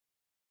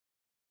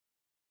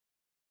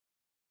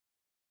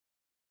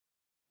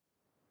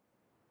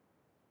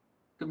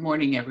Good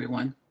morning,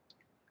 everyone.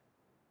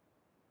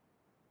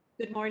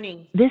 Good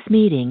morning. This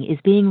meeting is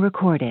being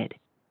recorded.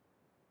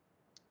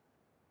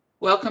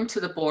 Welcome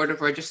to the Board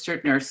of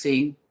Registered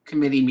Nursing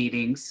Committee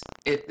meetings.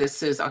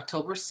 This is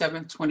October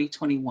 7th,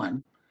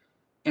 2021,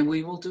 and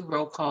we will do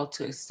roll call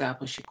to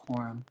establish a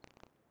quorum.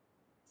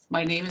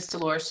 My name is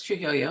Dolores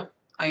Trujillo.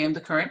 I am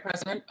the current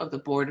president of the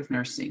Board of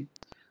Nursing.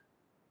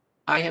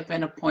 I have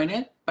been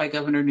appointed by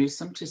Governor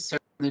Newsom to serve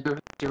in the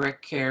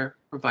direct care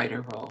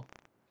provider role.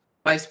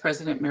 Vice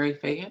President Mary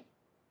Fagan.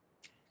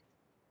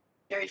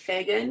 Mary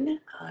Fagan.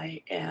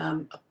 I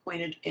am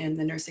appointed in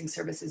the Nursing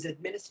Services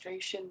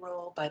Administration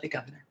role by the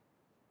governor.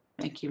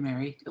 Thank you,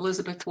 Mary.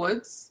 Elizabeth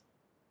Woods.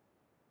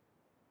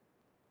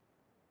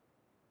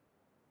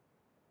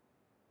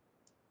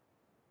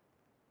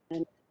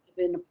 And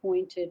been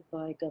appointed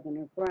by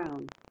Governor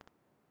Brown.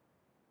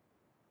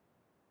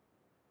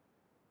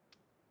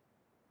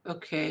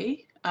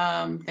 Okay,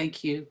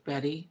 thank you,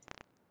 Betty.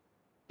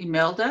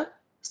 Imelda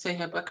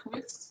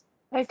Ceja-Buckowitz.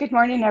 Hey, good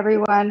morning,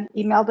 everyone.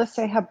 Imelda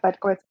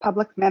Ceja-Buckowitz,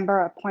 public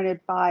member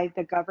appointed by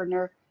the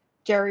Governor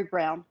Jerry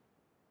Brown.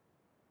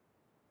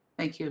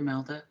 Thank you,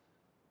 Imelda.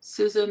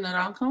 Susan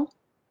Naranjo.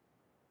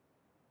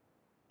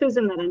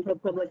 Susan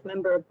Naranjo, public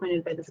member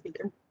appointed by the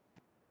Speaker.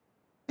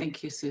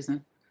 Thank you,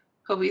 Susan.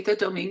 Jovita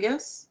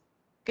Dominguez.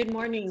 Good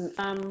morning.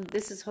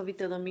 This is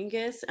Jovita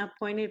Dominguez,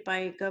 appointed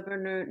by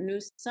Governor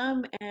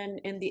Newsom and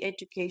in the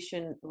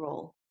education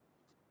role.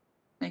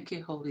 Thank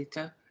you,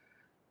 Jovita.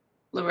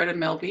 Loretta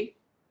Melby.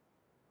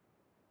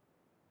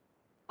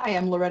 I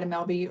am Loretta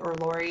Melby, or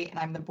Lori, and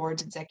I'm the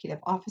board's executive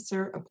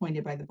officer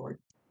appointed by the board.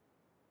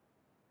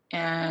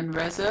 And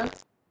Reza.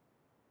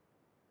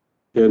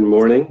 Good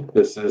morning.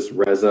 This is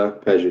Reza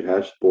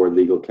Pejjuhesh, board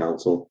legal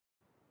counsel.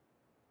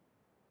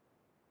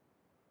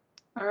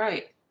 All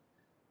right.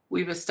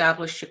 We've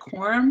established a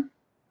quorum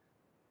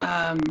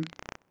for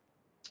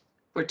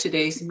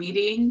today's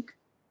meeting.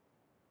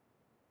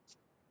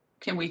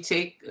 Can we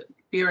take,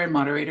 Bureau and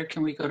moderator,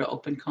 can we go to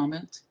open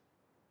comment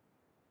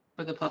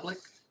for the public?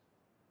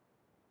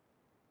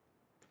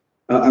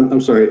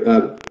 I'm sorry,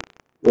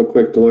 real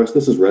quick, Dolores,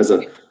 this is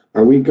Reza.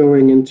 Are we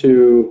going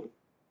into...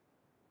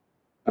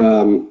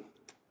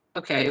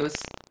 Okay, it was,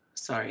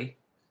 sorry.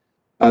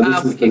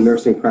 This is the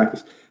nursing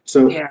practice.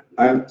 So yeah.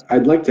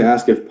 I'd like to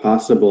ask if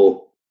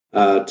possible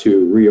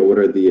to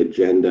reorder the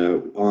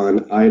agenda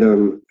on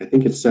item, I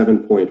think it's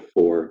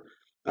 7.4.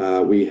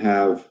 We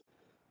have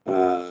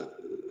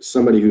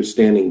somebody who's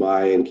standing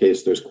by in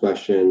case there's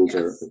questions.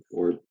 Yes.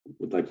 or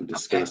would like to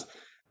discuss. Okay.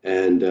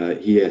 And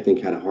he, I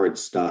think, had a hard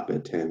stop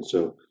at 10.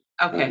 So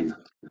okay,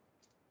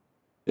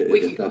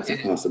 we can that's a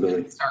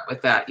possibility. Start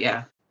with that.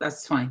 Yeah,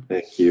 that's fine.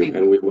 Thank you.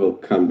 And we will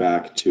come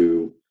back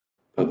to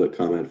public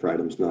comment for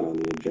items not on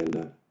the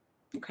agenda.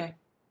 Okay.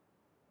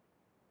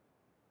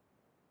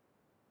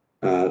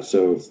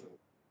 So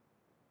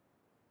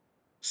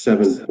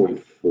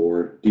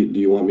 7.4. Do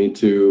you want me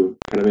to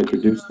kind of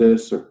introduce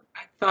this? Or?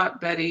 I thought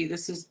Betty.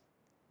 This is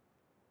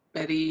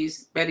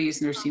Betty's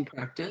nursing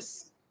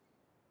practice.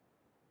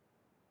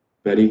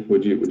 Betty,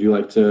 would you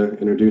like to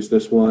introduce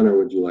this one, or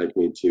would you like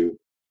me to?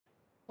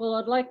 Well,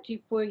 I'd like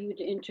for you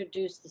to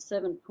introduce the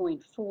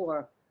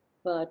 7.4,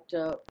 but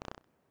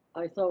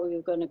I thought we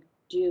were going to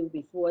do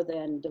before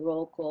then the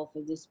roll call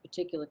for this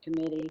particular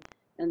committee,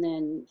 and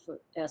then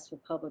ask for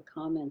public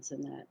comments in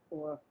that,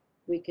 or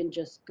we can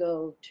just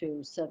go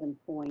to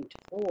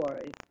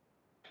 7.4.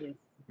 If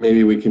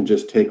maybe we can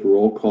just take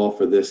roll call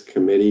for this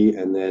committee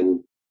and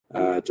then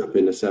jump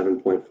into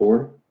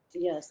 7.4.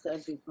 Yes,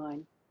 that'd be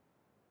fine.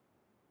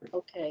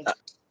 Okay.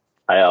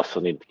 I also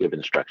need to give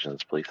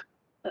instructions, please.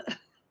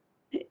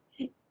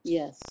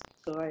 Yes,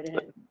 go right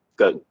ahead.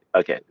 Good.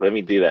 Okay, let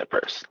me do that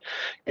first.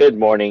 Good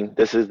morning.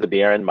 This is the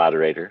BRN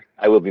moderator.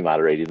 I will be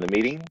moderating the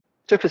meeting.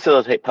 To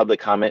facilitate public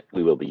comment,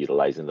 we will be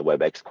utilizing the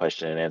WebEx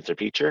question and answer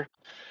feature.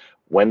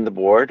 When the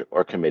board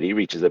or committee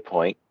reaches a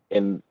point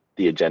in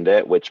the agenda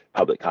at which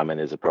public comment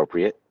is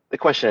appropriate, the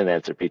question and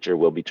answer feature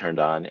will be turned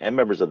on, and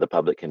members of the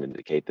public can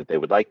indicate that they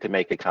would like to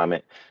make a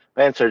comment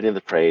by inserting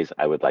the phrase,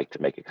 "I would like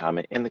to make a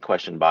comment," in the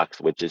question box,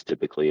 which is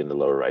typically in the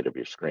lower right of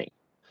your screen.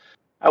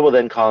 I will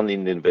then call on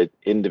the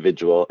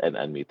individual and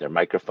unmute their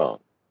microphone.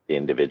 The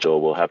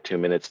individual will have 2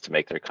 minutes to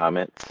make their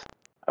comments.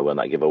 I will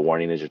not give a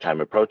warning as your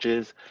time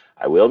approaches.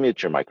 I will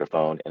mute your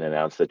microphone and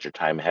announce that your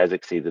time has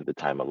exceeded the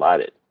time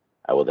allotted.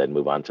 I will then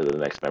move on to the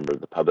next member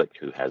of the public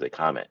who has a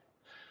comment.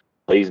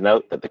 Please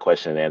note that the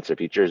question and answer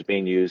feature is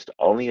being used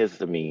only as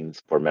a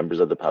means for members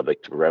of the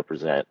public to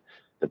represent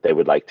that they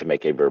would like to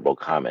make a verbal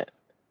comment.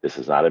 This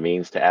is not a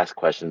means to ask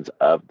questions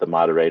of the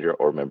moderator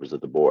or members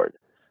of the board.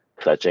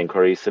 Such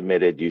inquiries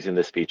submitted using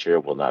this feature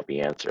will not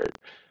be answered.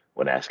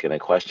 When asking a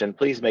question,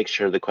 please make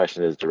sure the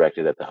question is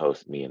directed at the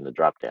host, me, in the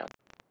dropdown.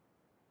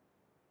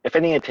 If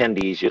any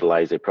attendees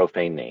utilize a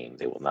profane name,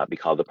 they will not be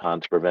called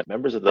upon to prevent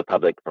members of the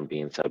public from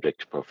being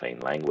subject to profane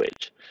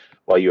language.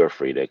 While you are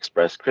free to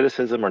express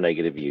criticism or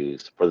negative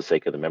views, for the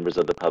sake of the members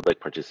of the public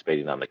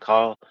participating on the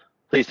call,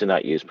 please do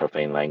not use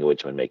profane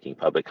language when making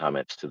public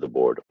comments to the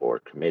board or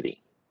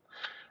committee.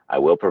 I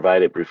will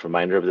provide a brief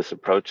reminder of this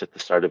approach at the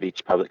start of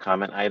each public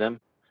comment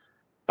item.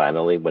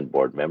 Finally, when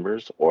board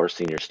members or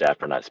senior staff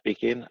are not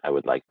speaking, I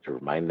would like to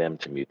remind them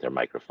to mute their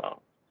microphone.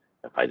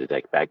 If I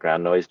detect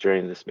background noise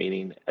during this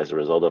meeting as a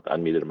result of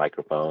unmuted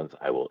microphones,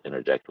 I will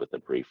interject with a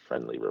brief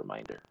friendly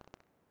reminder.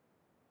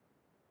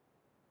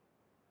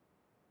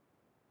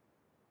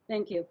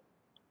 Thank you.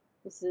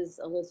 This is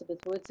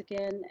Elizabeth Woods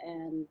again,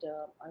 and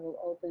I will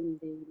open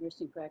the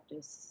Nursing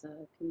Practice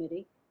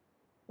Committee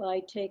by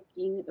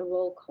taking a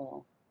roll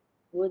call.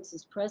 Woods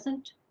is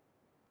present.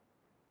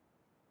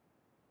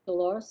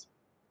 Dolores?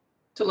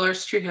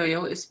 Dolores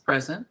Trujillo is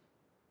present.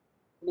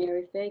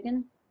 Mary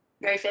Fagan?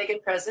 Mary Fagan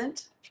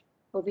present.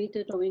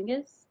 Jovita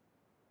Dominguez?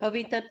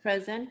 Jovita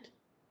present.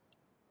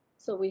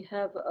 So we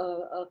have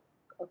a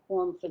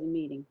quorum for the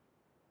meeting.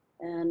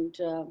 And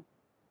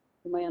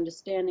my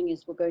understanding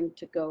is we're going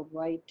to go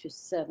right to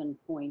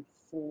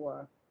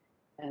 7.4.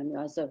 And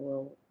Raza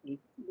will be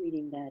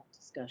leading that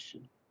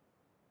discussion.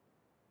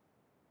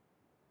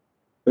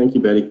 Thank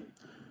you, Betty.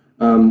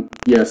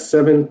 Yes,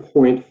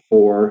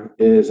 7.4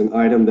 is an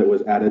item that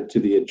was added to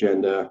the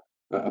agenda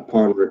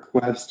upon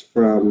request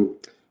from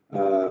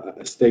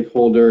a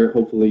stakeholder.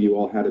 Hopefully you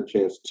all had a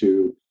chance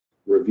to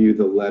review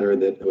the letter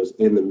that was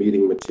in the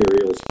meeting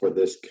materials for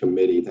this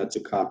committee. That's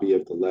a copy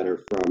of the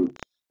letter from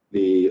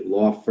the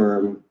law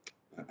firm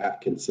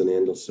Atkinson,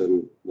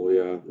 Andelson,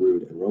 Loya,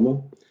 Rude, and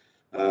Romo,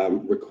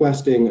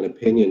 requesting an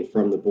opinion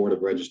from the Board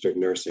of Registered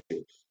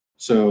Nursing.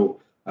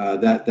 So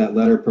that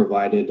letter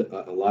provided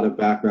a lot of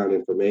background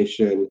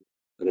information,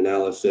 an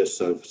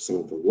analysis of some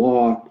of the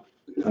law,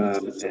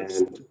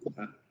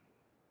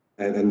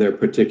 and their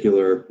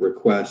particular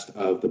request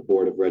of the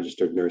Board of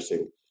Registered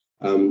Nursing.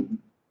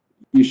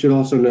 You should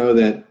also know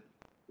that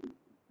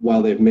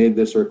while they've made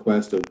this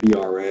request of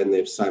BRN,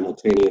 they've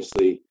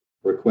simultaneously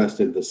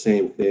requested the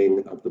same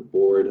thing of the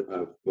Board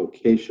of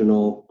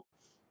Vocational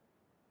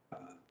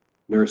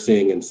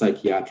Nursing and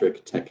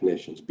Psychiatric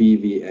Technicians,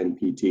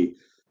 BVNPT.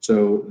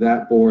 So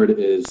that board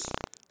is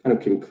kind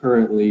of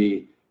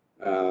concurrently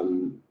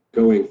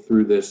going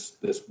through this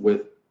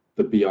with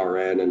the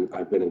BRN, and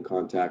I've been in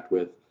contact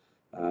with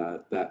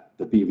the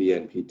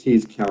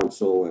BVNPT's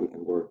council, and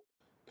we're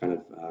kind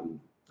of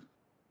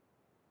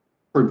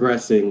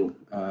progressing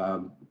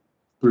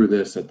through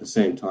this at the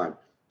same time.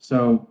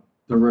 So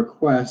the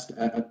request,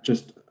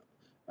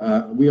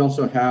 we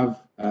also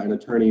have an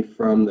attorney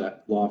from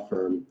that law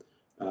firm,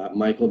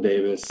 Michael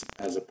Davis,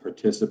 as a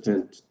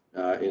participant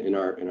in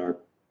our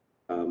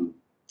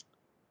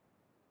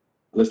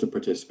list of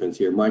participants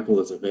here. Michael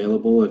is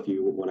available if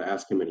you want to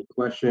ask him any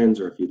questions,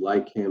 or if you'd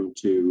like him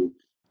to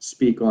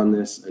speak on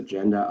this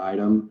agenda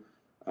item.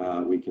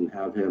 We can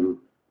have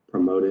him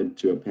promoted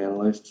to a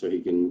panelist so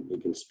he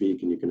can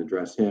speak, and you can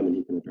address him and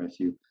he can address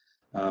you.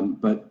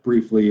 But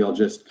briefly, I'll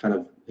just kind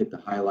of hit the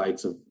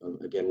highlights of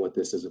again, what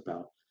this is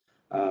about.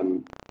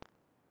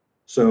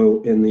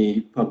 So in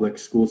the public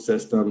school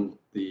system,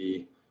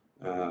 the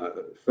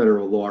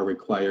federal law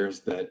requires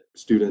that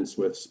students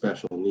with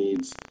special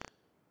needs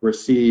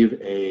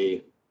receive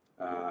I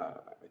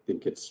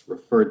think it's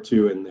referred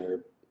to in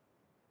their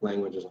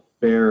language as a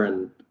fair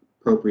and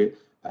appropriate,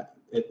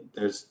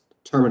 there's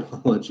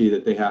terminology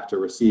that they have to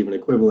receive an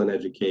equivalent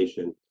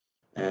education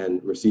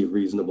and receive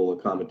reasonable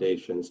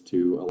accommodations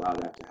to allow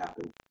that to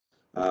happen.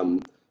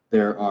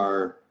 There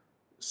are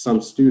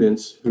some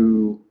students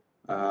who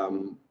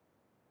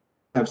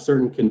have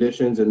certain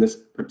conditions. In this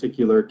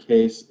particular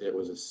case, it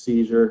was a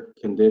seizure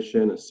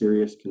condition, a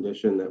serious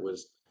condition that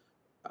was,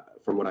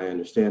 from what I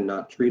understand,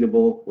 not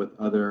treatable with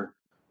other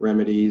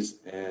remedies,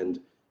 and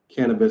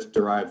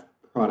cannabis-derived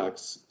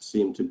products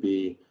seem to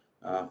be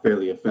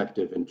fairly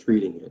effective in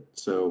treating it.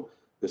 So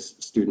this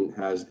student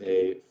has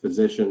a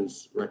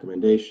physician's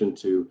recommendation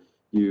to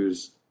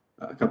use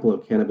a couple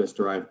of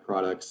cannabis-derived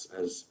products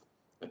as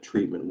a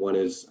treatment. One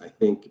is, I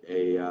think,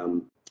 a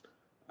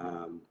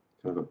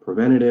kind of a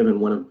preventative, and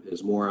one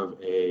is more of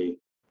a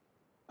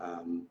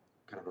kind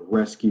of a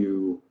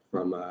rescue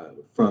from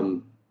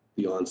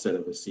the onset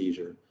of a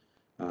seizure.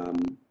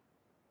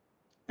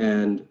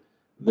 And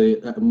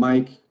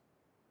Mike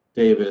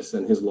Davis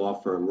and his law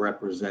firm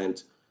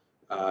represent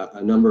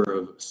a number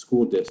of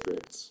school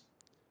districts.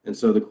 And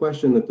so the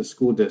question that the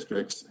school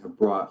districts have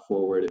brought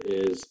forward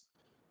is,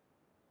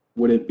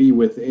 would it be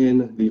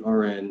within the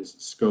RN's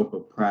scope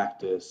of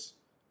practice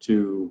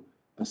to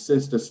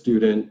assist a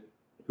student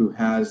who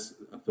has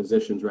a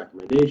physician's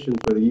recommendation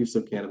for the use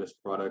of cannabis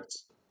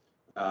products?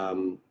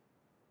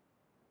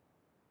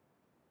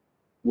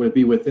 Would it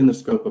be within the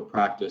scope of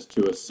practice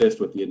to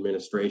assist with the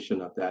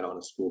administration of that on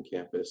a school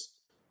campus,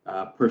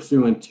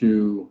 pursuant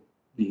to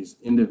these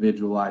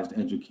individualized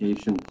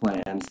education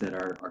plans that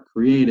are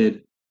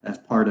created as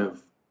part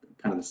of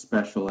kind of the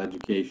special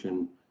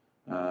education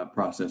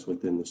process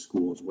within the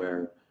schools,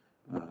 where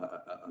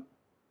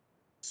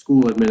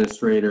school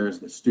administrators,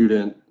 the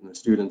student, and the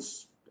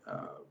students'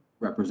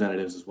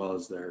 representatives, as well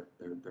as their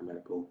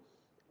medical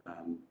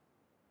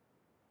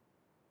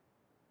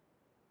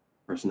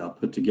personnel,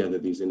 put together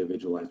these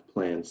individualized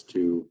plans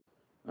to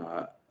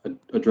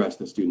address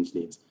the students'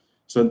 needs.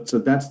 So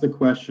that's the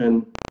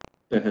question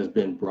that has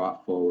been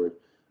brought forward.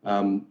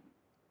 In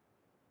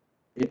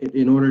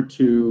order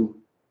to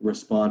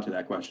respond to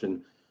that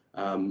question,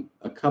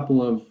 a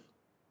couple of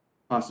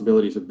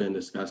possibilities have been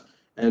discussed.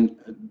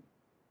 And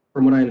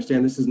from what I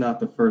understand, this is not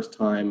the first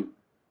time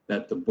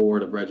that the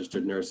Board of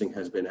Registered Nursing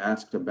has been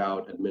asked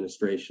about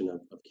administration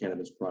of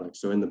cannabis products.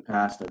 So in the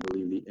past, I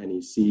believe the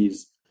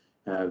NECs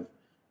have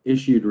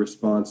issued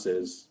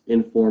responses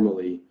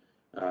informally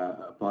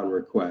upon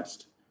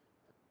request,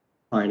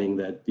 finding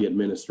that the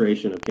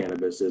administration of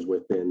cannabis is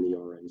within the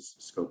RN's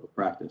scope of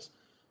practice.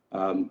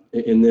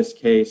 In this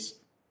case,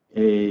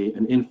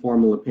 an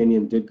informal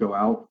opinion did go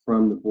out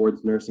from the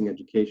board's nursing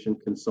education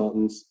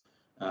consultants,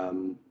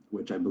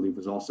 which I believe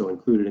was also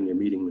included in your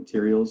meeting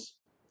materials.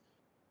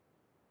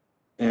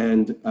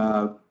 And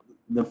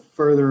the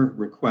further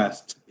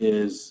request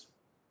is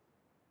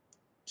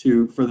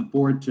for the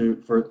board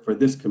for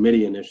this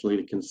committee initially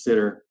to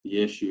consider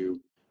the issue,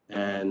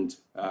 and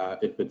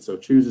if it so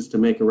chooses to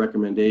make a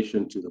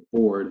recommendation to the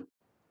board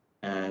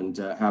and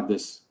have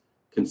this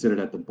considered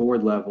at the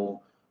board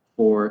level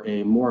for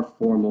a more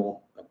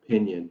formal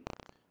opinion.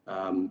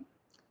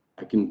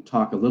 I can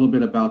talk a little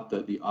bit about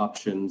the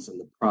options and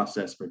the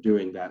process for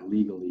doing that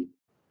legally,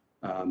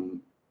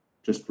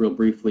 just real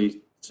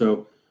briefly.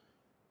 So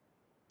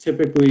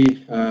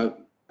typically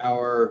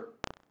our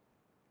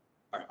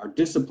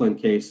discipline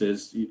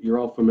cases, you're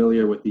all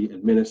familiar with the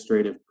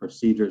Administrative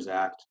Procedures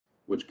Act,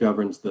 which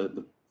governs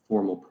the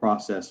formal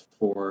process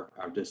for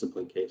our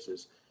discipline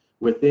cases.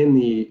 Within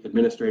the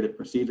Administrative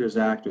Procedures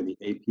Act, or the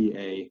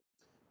APA,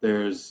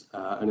 there's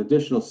an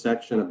additional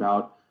section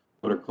about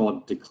what are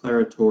called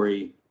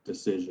declaratory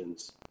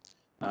decisions.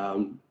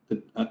 A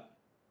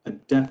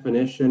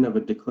definition of a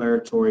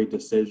declaratory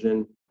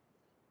decision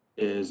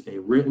is a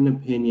written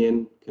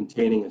opinion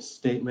containing a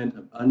statement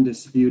of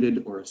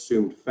undisputed or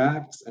assumed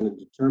facts and a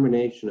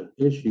determination of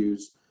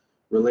issues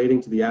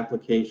relating to the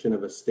application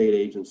of a state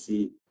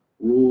agency,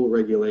 rule,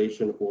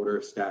 regulation,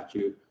 order,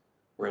 statute,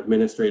 or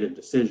administrative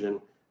decision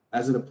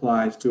as it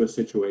applies to a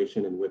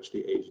situation in which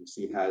the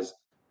agency has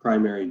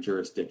primary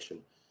jurisdiction.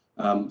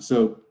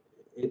 So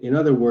in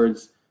other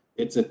words,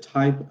 it's a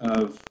type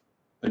of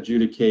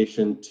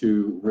adjudication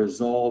to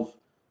resolve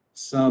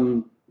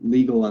some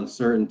legal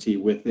uncertainty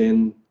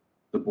within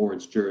the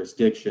board's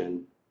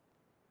jurisdiction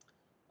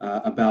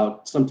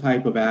about some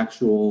type of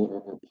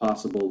actual or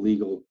possible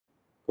legal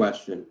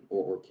question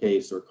or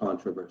case or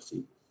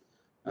controversy.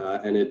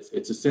 And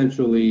it's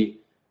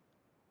essentially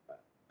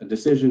a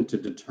decision to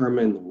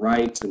determine the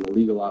rights and the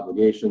legal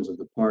obligations of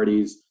the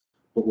parties,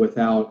 but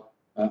without,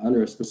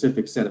 under a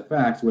specific set of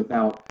facts,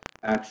 without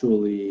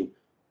actually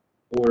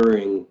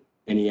ordering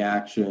any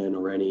action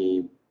or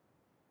any,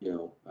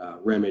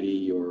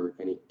 remedy or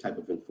any type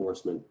of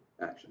enforcement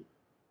action.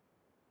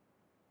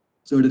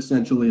 So it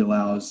essentially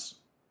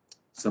allows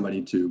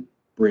somebody to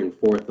bring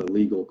forth a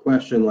legal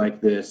question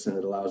like this, and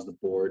it allows the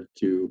board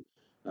to,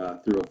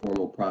 through a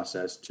formal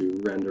process, to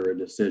render a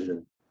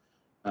decision.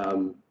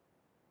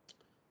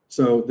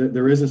 So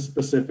there is a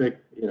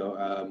specific,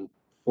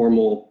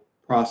 formal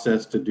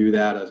process to do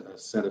that, a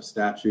set of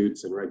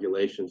statutes and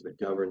regulations that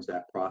governs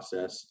that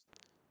process.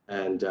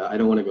 And I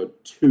don't want to go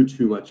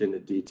too much into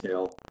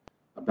detail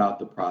about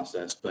the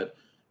process, but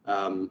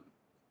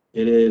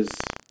it is,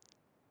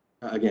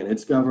 again,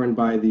 it's governed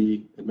by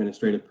the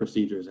Administrative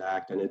Procedures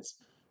Act, and it's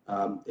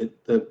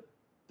the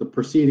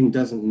proceeding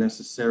doesn't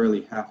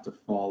necessarily have to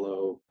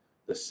follow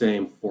the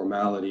same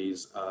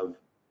formalities of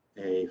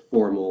a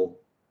formal,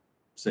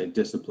 say,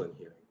 discipline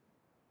hearing.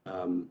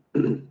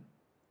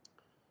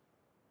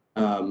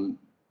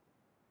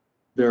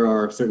 There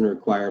are certain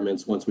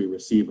requirements. Once we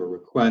receive a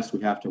request, we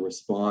have to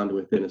respond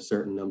within a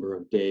certain number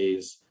of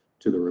days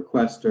to the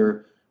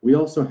requester. We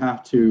also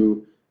have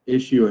to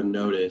issue a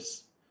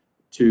notice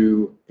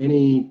to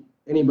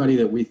anybody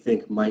that we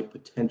think might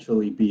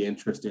potentially be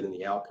interested in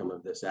the outcome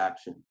of this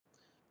action.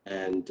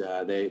 And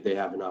they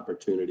have an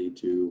opportunity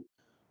to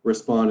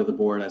respond to the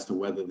board as to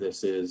whether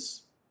this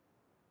is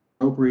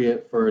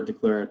appropriate for a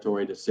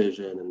declaratory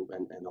decision,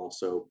 and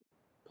also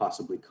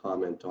possibly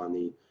comment on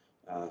the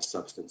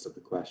substance of the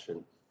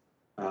question.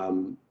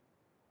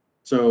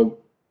 So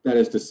that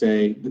is to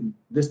say,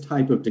 this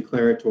type of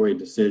declaratory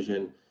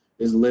decision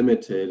is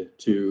limited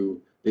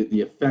to,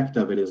 the effect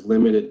of it is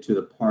limited to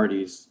the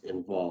parties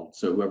involved.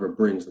 So whoever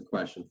brings the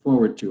question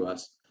forward to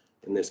us,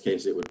 in this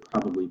case, it would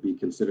probably be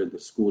considered the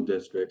school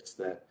districts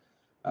that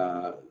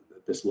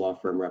this law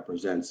firm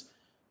represents.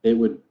 It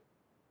would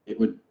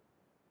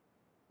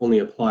only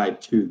apply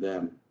to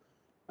them.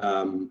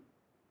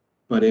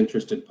 But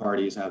interested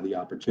parties have the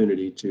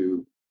opportunity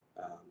to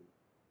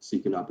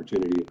seek an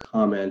opportunity to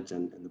comment,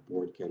 and the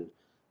board can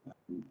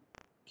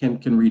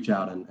reach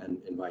out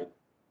and invite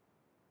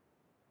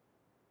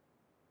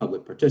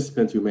public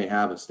participants who may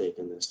have a stake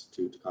in this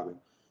to comment.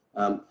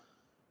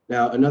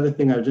 Now, another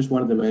thing I just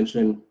wanted to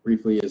mention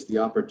briefly is the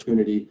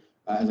opportunity.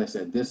 As I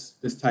said, this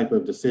type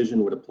of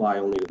decision would apply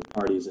only to the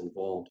parties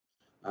involved.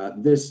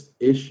 This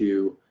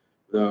issue,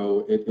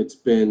 though, it's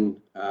been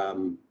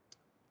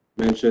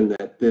mentioned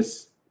that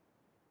this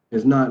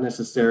is not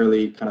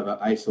necessarily kind of an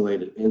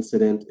isolated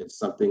incident. It's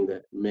something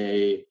that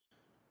may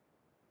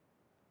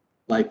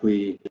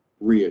likely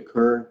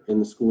reoccur in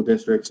the school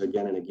districts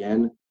again and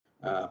again,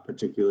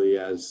 particularly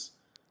as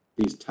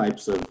these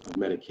types of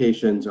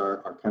medications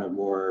are kind of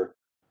more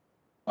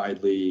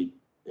widely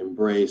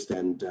embraced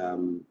and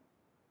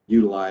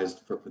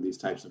utilized for these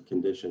types of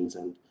conditions.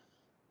 And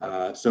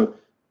so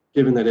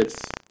given that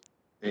it's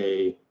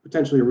a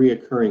potentially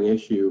reoccurring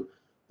issue,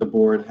 the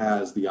board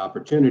has the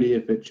opportunity,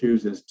 if it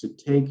chooses, to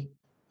take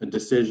a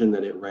decision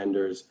that it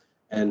renders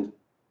and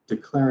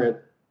declare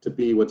it to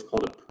be what's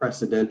called a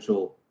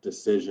precedential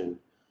decision,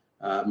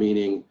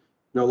 meaning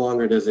no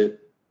longer is it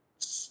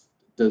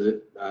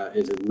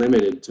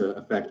limited to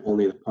affect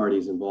only the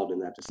parties involved in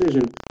that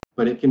decision,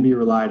 but it can be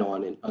relied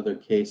on in other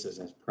cases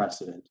as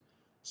precedent.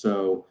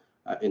 So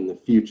in the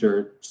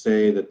future,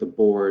 say that the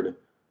board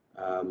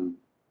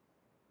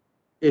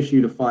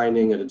issued a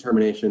finding, a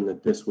determination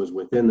that this was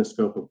within the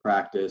scope of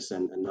practice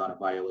and not a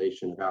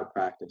violation of our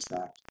Practice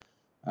Act.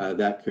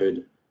 That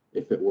could,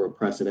 if it were a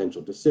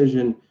precedential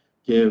decision,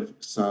 give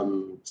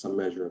some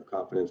measure of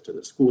confidence to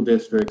the school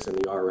districts and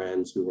the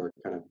RNs who are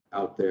kind of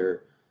out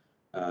there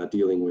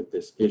dealing with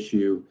this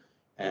issue.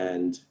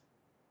 And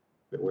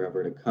if it were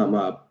ever to come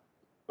up,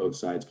 both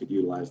sides could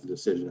utilize the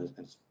decision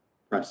as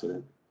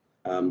precedent.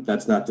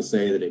 That's not to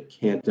say that it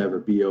can't ever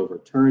be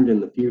overturned in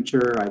the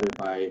future, either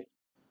by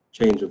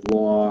change of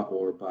law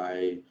or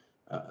by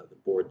the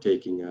board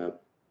taking a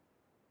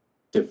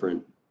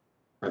different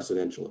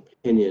precedential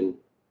opinion,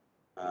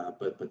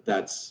 but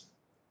that's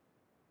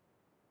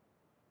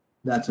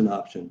an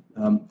option.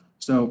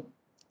 So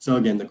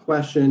again, the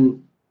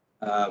question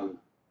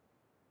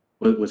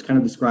was kind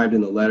of described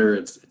in the letter.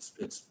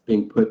 It's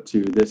being put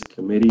to this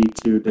committee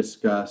to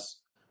discuss,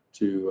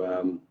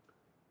 to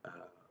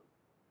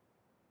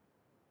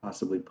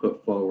possibly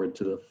put forward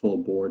to the full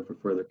board for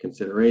further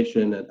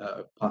consideration, and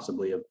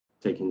possibly of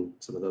taking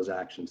some of those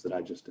actions that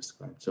I just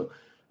described. So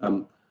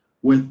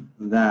with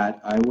that,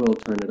 I will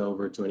turn it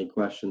over to any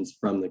questions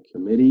from the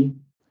committee.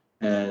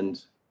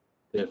 And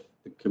if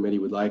the committee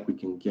would like, we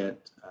can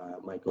get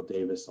Michael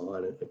Davis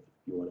on if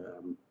you want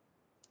to,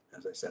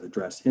 as I said,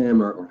 address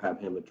him or have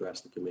him address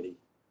the committee.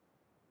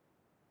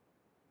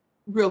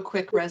 Real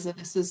quick, Reza,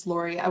 this is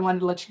Lori. I wanted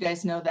to let you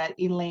guys know that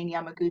Elaine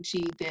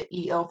Yamaguchi, the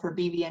EO for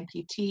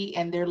BVNPT,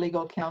 and their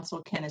legal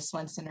counsel, Kenneth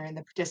Swenson, are in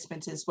the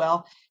participants as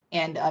well.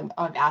 And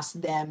I've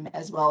asked them,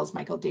 as well as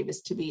Michael Davis,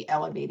 to be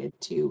elevated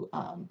to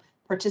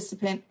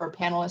participant or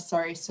panelist,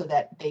 sorry, so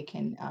that they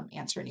can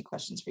answer any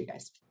questions for you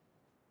guys.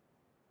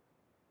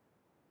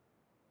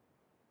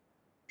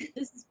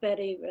 This is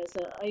Betty,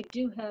 Reza. I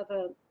do have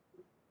a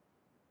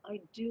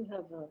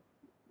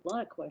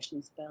lot of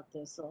questions about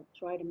this. I'll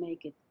try to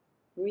make it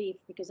brief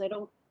because I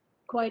don't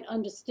quite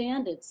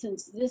understand it,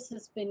 since this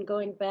has been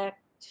going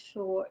back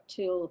till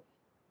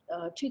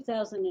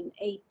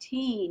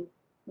 2018,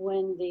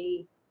 when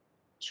the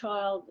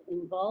child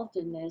involved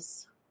in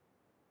this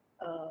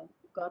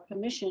got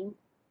permission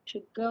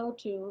to go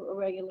to a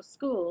regular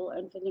school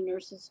and for the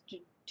nurses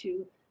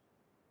to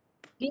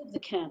give the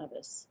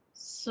cannabis.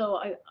 So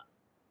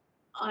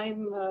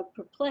I'm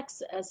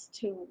perplexed as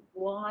to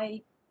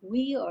why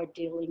we are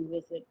dealing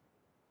with it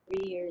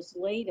 3 years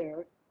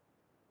later.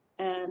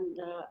 And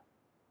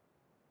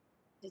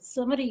did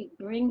somebody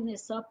bring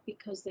this up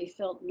because they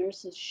felt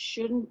nurses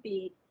shouldn't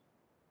be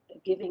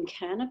giving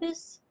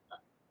cannabis?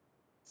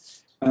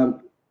 I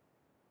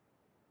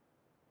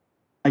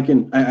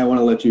want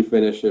to let you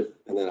finish and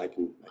then I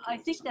can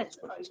think that's,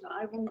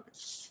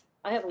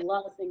 I have a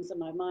lot of things in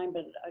my mind,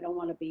 but I don't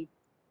want to be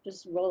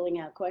just rolling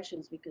out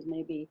questions because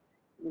maybe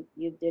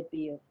there'd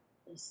be a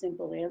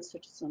simple answer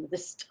to some of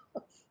this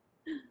stuff.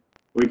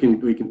 We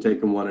can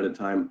take them one at a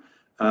time.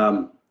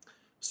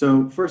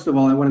 So first of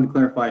all, I wanted to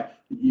clarify,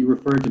 you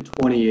referred to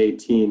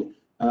 2018.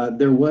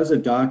 There was a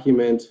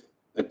document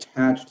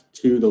attached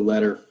to the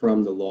letter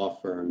from the law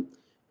firm.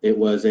 It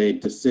was a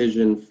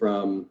decision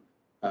from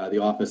the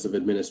Office of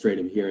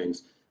Administrative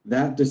Hearings.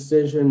 That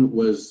decision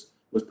was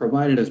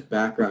provided as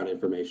background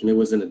information. It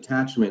was an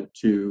attachment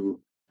to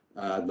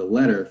the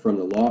letter from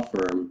the law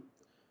firm.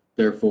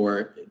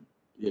 Therefore,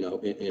 you know,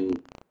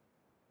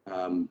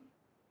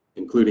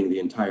 including the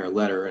entire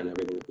letter and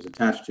everything that was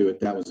attached to it,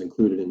 that was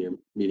included in your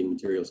meeting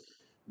materials.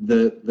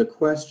 The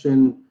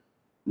question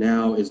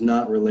now is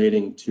not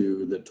relating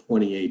to the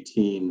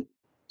 2018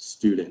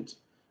 student.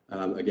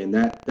 Again,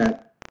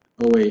 that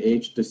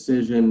OAH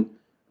decision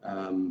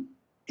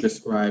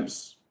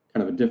describes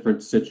kind of a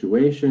different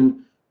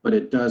situation, but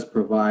it does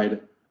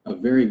provide a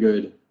very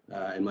good,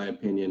 in my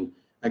opinion,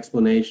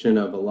 explanation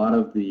of a lot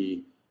of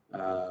the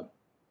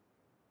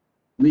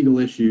legal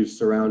issues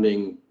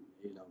surrounding,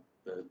 you know,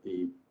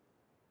 the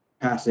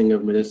passing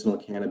of medicinal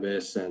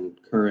cannabis and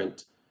the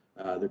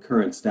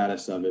current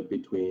status of it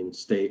between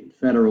state and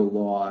federal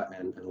law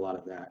and a lot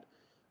of that.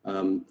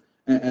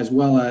 As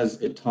well as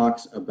it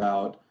talks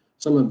about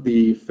some of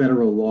the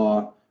federal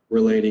law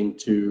relating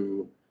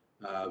to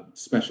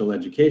special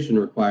education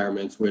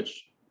requirements,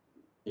 which,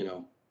 you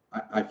know,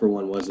 I for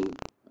one wasn't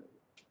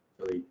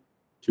really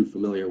too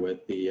familiar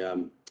with.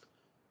 The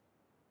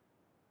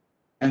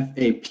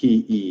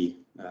FAPE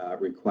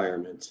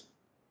requirement.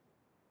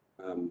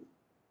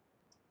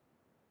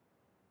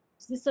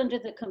 Is this under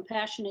the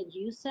Compassionate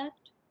Use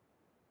Act?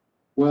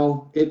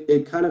 Well,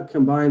 it kind of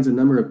combines a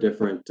number of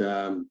different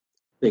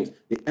things.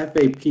 The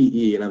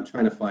FAPE, and I'm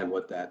trying to find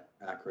what that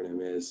acronym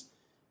is.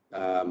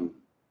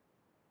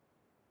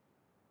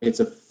 It's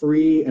a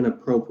free and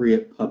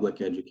appropriate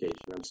public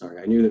education. I'm sorry,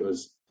 I knew that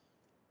was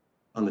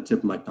on the tip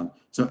of my tongue.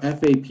 So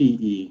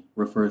FAPE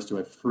refers to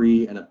a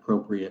free and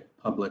appropriate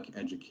public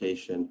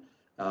education.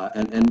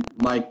 And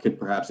Mike could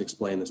perhaps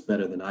explain this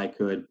better than I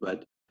could,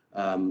 but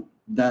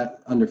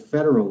that under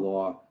federal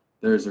law,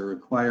 there's a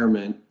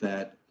requirement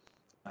that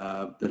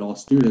that all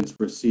students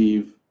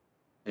receive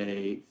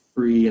a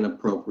free and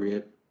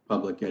appropriate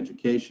public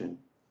education.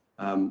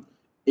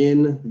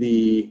 In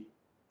the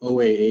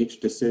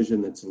OAH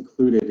decision that's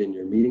included in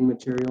your meeting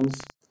materials,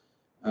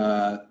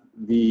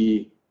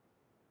 the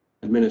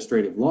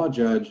administrative law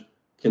judge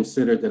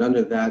considered that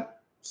under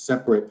that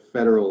separate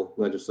federal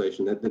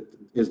legislation that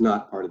is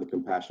not part of the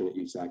Compassionate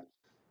Use Act,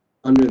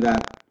 under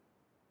that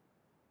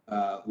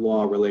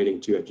law relating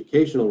to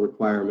educational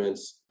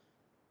requirements,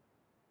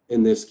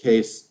 in this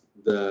case,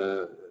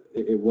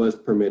 it was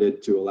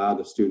permitted to allow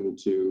the student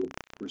to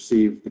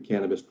receive the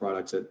cannabis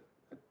products at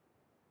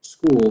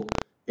school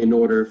in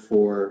order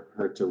for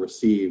her to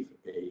receive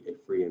a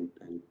free and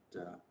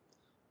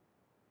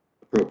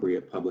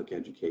appropriate public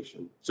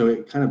education. So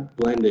it kind of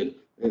blended,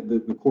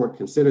 the court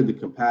considered the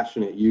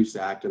Compassionate Use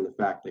Act and the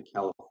fact that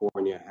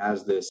California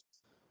has this,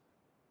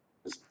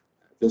 at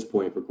this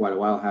point for quite a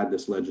while, had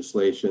this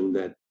legislation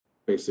that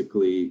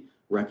basically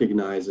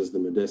recognizes the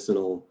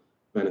medicinal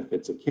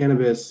benefits of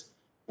cannabis,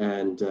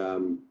 and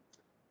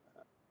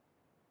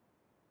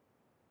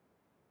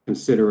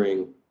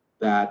considering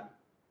that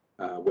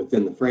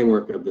within the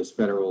framework of this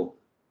federal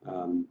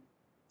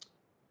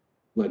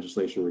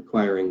legislation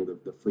requiring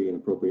the free and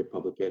appropriate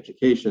public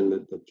education,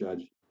 that the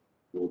judge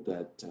ruled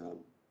that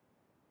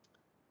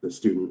the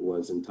student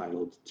was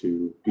entitled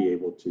to be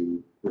able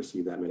to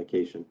receive that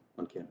medication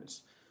on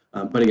campus.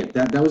 But again,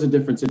 that was a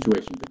different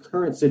situation. The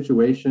current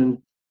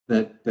situation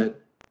that the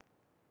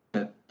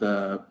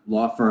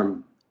law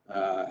firm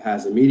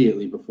has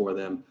immediately before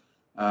them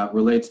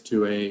relates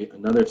to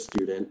another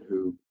student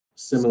who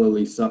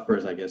similarly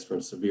suffers, I guess,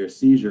 from severe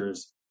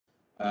seizures.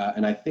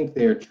 And I think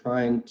they are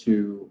trying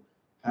to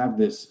have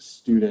this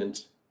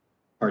student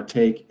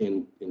partake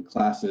in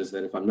classes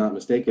that, if I'm not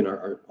mistaken,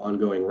 are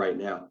ongoing right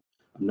now.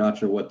 I'm not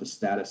sure what the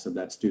status of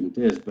that student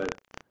is, but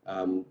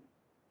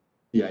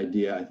the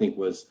idea, I think,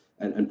 was,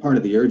 and part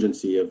of the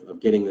urgency of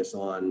getting this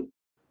on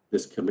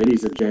this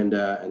committee's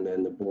agenda and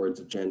then the board's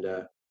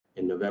agenda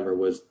in November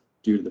was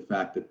due to the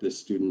fact that this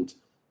student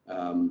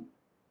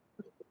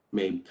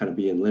may kind of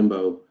be in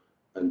limbo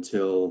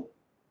until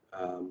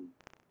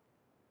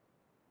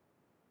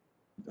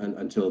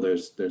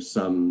there's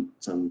some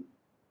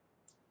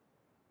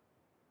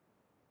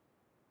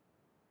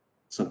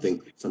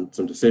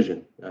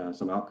decision,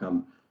 some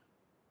outcome.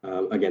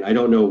 Again, I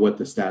don't know what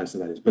the status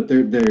of that is, but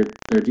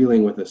they're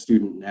dealing with a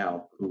student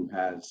now who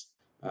has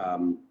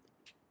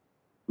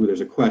who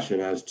there's a question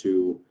as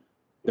to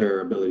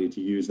their ability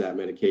to use that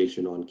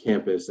medication on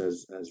campus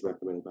as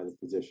recommended by the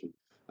physician.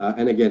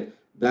 And again,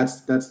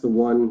 that's the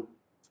one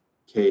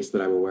case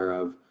that I'm aware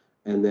of.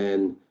 And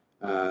then,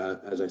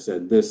 as I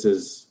said, this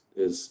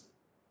is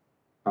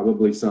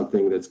probably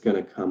something that's going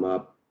to come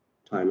up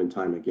time and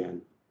time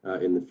again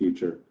in the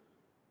future.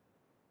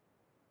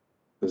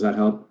 Does that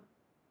help?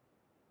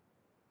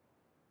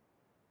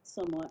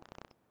 Somewhat.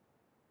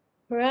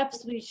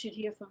 Perhaps we should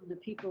hear from the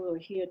people who are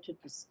here to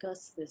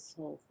discuss this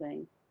whole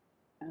thing.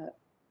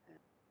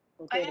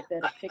 We'll get a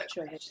better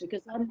picture of it,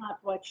 because I'm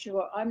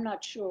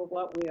not sure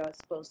what we are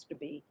supposed to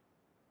be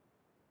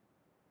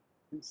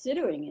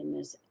considering in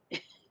this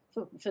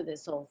for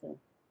this whole thing.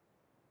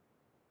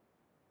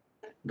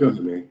 Go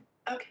ahead, Mary.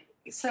 Okay,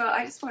 so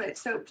I just wanted,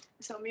 so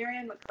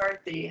Marianne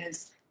McCarthy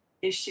has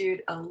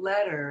issued a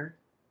letter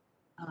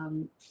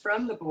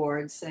from the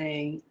board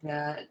saying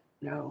that,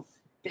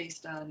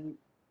 based on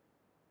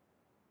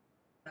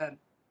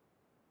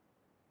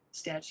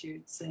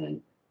statutes,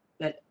 and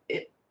that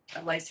a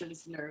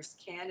licensed nurse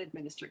can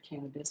administer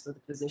cannabis with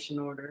a physician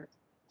order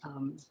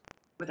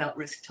without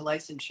risk to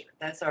licensure.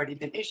 That's already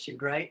been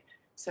issued, right?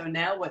 So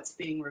now what's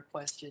being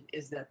requested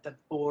is that the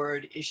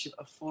board issue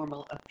a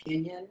formal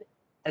opinion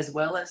as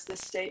well as this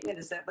statement.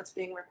 Is that what's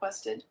being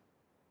requested?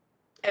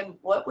 And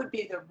what would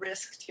be the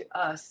risk to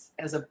us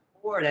as a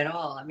board at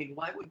all? I mean,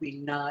 why would we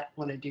not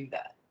want to do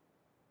that?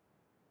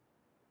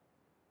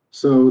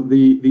 So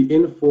the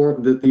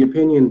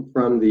opinion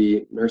from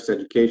the nurse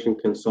education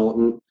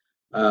consultant,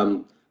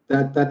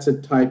 that's a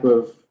type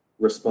of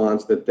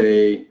response that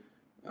they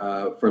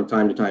from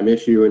time to time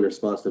issue in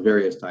response to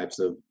various types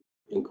of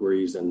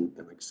inquiries and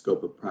like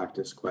scope of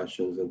practice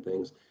questions and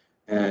things.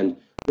 And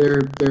they're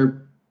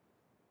a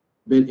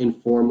bit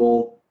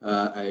informal.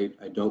 I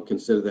don't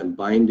consider them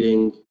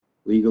binding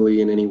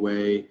legally in any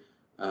way.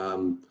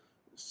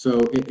 So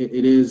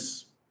it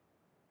is,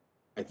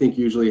 I think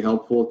usually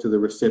helpful to the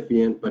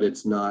recipient, but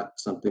it's not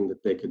something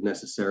that they could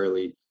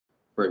necessarily,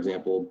 for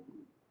example,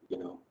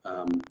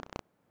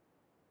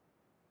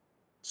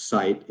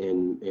 cite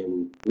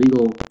in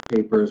legal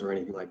papers or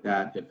anything like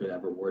that if it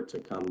ever were to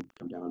come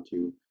down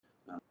to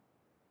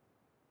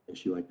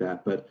issue like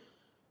that. But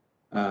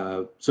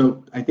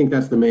so I think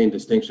that's the main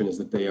distinction, is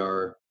that they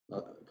are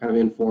kind of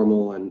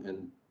informal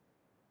and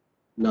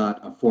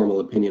not a formal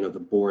opinion of the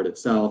board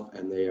itself,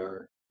 and they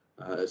are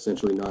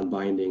essentially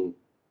non-binding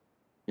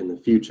in the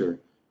future.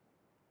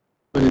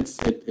 But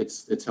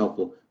it's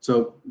helpful.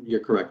 So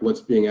you're correct.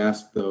 What's being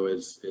asked though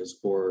is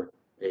for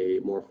a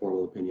more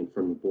formal opinion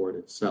from the board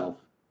itself.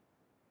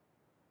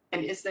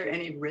 And is there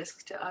any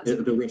risk to us,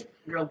 The risk,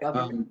 federal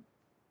government,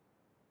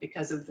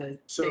 because of the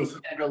state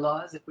and federal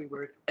laws? If we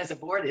were, as a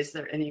board, is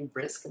there any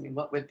risk? I mean,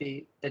 what would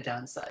be the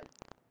downside,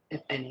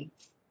 if any?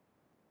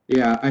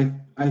 Yeah,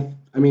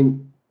 I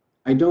mean,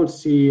 I don't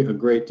see a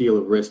great deal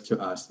of risk to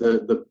us.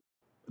 The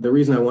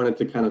reason I wanted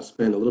to kind of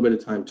spend a little bit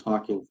of time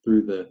talking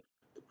through the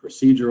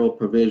procedural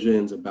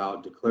provisions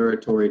about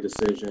declaratory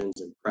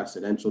decisions and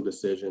precedential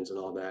decisions and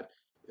all that,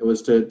 it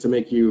was to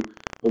make you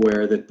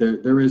aware that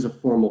there is a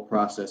formal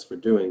process for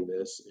doing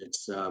this. It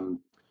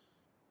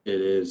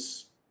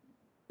is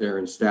there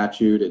in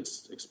statute.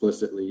 It's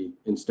explicitly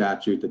in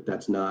statute that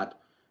that's not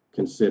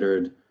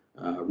considered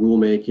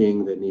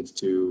rulemaking that needs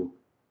to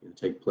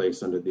take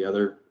place under the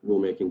other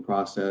rulemaking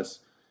process.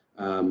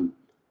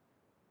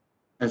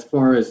 As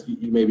far as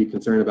you may be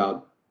concerned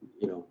about,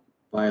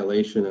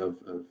 violation of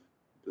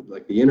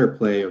like the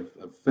interplay of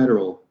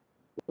federal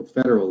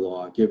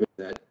law, given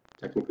that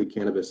technically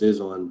cannabis is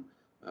on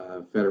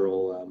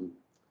federal,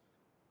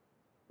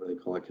 what do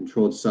they call it,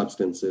 controlled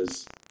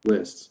substances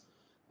lists.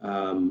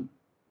 I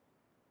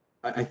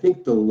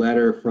think the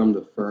letter from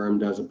the firm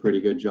does a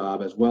pretty good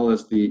job, as well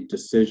as the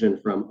decision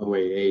from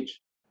OAH,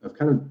 of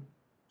kind of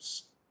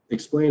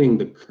explaining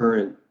the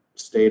current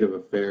state of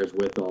affairs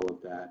with all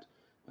of that.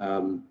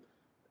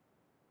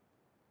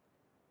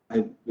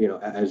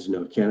 As you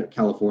know,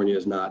 California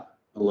is not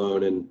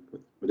alone in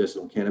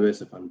medicinal cannabis.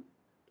 Don't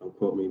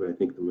quote me, but I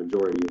think the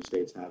majority of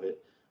states have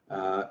it.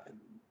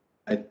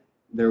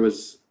 There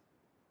was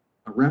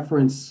a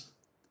reference,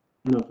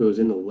 I don't know if it was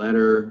in the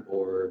letter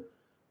or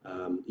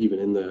even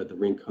in the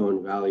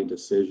Rincon Valley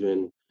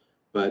decision,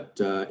 but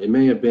it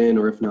may have been,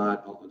 or if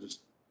not, I'll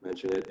just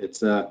mention it.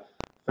 It's a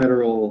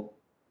federal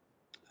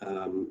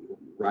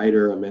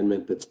rider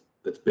amendment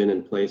that's been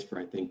in place for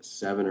I think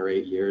 7 or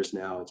 8 years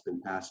now. It's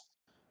been passed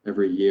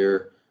every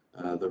year.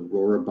 The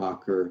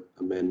Rohrabacher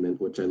Amendment,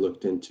 which I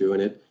looked into,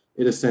 and it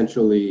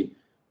essentially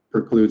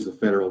precludes the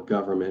federal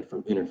government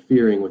from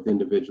interfering with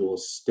individual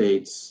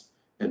states'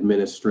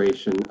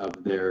 administration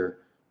of their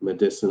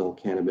medicinal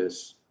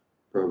cannabis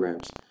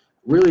programs.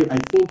 Really, I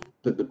think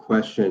that the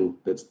question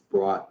that's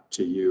brought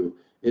to you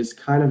is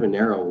kind of a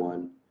narrow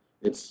one.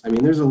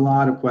 There's a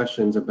lot of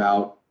questions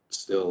about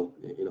still,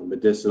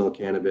 medicinal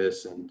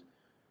cannabis, and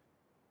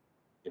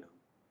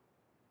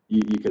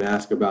you can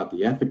ask about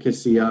the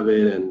efficacy of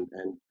it and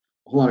a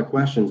whole lot of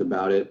questions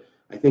about it.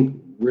 I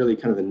think really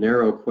kind of the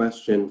narrow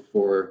question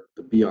for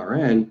the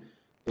BRN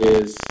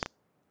is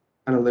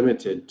kind of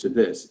limited to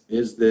this.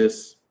 Is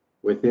this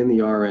within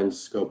the RN's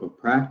scope of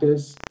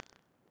practice?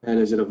 And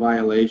is it a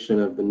violation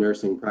of the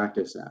Nursing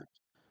Practice Act?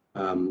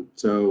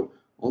 So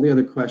all the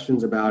other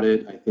questions about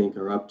it, I think,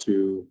 are up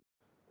to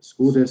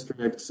school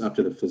districts, up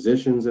to the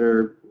physicians that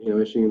are,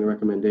 issuing the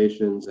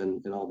recommendations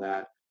and all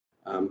that.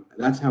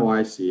 That's how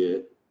I see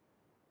it.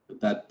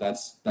 But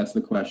that's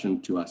the question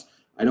to us.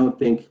 I don't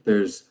think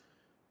there's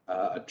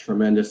a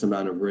tremendous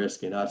amount of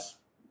risk in us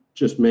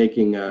just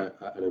making an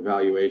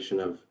evaluation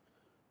of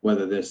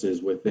whether this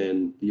is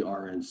within the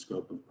RN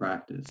scope of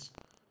practice.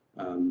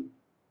 And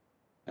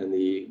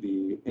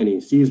the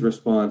NEC's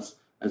response,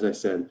 as I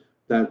said,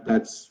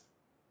 that's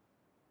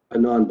a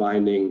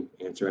non-binding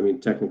answer. I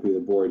mean, technically the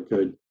board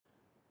could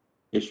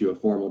issue a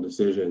formal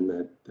decision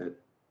that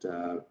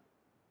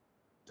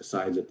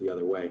decides it the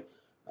other way.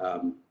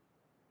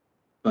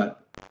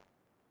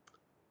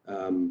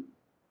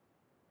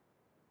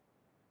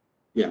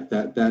 Yeah,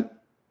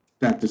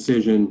 that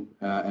decision,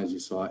 as you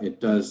saw, it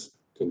does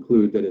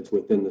conclude that it's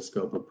within the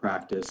scope of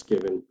practice,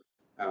 given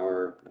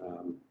our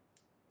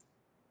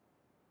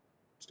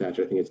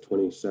statute. I think it's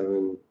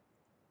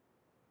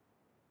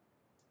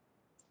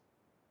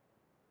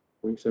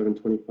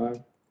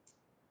 2725.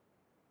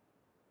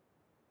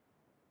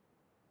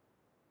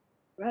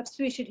 Perhaps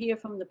we should hear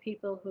from the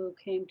people who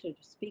came to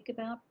speak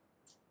about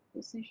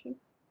this issue.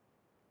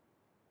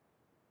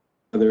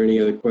 Are there any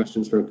other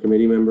questions from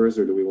committee members,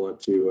 or do we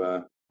want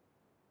to?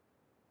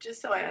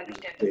 Just so I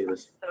understand,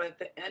 so at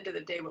the end of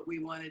the day, what we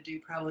want to do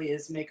probably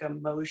is make a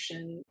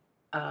motion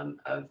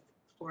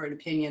for an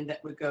opinion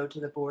that would go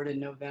to the board in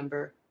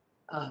November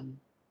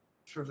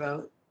for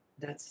vote.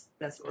 That's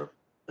what we're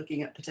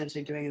looking at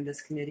potentially doing in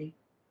this committee.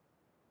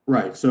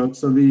 Right. So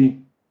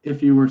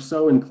if you were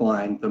so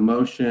inclined, the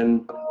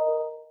motion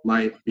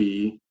might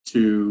be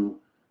to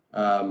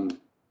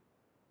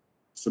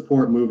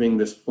support moving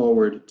this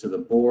forward to the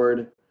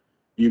board,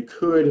 you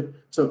could,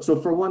 so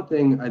for one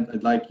thing,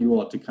 I'd like you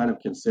all to kind of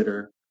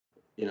consider,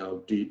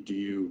 do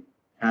you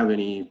have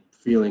any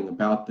feeling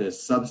about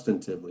this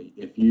substantively?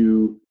 If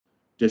you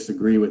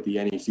disagree with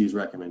the NEC's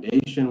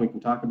recommendation, we can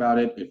talk about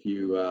it. If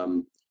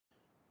you,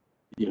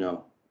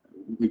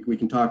 we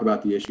can talk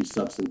about the issue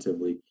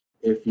substantively.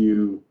 If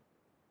you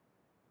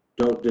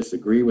don't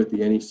disagree with the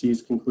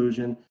NEC's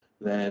conclusion,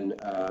 then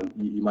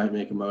you might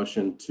make a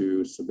motion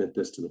to submit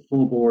this to the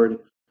full board.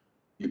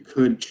 You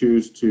could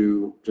choose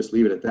to just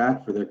leave it at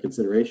that for their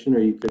consideration, or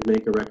you could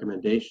make a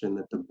recommendation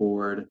that the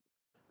board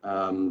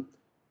go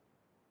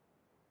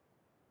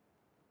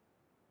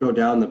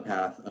down the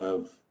path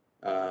of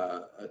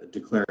a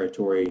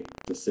declaratory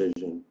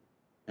decision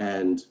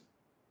and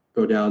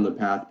go down the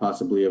path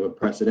possibly of a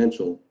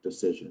precedential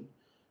decision.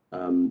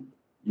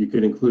 You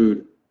could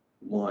include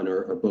one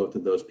or both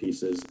of those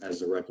pieces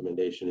as a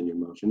recommendation in your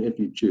motion if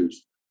you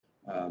choose.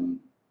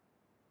 What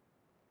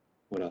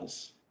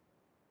else?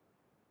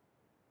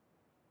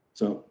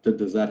 So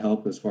does that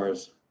help as far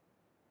as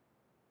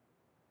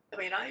I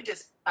mean, I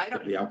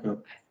don't, the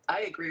outcome?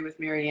 I agree with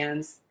Mary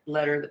Ann's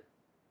letter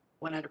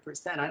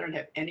 100%. I don't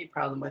have any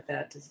problem with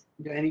that. Does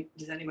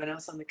anyone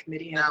else on the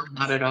committee have? No,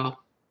 not at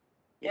all.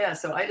 Yeah,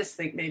 so I just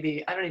think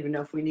maybe, I don't even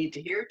know if we need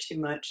to hear too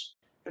much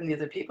from the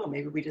other people.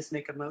 Maybe we just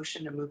make a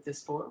motion to move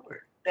this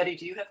forward. Betty,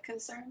 do you have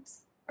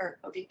concerns? Or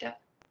Ovita?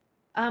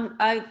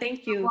 I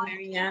thank you,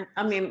 Mary Ann.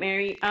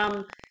 Mary.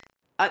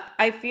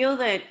 I feel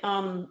that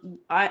I'm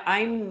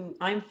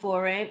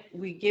for it.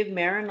 We give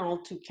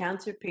Marinol to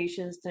cancer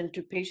patients and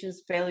to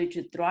patients failure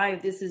to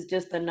thrive. This is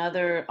just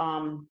another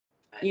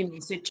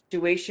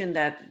situation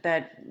that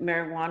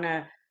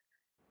marijuana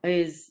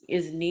is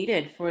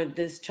needed for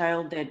this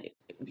child, that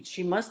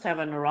she must have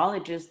a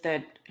neurologist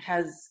that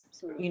has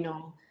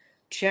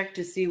checked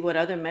to see what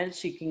other meds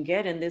she can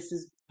get, and this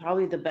is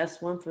probably the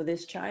best one for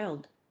this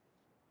child.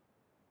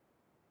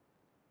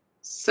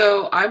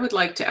 So I would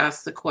like to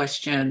ask the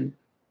question,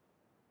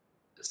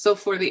 so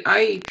for the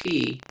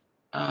IEP,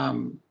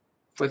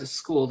 for the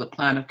school, the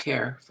plan of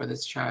care for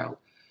this child,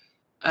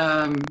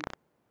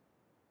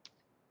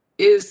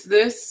 is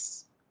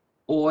this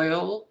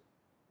oil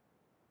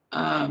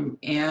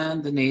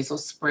and the nasal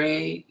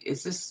spray,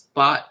 is this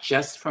bought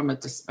just from a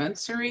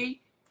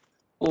dispensary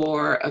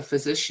or a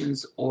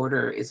physician's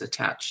order is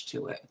attached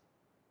to it?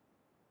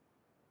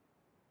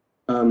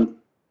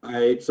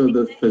 So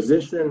the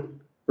physician,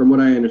 from what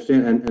I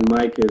understand, and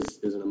Mike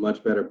is in a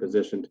much better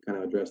position to kind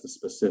of address the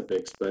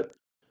specifics, but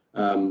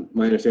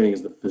my understanding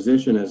is the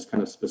physician has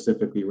kind of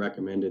specifically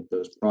recommended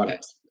those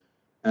products.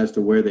 Yes. As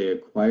to where they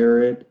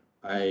acquire it,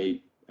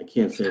 I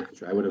can't say for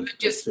sure. I would have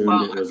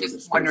assumed it was a dispensary. I'm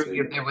just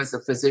wondering if there was a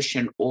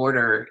physician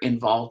order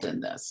involved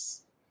in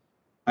this.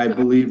 I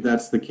believe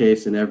that's the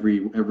case in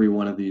every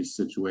one of these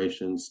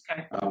situations.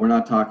 Okay. We're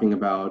not talking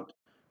about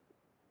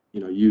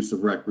use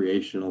of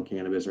recreational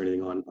cannabis or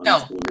anything on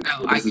school.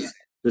 No,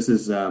 this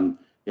is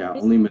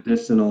only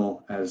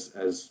medicinal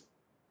as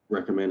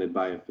recommended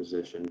by a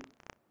physician.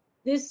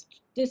 This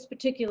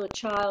particular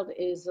child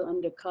is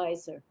under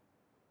Kaiser,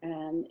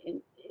 and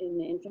in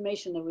the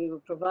information that we were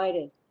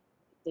provided,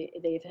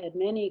 they've had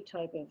many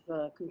type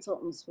of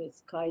consultants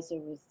with Kaiser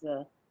with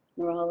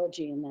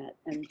neurology and that,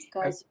 and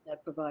Kaiser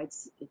that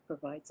provides it.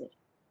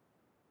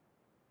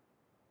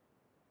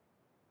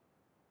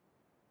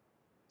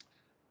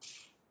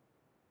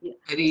 Yeah.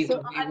 Eddie, do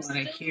you want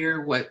to hear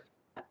what?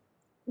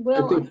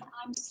 Well,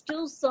 I'm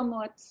still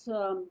somewhat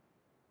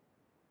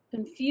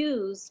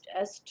confused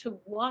as to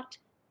what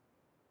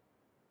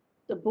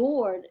the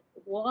board,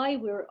 why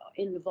we're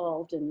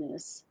involved in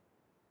this,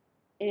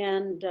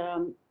 and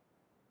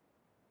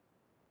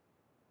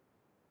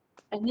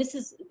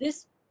this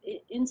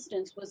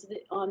instance was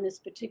on this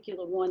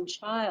particular one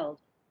child,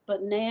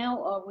 but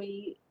now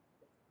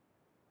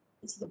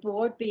is the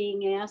board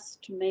being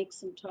asked to make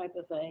some type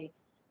of a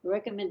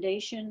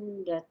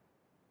recommendation that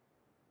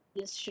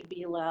this should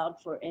be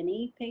allowed for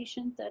any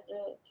patient that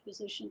a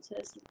physician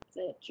says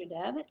that should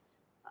have it?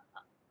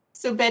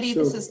 So Betty,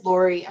 this is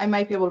Lori. I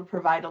might be able to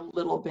provide a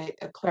little bit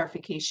of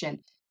clarification.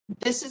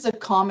 This is a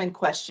common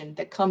question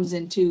that comes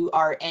into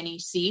our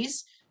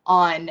NECs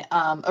on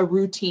a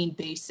routine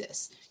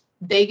basis.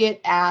 They get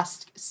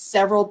asked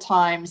several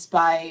times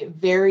by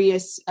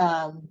various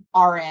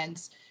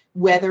RNs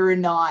whether or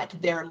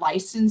not their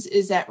license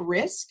is at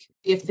risk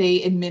if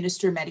they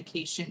administer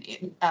medication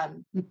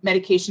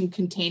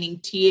containing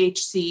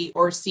THC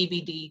or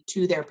CBD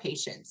to their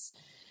patients.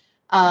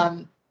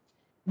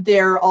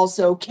 There are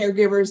also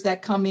caregivers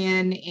that come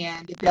in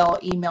and they'll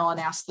email and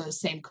ask those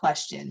same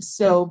questions.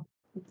 So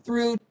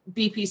through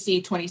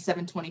BPC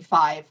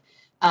 2725,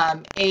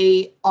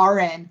 a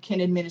RN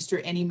can administer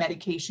any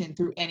medication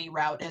through any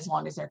route as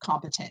long as they're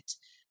competent.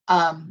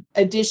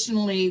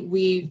 Additionally,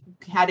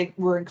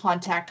 we're in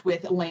contact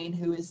with Elaine,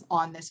 who is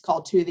on this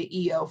call too,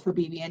 the EO for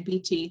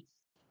BVNPT,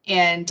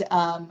 and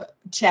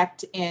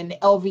checked, and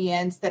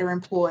LVNs that are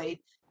employed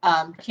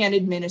can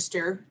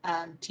administer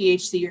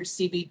THC or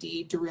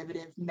CBD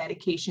derivative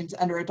medications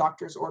under a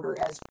doctor's order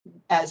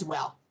as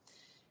well.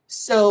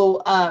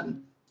 So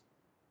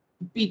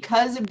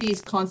because of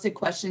these constant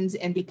questions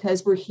and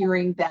because we're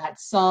hearing that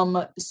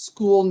some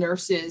school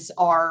nurses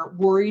are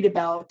worried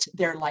about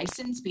their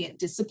license being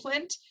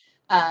disciplined,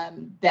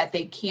 that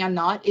they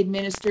cannot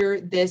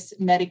administer this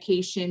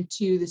medication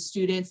to the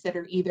students that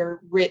are either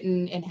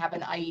written and have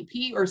an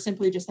IEP or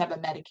simply just have a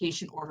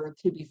medication order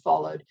to be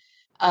followed.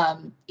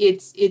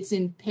 It's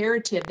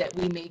imperative that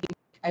we make,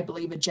 I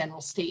believe, a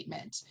general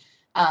statement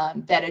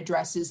that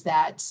addresses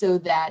that, so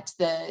that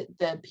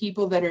the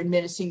people that are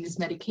administering these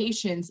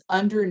medications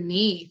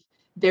underneath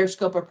their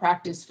scope of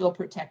practice feel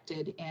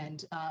protected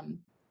and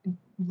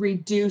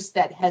reduce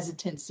that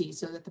hesitancy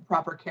so that the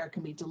proper care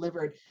can be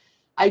delivered.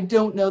 I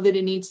don't know that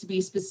it needs to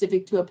be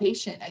specific to a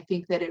patient. I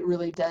think that it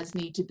really does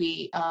need to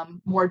be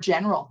more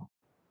general,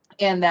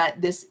 and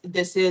that this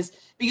is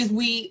because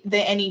the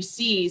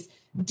NECs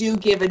do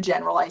give a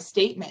generalized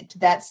statement.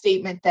 That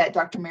statement that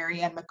Dr.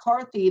 Marianne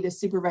McCarthy, the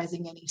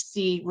supervising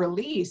NEC,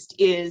 released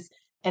is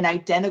an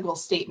identical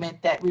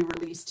statement that we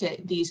release to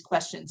these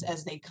questions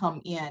as they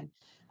come in.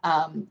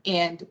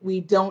 And we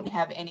don't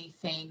have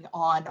anything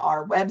on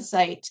our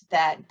website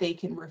that they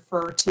can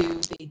refer to.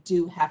 They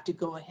do have to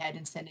go ahead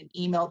and send an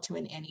email to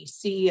an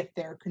NEC if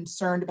they're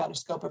concerned about a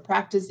scope of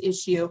practice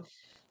issue.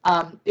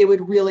 It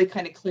would really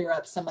kind of clear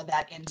up some of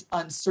that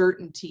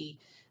uncertainty.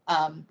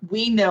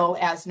 We know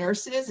as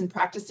nurses and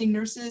practicing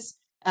nurses,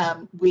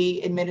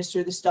 we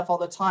administer this stuff all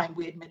the time.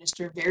 We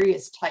administer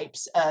various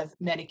types of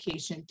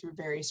medication through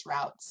various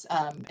routes,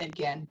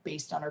 again,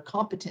 based on our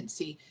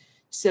competency.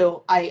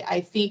 So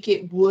I think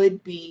it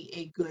would be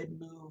a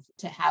good move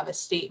to have a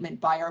statement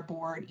by our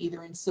board,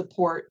 either in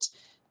support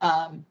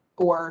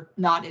or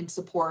not in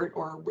support,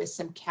 or with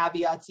some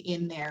caveats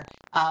in there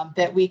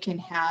that we can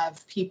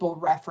have people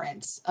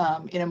reference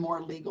in a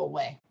more legal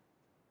way.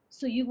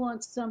 So you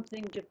want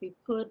something to be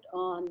put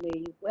on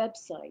the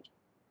website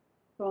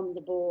from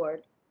the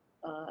board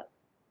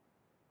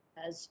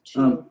as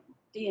to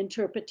the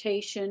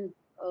interpretation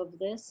of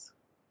this?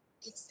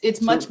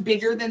 It's much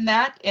bigger than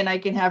that, and I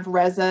can have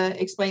Reza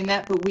explain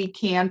that, but we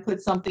can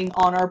put something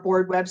on our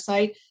board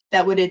website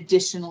that would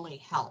additionally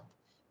help.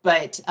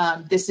 But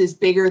this is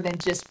bigger than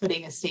just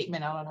putting a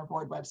statement out on our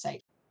board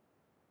website.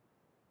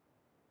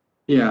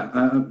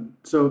 Yeah,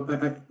 so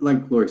I,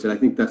 like Lori said, I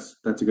think that's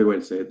a good way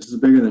to say it. This is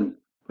bigger than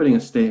putting a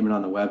statement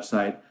on the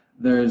website.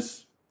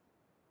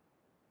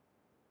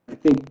 I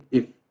think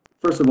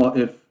first of all,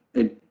 if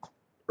a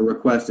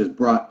request is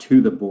brought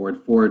to the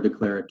board for a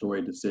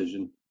declaratory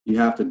decision, you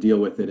have to deal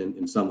with it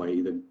in some way,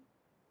 either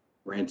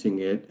granting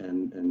it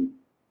and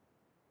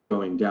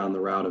going down the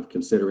route of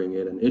considering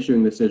it and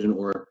issuing a decision,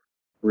 or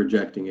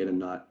rejecting it and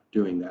not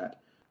doing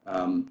that.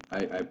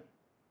 I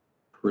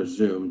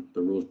presume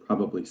the rules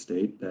probably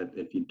state that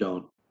if you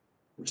don't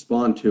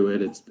respond to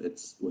it,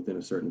 it's within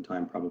a certain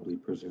time probably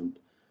presumed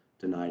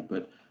denied.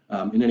 But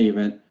in any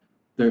event,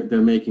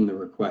 they're making the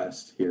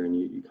request here, and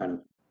you kind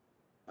of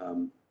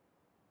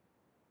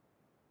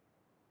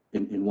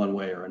in one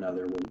way or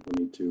another will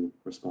need to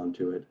respond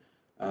to it.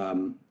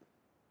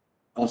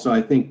 Also,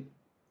 I think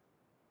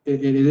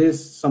it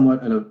is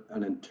somewhat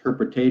an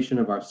interpretation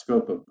of our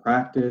scope of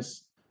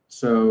practice.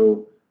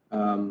 So,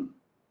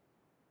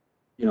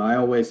 I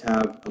always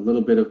have a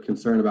little bit of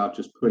concern about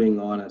just putting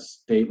on a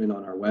statement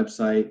on our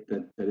website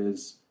that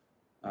is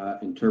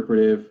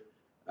interpretive,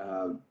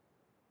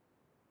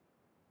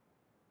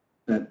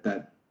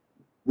 that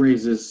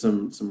raises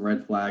some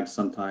red flags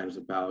sometimes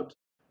about,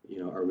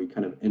 are we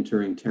kind of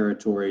entering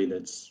territory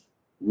that's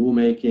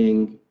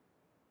rulemaking,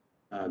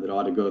 that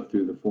ought to go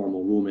through the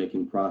formal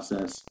rulemaking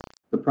process.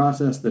 The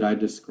process that I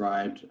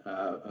described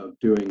of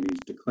doing these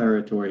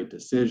declaratory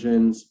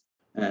decisions,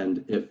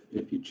 and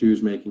if you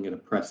choose making it a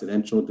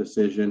precedential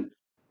decision,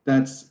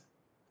 that's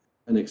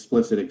an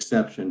explicit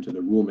exception to the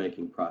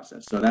rulemaking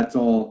process. So that's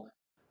all,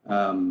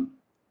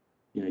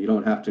 you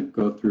don't have to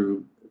go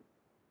through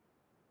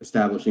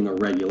establishing a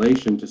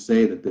regulation to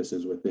say that this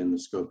is within the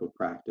scope of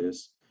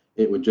practice.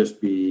 It would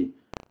just be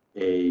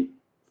a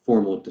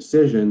formal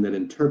decision that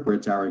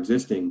interprets our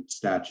existing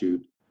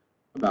statute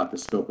about the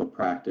scope of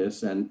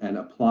practice and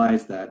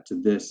applies that to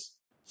this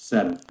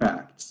set of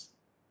facts.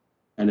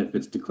 And if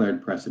it's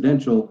declared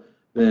precedential,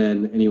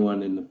 then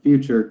anyone in the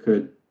future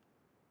could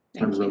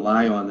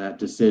rely on that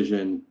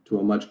decision to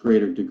a much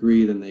greater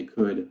degree than they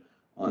could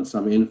on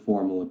some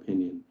informal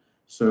opinion.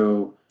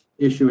 So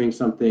issuing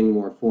something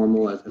more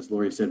formal, as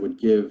Lori said, would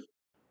give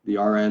the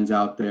RNs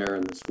out there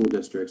and the school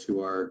districts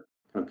who are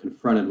kind of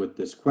confronted with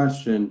this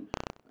question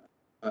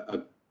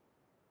a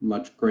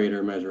much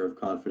greater measure of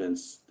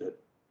confidence that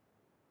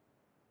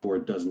the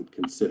board doesn't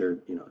consider,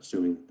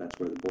 assuming that's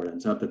where the board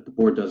ends up, that the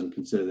board doesn't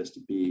consider this to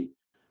be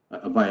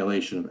a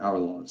violation of our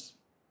laws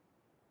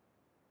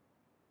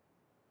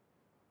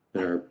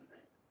that are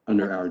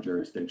under our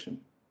jurisdiction.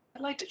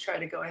 I'd like to try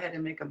to go ahead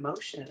and make a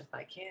motion if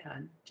I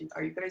can.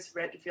 Are you guys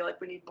ready? Feel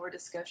like we need more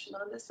discussion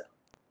on this?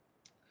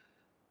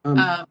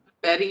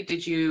 Betty,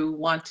 did you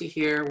want to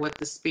hear what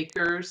the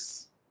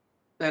speakers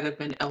that have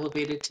been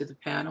elevated to the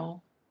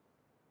panel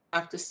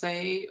have to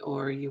say,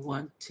 or you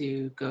want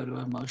to go to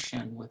a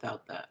motion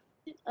without that?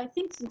 I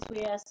think since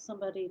we asked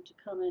somebody to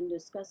come and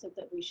discuss it,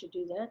 that we should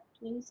do that,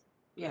 please.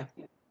 Yeah.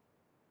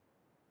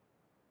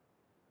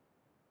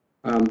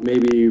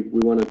 Maybe we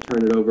want to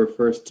turn it over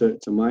first to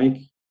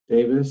Mike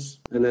Davis.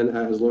 And then,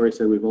 as Lori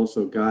said, we've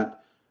also got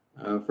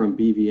from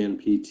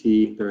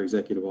BVNPT, their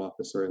executive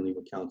officer and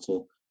legal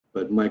counsel.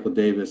 But Michael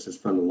Davis is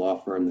from the law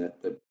firm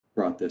that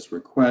brought this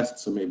request.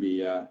 So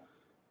maybe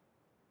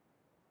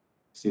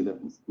see that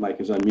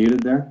Mike is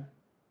unmuted there.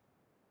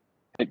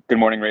 Good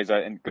morning, Reza,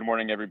 and good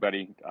morning,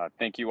 everybody.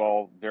 Thank you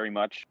all very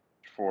much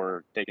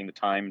for taking the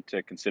time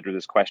to consider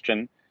this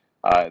question.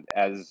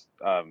 As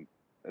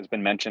has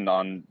been mentioned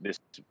on this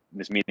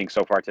meeting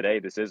so far today,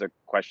 this is a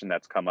question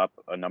that's come up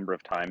a number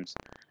of times.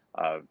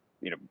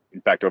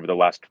 In fact, over the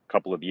last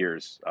couple of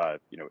years,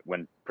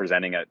 when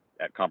presenting at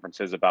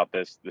conferences about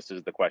this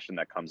is the question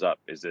that comes up: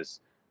 is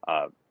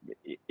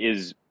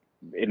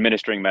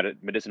administering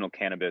medicinal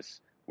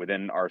cannabis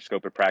within our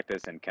scope of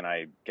practice, and can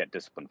I get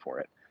disciplined for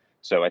it?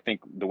 So I think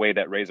the way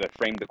that Reza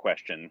framed the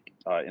question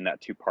in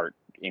that two-part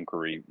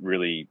inquiry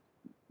really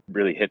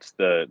hits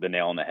the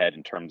nail on the head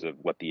in terms of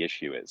what the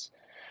issue is.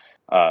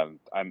 I'm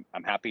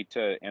happy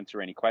to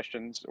answer any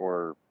questions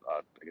or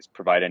I guess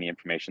provide any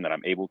information that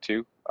I'm able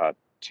to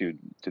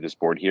this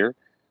board here,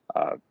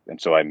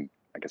 and so I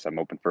guess I'm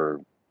open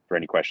for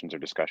any questions or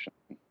discussion.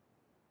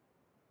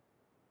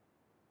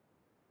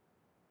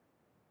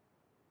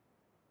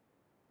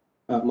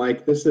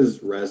 Mike, this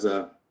is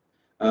Reza.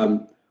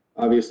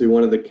 Obviously,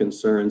 one of the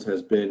concerns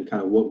has been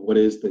kind of what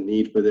is the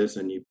need for this,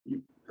 and you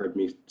heard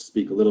me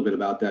speak a little bit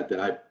about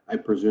that I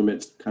presume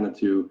it's kind of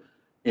to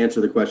answer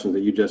the questions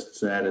that you just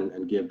said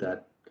and give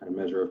that kind of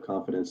measure of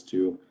confidence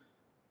to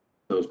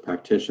those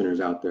practitioners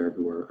out there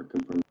who are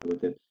confronted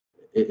with it.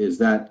 Is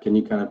that, can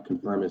you kind of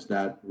confirm, is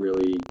that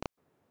really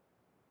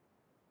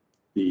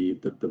the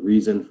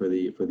reason for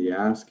the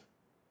ask?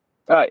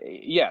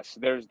 Yes,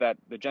 there's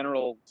the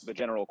general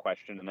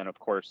question, and then of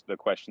course the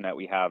question that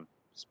we have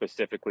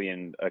specifically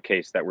in a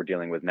case that we're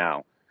dealing with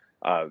now.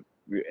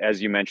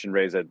 As you mentioned,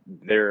 Reza,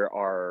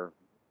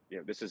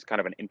 this is kind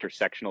of an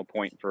intersectional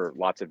point for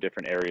lots of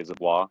different areas of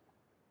law,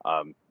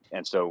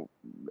 and so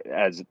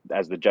as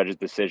the judge's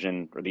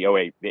decision, or the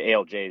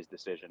ALJ's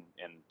decision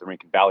in the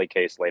Rincon Valley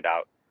case laid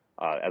out,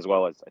 as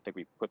well as I think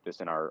we put this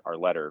in our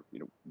letter,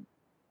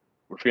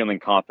 we're feeling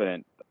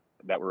confident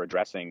that we're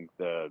addressing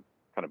the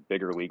kind of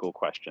bigger legal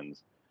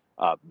questions.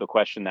 The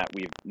question that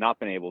we've not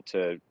been able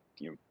to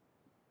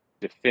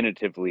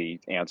definitively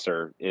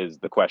answer is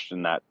the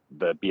question that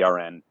the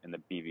BRN and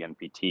the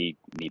BVNPT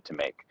need to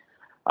make.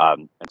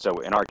 And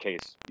so in our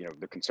case,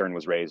 the concern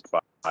was raised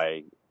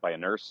by a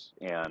nurse,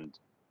 and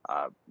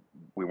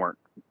we weren't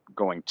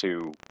going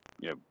to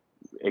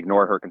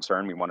ignore her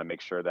concern. We want to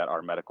make sure that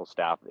our medical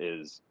staff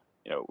is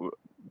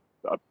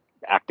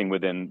acting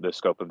within the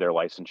scope of their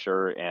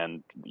licensure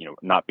and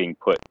not being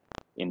put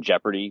in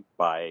jeopardy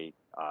by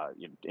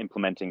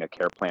implementing a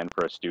care plan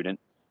for a student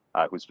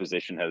whose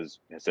physician has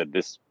said,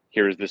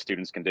 here's the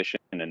student's condition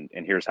and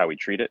here's how we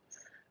treat it.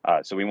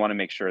 So we want to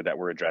make sure that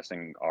we're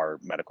addressing our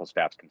medical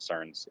staff's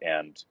concerns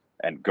and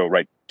go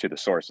right to the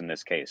source, in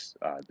this case,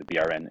 the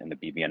BRN and the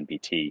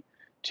BVNPT,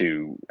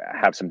 to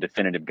have some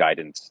definitive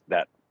guidance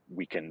that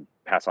we can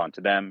pass on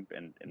to them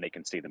and they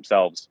can see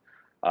themselves,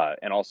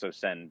 and also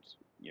send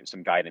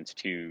some guidance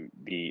to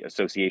the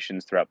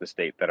associations throughout the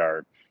state that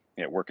are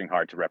working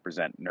hard to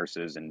represent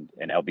nurses and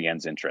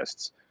LVN's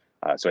interests.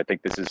 So I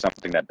think this is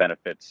something that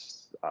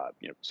benefits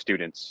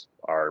students,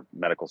 our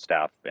medical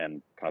staff,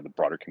 and kind of the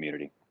broader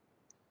community.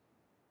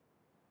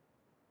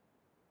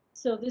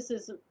 So this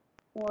is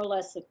more or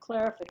less a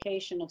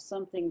clarification of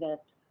something that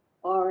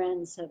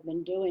RNs have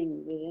been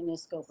doing within the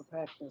scope of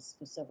practice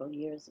for several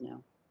years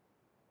now.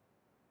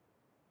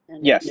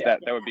 And yes,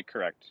 that would be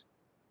correct.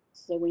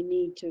 So we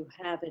need to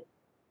have it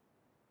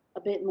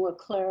a bit more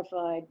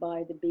clarified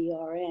by the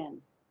BRN.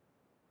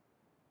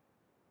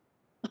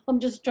 I'm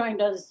just trying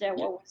to understand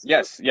what was.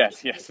 Yes.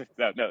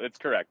 No, it's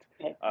correct.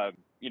 Okay.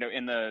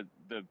 In the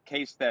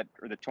case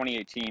or the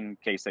 2018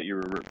 case that you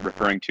were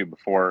referring to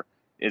before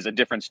is a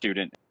different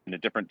student in a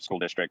different school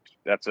district.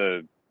 That's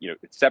a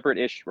it's separate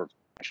issue, or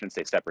I shouldn't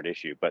say separate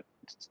issue, but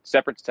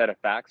separate set of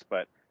facts,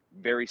 but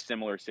very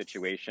similar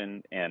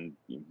situation and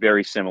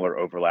very similar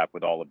overlap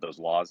with all of those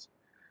laws.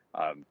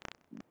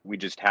 We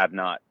just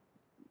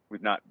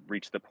we've not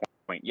reached the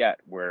point yet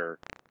where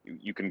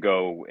you can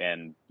go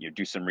and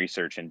do some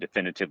research and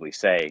definitively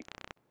say,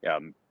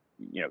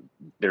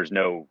 there's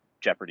no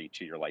jeopardy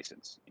to your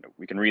license.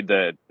 We can read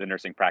the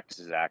Nursing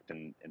Practices Act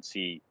and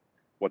see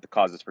what the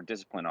causes for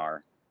discipline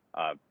are.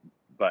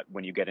 But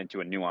when you get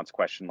into a nuanced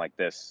question like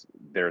this,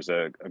 there's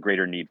a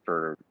greater need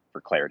for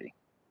clarity.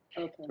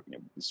 Okay.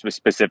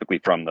 Specifically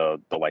from the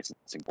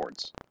licensing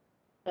boards.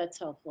 That's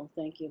helpful.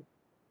 Thank you.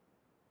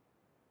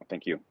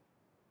 Thank you.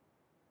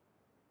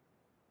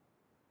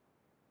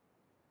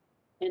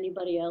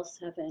 Anybody else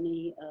have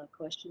any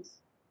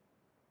questions?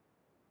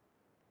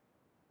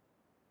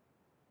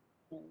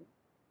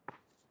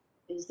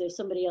 Is there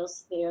somebody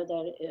else there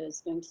that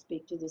is going to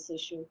speak to this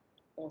issue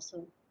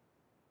also?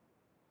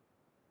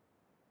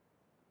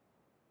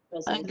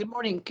 President. Good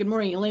morning. Good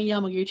morning. Elaine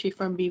Yamaguchi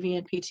from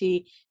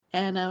BVNPT.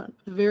 And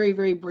very,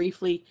 very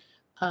briefly,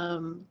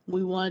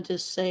 we wanted to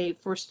say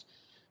first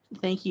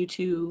thank you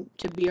to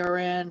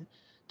BRN,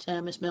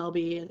 to Ms.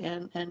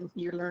 Melby, and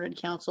your learned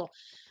counsel.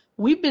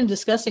 We've been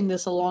discussing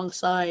this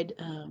alongside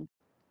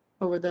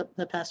over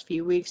the past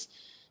few weeks,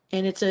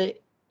 and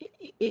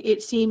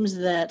it seems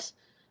that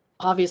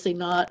obviously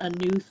not a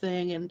new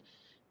thing and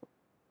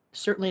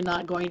certainly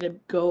not going to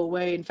go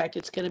away. In fact,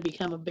 it's going to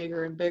become a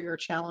bigger and bigger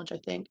challenge, I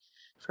think,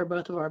 for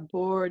both of our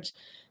boards.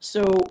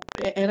 So,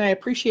 and I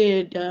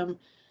appreciated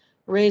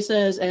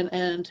Reza's and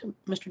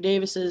Mr.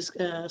 Davis's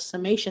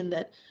summation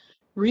that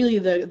really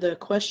the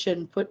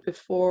question put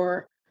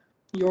before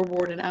your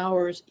board and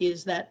ours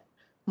is that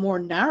more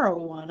narrow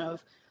one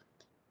of,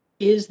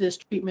 is this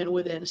treatment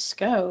within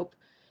scope?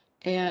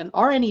 And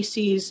our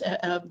NECs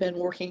have been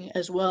working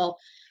as well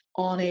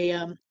on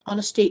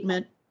a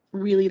statement,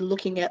 really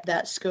looking at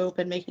that scope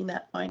and making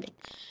that finding.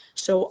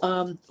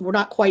 So we're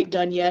not quite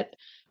done yet.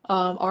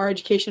 Our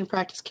Education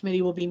Practice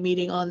Committee will be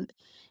meeting on,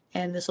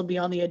 and this will be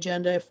on the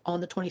agenda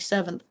on the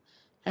 27th,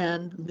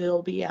 and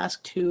they'll be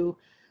asked to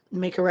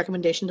make a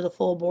recommendation to the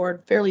full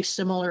board fairly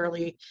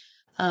similarly.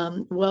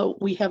 Well,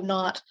 we have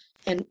not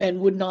and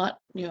would not,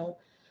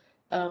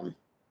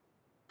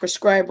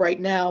 prescribe right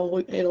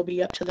now. It'll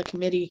be up to the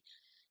committee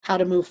how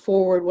to move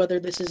forward, whether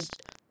this is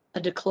a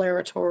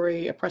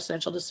declaratory, a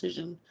presidential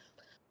decision,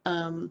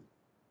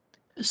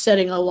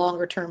 setting a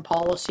longer term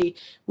policy.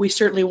 We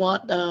certainly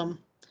want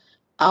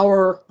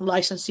our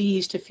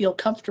licensees to feel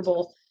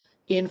comfortable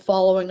in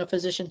following a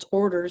physician's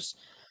orders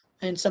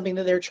and something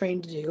that they're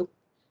trained to do.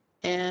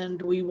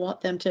 And we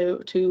want them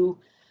to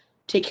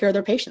take care of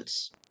their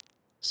patients.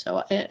 So,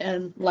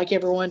 and like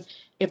everyone,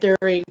 if there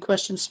are any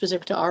questions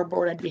specific to our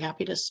board, I'd be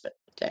happy to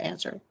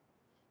answer.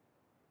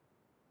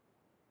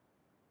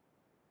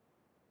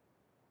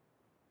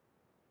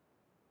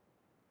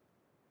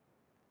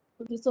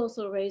 This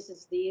also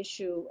raises the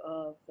issue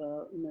of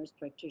nurse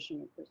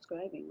practitioner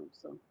prescribing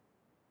also.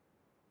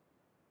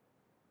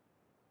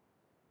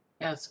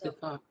 Yeah, it's a good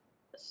thought.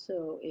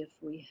 So if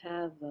we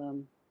have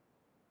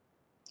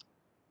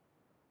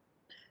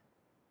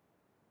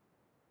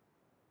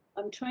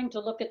I'm trying to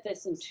look at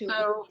this in two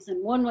ways.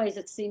 In one way,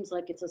 it seems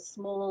like it's a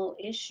small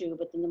issue,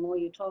 but then the more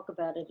you talk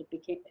about it, it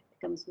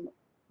becomes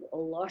a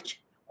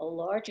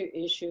larger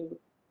issue,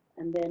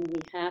 and then we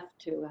have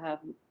to have.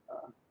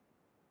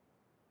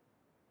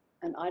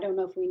 And I don't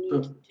know if we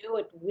need to do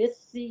it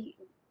with the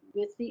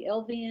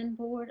LVN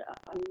board.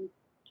 I'm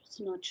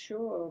just not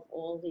sure of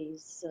all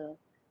these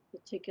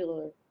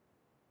particular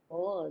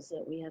laws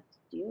that we have to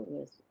deal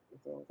with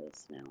all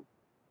this now.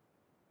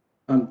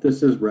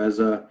 This is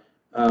Reza.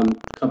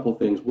 Couple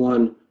things.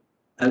 One,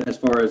 as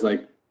far as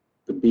like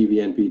the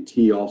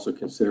BVNPT also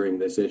considering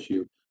this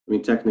issue, I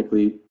mean,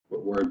 technically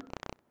we're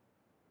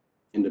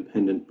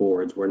independent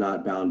boards. We're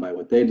not bound by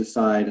what they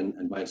decide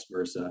and vice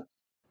versa.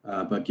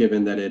 But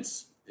given that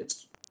it's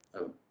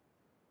a,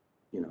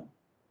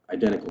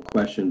 identical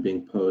question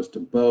being posed to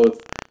both,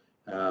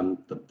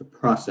 the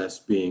process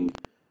being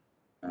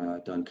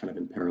done kind of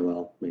in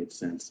parallel made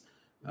sense.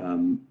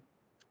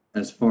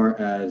 As far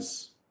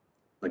as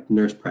like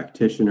nurse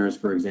practitioners,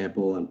 for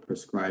example, and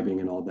prescribing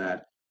and all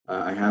that,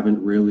 I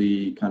haven't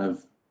really kind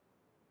of,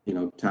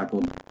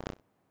 tackled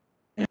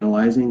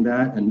analyzing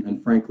that.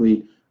 And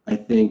frankly, I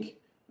think,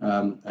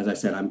 as I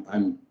said,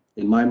 I'm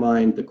in my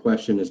mind, the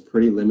question is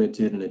pretty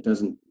limited and it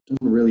doesn't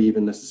really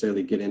even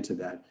necessarily get into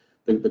that.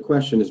 The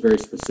question is very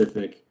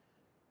specific,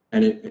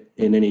 and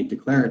in any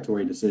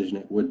declaratory decision,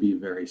 it would be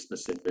very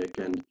specific,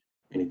 and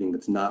anything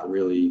that's not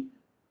really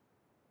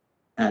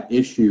at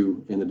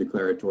issue in the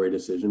declaratory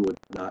decision would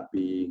not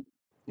be,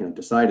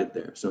 decided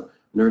there. So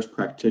nurse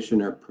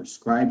practitioner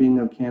prescribing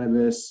of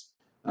cannabis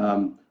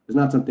is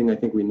not something I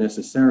think we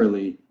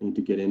necessarily need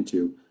to get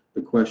into.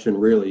 The question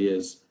really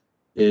is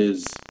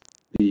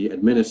the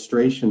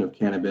administration of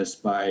cannabis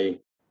by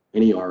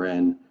any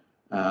RN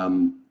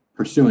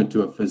pursuant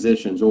to a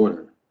physician's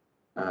order,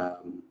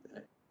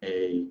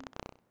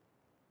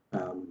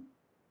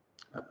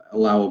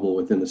 allowable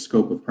within the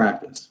scope of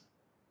practice.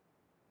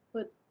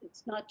 But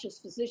it's not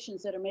just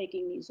physicians that are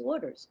making these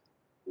orders.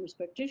 Nurse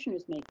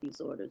practitioners make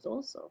these orders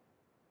also.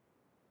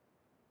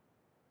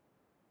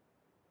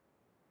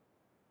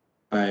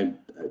 I'm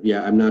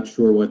not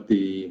sure what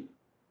the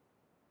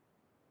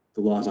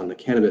laws on the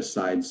cannabis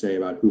side say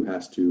about who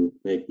has to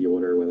make the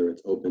order, whether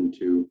it's open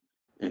to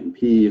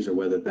NPs or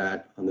whether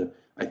that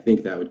I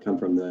think that would come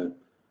from the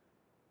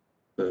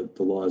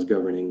laws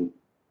governing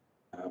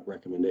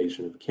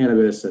recommendation of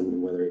cannabis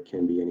and whether it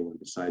can be anyone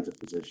besides a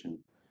physician.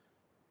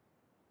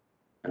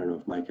 I don't know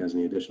if Mike has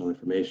any additional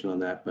information on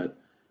that, but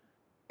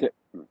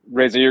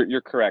Reza,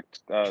 you're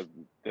correct.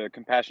 The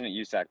Compassionate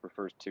Use Act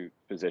refers to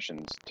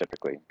physicians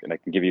typically, and I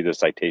can give you the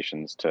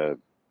citations to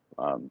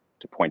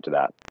point to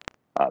that.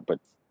 But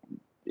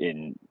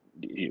in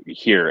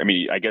here, I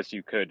mean, I guess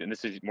you could, and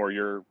this is more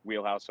your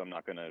wheelhouse, so I'm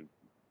not going to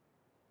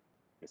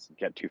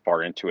get too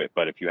far into it.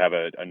 But if you have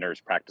a nurse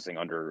practicing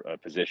under a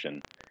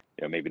physician,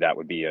 maybe that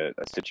would be a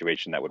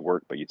situation that would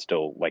work, but you'd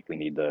still likely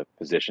need the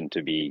physician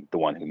to be the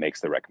one who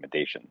makes the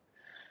recommendation.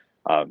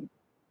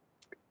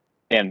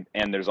 And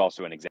there's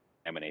also an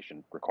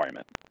examination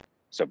requirement.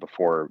 So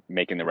before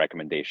making the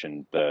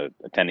recommendation, the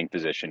attending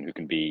physician, who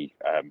can be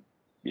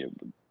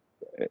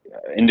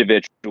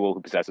individual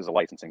who possesses a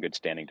license in good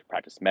standing to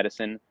practice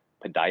medicine,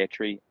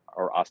 podiatry,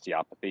 or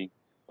osteopathy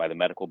by the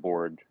Medical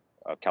Board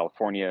of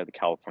California, the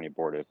California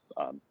Board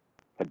of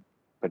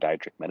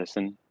Podiatric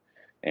Medicine,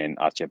 and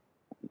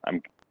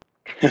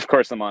of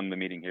course, I'm on the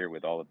meeting here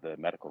with all of the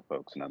medical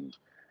folks, and I'm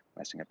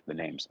messing up the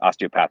names.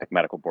 Osteopathic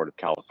Medical Board of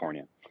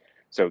California.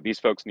 So these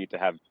folks need to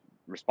have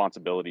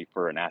responsibility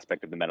for an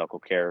aspect of the medical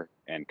care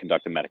and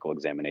conduct a medical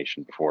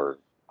examination before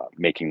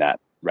making that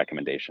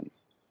recommendation.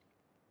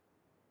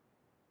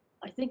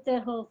 I think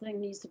that whole thing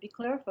needs to be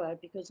clarified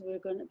because we're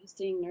going to be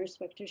seeing nurse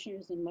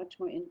practitioners in much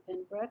more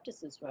independent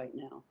practices right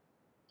now.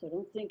 So I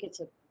don't think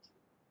it's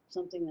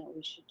something that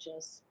we should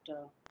just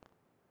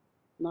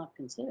not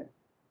consider.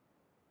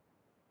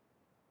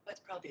 That's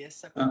probably a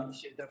separate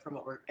issue though from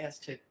what we're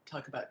asked to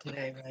talk about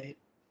today, right?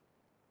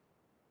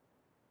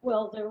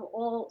 Well, they're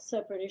all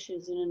separate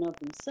issues in and of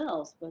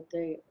themselves, but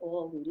they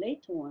all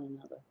relate to one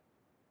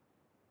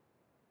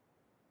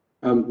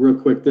another. Real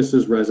quick, this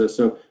is Reza.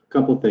 So a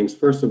couple things.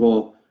 First of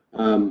all,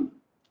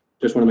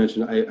 just want to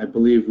mention, I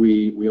believe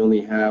we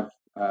only have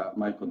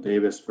Michael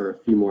Davis for a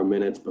few more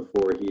minutes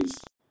before he's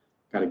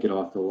got to get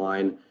off the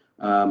line.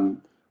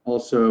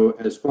 Also,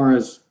 as far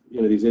as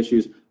these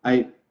issues,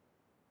 I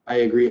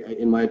agree.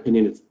 In my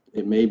opinion,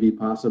 it may be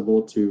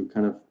possible to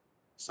kind of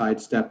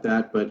sidestep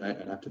that, but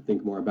I'd have to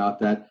think more about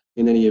that.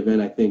 In any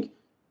event, I think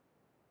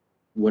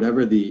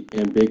whatever the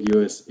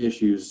ambiguous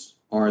issues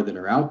are that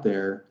are out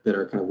there that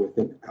are kind of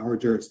within our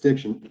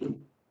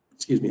jurisdiction,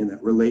 excuse me, and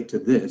that relate to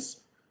this,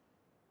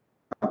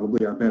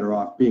 probably are better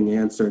off being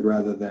answered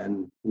rather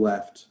than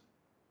left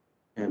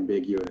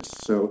ambiguous.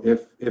 So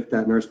if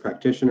that nurse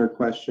practitioner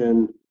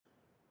question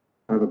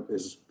kind of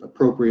is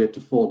appropriate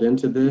to fold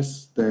into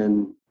this,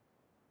 then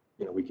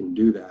we can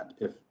do that.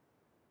 If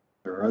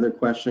there are other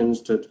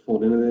questions to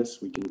fold into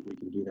this, we can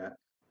do that.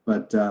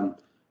 But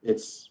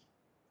it's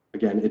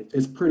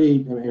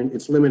pretty. I mean,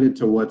 it's limited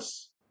to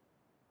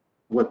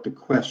what the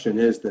question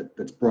is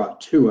that's brought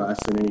to us,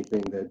 and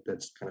anything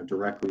that's kind of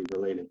directly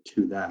related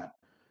to that.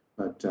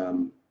 But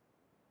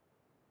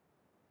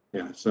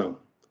yeah. So,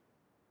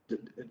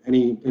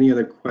 any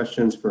other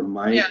questions for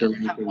Mike? Yeah, or I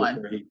have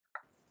one.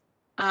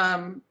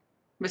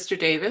 Mr.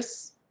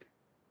 Davis.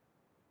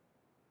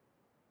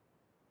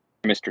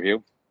 Mr.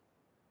 Hugh.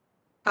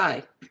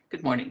 Hi,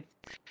 good morning.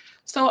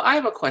 So I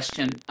have a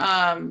question.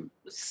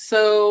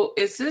 So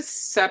is this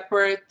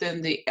separate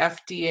than the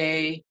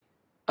FDA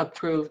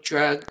approved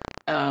drug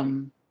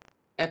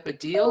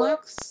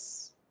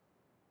Epidiolex?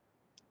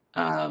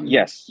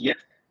 Yes.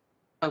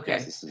 Okay.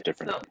 Yes, this is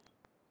different.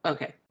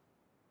 Okay.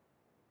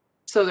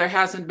 So there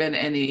hasn't been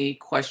any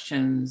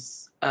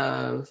questions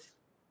of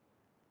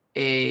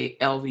a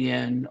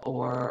LVN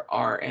or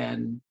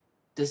RN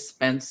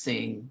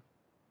dispensing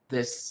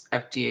this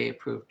FDA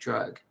approved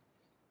drug.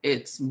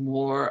 It's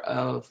more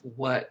of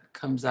what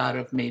comes out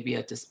of maybe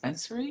a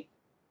dispensary.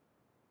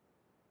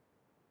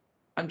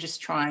 I'm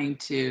just trying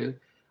to,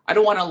 I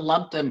don't want to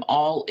lump them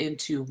all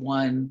into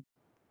one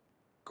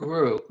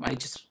group.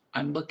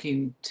 I'm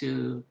looking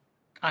to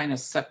kind of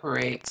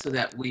separate so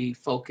that we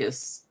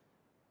focus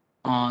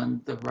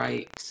on the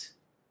right,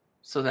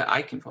 so that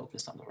I can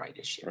focus on the right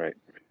issue. Right.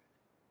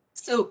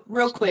 So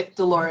real quick,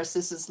 Dolores,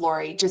 this is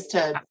Lori, just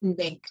to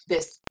make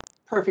this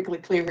perfectly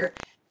clear.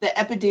 The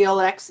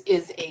Epidiolex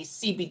is a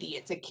CBD.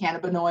 It's a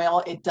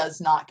cannabinoid. It does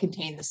not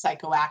contain the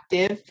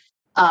psychoactive.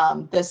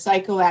 The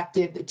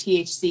psychoactive, the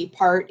THC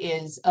part,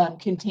 is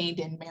contained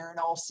in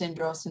Marinol,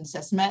 Syndros, and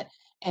Sesmet,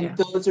 and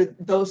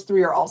those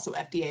three are also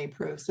FDA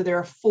approved. So there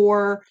are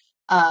 4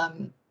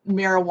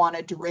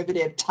 marijuana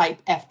derivative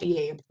type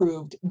FDA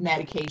approved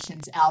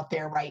medications out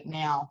there right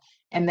now.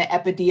 And the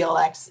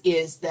Epidiolex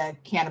is the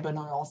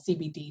cannabinoid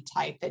CBD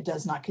type that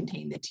does not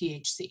contain the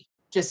THC.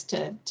 Just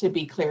to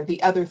be clear,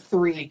 the other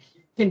 3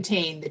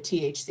 contain the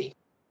THC.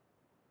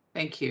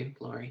 Thank you,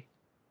 Lori.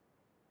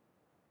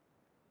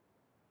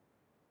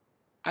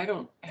 I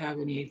don't have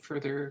any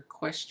further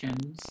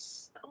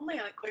questions. The only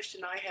other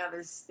question I have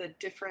is the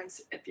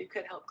difference, if you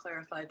could help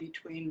clarify,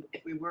 between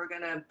if we were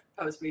going to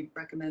propose, we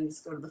recommend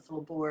this go to the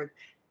full board,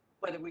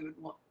 whether we would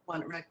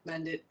want to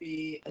recommend it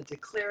be a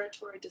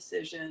declaratory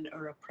decision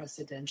or a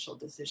precedential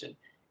decision.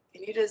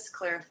 Can you just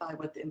clarify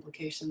what the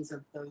implications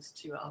of those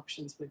 2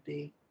 options would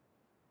be?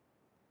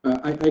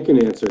 I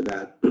can answer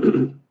that.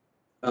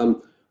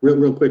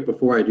 Real quick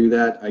before I do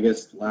that, I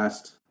guess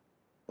last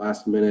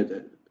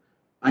minute,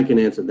 I can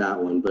answer that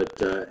one.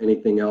 But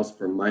anything else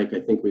from Mike? I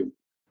think we've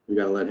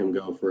got to let him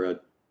go for a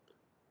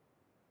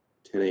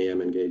 10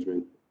 a.m.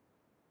 engagement.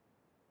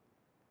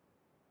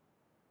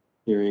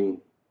 Hearing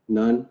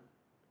none.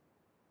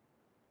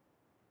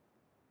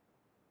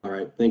 All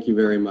right. Thank you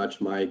very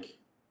much, Mike.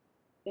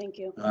 Thank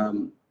you.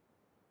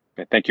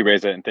 Okay, thank you,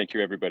 Reza, and thank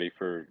you everybody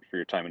for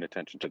your time and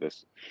attention to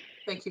this.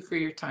 Thank you for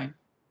your time.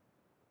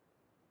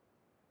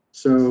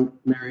 So,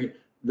 Mary,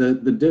 the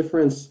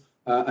difference,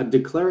 a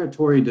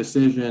declaratory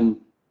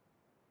decision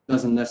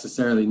doesn't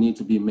necessarily need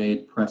to be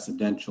made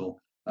precedential,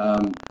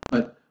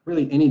 but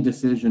really any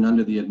decision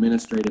under the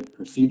Administrative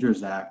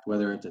Procedures Act,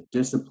 whether it's a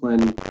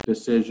discipline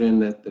decision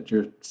that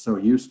you're so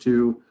used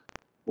to,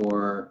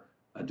 or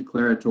a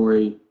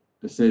declaratory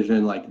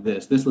decision like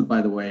this would,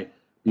 by the way,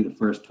 be the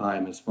first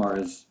time, as far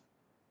as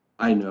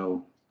I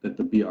know, that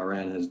the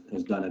BRN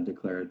has done a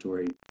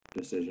declaratory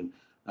decision.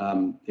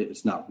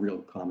 It's not real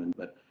common,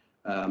 but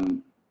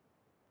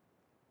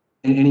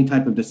any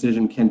type of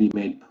decision can be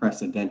made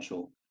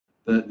precedential.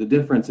 The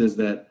difference is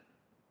that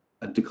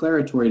a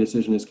declaratory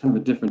decision is kind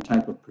of a different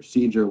type of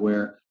procedure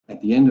where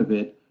at the end of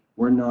it,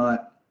 we're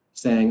not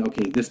saying,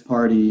 okay, this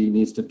party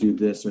needs to do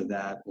this or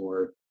that,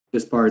 or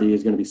this party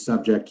is going to be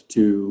subject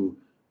to,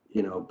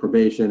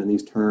 probation and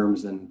these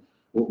terms. And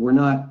we're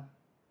not,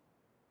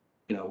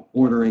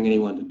 ordering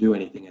anyone to do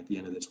anything at the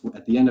end of this.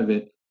 At the end of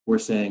it, we're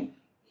saying,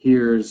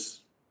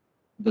 here's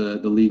the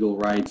legal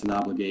rights and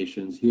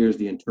obligations. Here's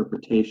the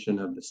interpretation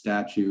of the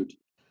statute.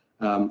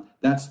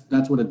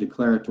 That's what a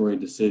declaratory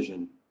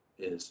decision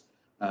is,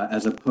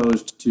 as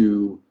opposed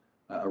to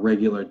a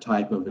regular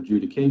type of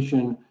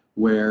adjudication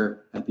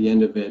where at the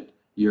end of it,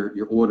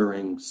 you're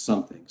ordering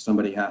something.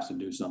 Somebody has to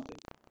do something.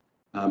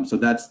 So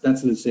that's the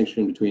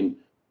distinction between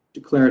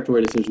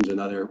declaratory decisions and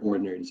other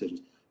ordinary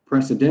decisions.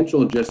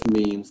 Precedential just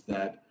means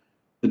that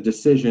the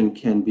decision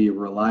can be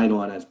relied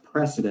on as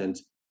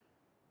precedent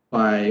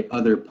by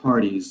other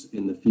parties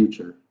in the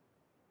future.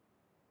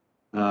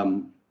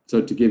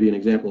 So to give you an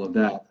example of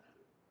that,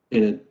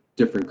 in a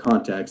different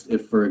context,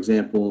 if, for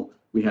example,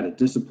 we had a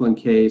discipline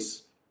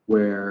case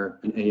where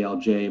an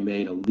ALJ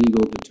made a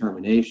legal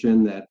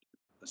determination that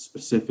a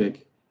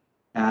specific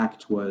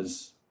act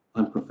was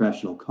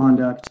unprofessional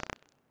conduct,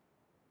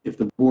 if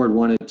the board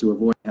wanted to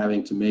avoid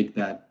having to make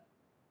that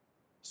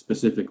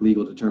specific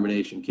legal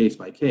determination case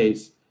by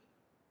case,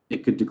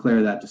 it could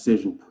declare that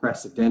decision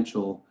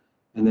precedential,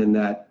 and then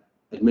that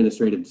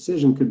administrative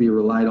decision could be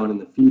relied on in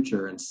the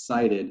future and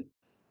cited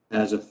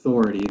as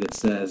authority that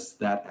says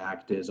that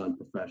act is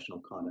unprofessional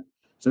conduct.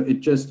 So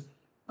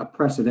a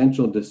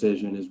precedential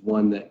decision is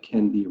one that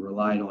can be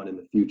relied on in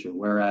the future,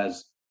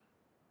 whereas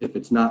if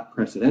it's not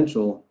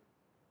precedential,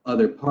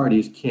 other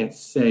parties can't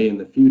say in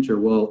the future,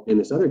 well, in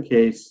this other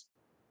case,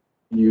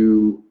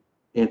 you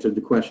answered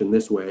the question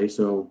this way,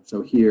 so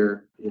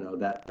here,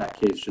 that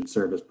case should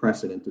serve as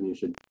precedent and you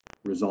should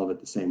resolve it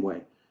the same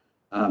way.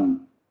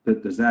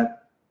 But does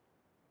that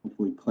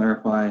hopefully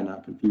clarify and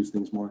not confuse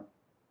things more?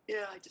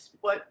 Yeah,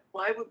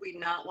 why would we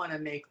not want to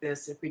make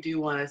this, if we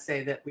do want to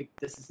say that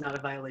this is not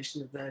a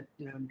violation of the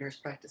Nurse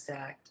Practice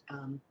Act,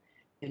 and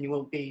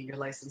your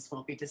license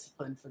won't be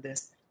disciplined for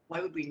this, why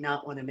would we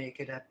not want to make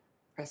it a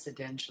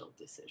precedential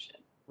decision?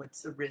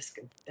 What's the risk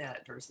of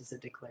that versus a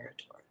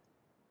declaratory?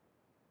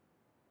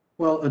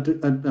 Well, a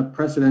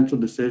precedential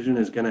decision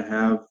is going to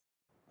have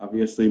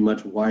obviously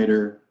much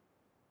wider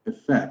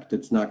effect.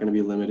 It's not going to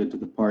be limited to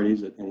the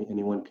parties. That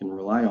anyone can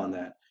rely on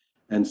that.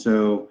 And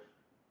so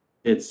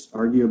it's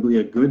arguably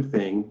a good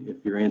thing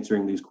if you're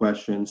answering these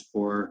questions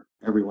for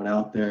everyone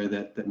out there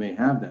that may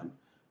have them.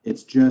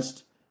 It's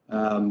just,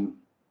 there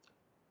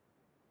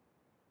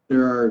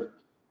are,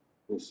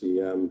 let's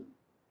see, I'm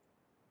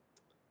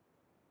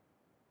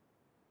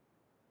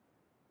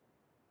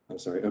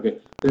sorry, okay.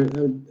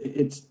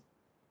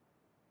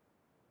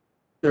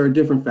 There are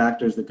different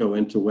factors that go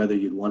into whether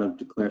you'd want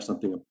to declare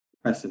something a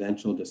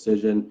precedential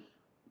decision.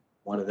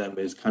 One of them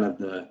is kind of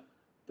the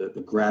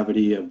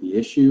gravity of the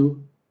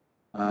issue.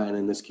 And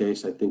in this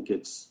case, I think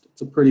it's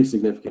a pretty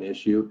significant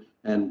issue.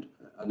 And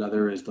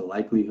another is the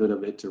likelihood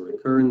of it to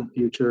recur in the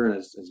future. And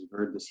as you've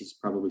heard, this is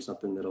probably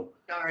something that'll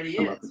already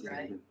come is, up again.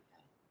 right?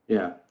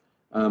 Yeah.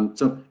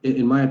 So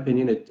in my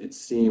opinion, it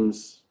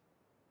seems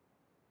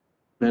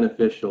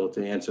beneficial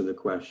to answer the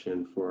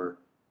question for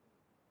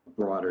a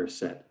broader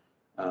set.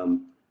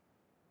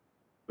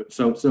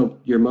 So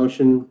your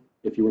motion,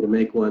 if you were to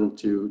make one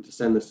to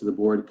send this to the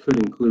board, could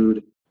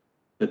include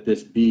that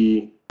this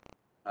be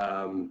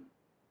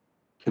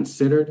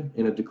considered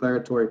in a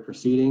declaratory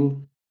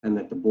proceeding and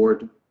that the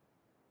board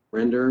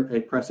render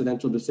a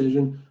precedential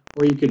decision,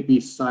 or you could be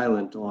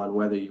silent on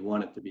whether you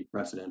want it to be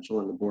precedential,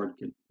 and the board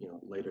could,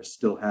 later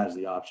still has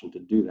the option to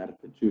do that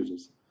if it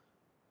chooses.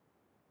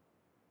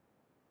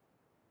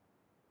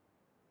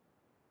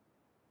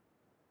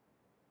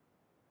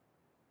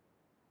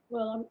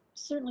 Well, I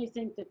certainly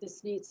think that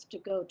this needs to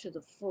go to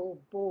the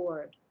full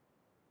board,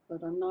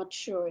 but I'm not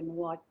sure in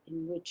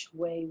which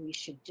way we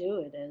should do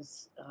it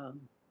as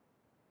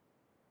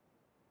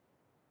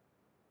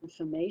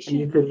information. And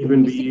you could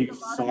even be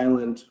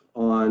silent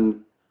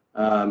on,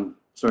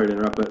 sorry to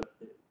interrupt, but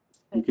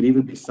you could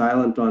even be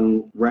silent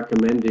on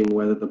recommending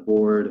whether the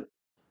board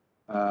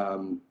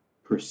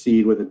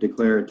proceed with a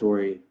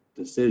declaratory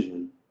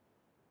decision.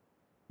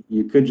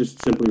 You could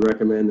just simply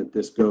recommend that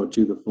this go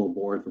to the full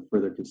board for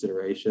further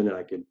consideration, and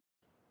I could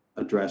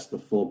address the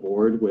full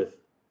board with,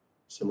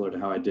 similar to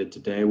how I did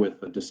today,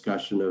 with a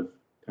discussion of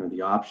kind of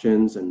the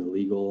options and the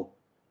legal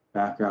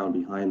background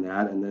behind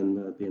that, and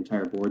then the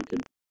entire board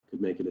could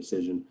could make a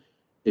decision.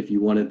 If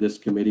you wanted this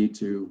committee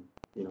to,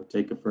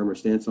 take a firmer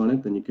stance on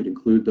it, then you could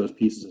include those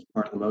pieces as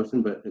part of the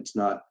motion, but it's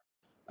not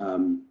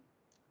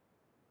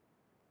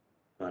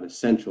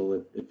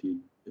essential if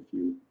you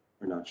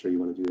are not sure you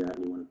want to do that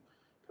and you want to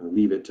kind of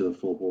leave it to the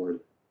full board.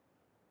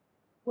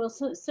 Well,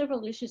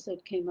 several issues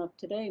that came up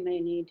today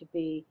may need to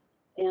be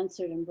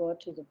answered and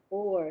brought to the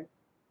board.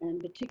 And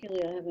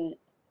particularly, I have a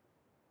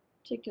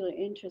particular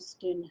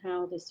interest in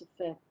how this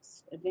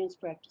affects advanced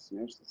practice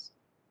nurses.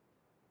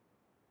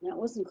 That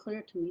wasn't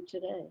clear to me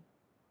today.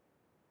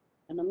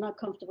 And I'm not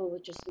comfortable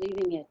with just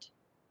leaving it,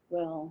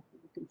 well,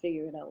 we can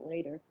figure it out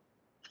later.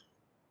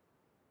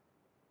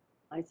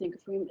 I think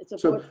if it's a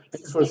So board, I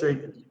just want to say,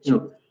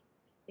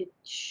 it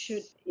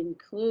should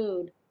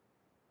include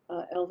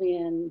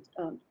LVN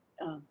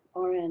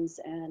RNs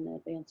and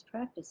advanced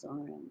practice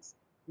RNs.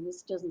 And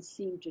this doesn't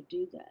seem to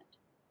do that.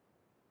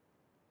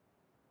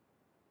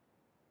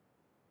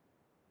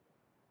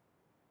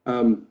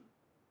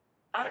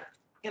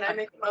 Can I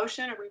make a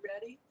motion? Are we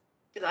ready?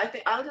 Because I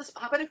think how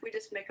about if we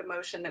just make a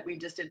motion that we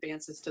just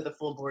advance this to the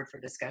full board for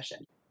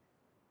discussion?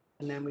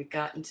 And then we've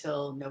got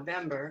until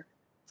November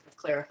to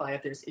clarify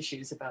if there's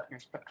issues about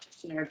nurse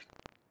practitioner,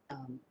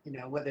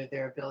 whether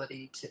their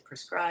ability to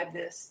prescribe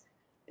this,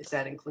 is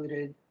that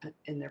included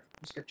in their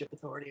prescriptive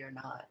authority or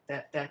not?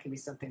 That can be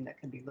something that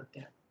can be looked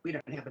at. We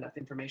don't have enough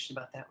information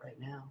about that right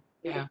now.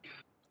 Yeah.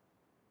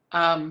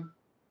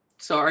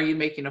 So are you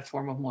making a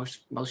formal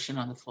motion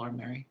on the floor,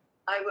 Mary?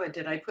 I would.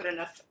 Did I put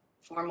enough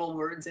formal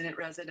words in it,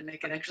 Reza, to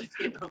make it actually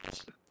be a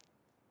motion?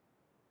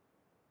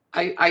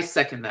 I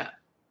second that.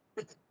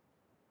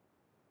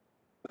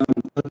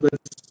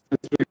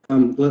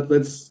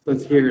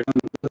 Let's hear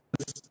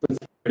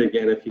it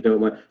again if you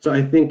don't mind. So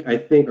I think,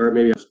 or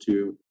maybe just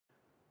to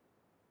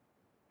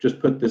just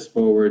put this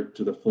forward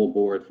to the full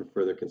board for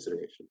further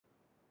consideration.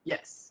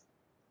 Yes.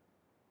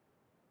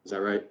 Is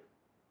that right?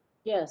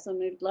 Yes, and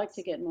we'd like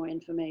to get more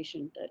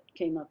information that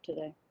came up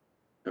today.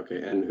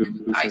 Okay, and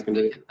who I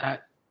seconded it? second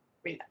that.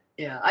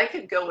 Yeah, I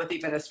could go with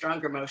even a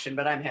stronger motion,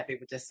 but I'm happy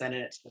with just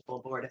sending it to the full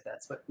board if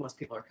that's what most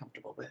people are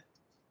comfortable with.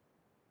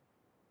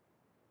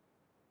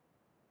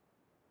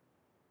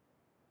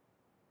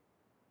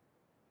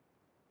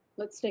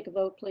 Let's take a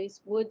vote,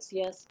 please. Woods,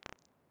 yes.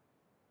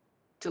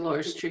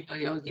 Dolores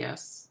Trujillo,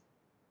 yes.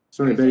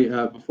 Sorry, Betty,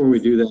 before we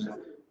do that.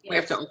 We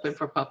have to open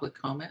for public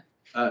comment.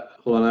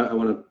 Hold on, I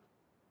want to,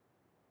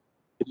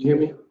 can you hear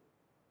me?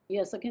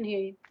 Yes, I can hear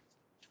you.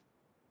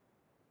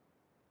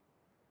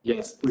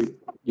 Yes, please.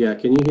 Yeah,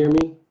 can you hear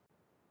me?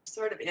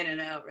 Sort of in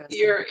and out, Reza.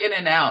 You're in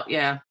and out,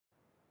 yeah.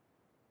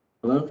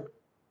 Hello?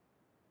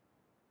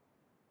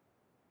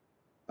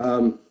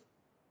 Can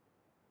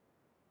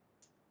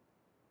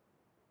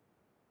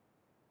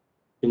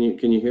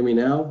you hear me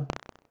now?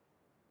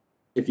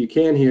 If you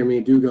can hear me,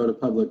 do go to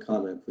public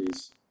comment,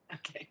 please.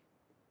 Okay.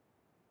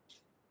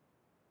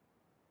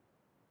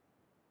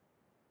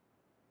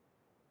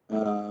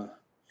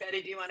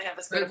 Betty, do you want to have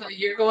us go to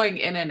You're going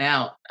in and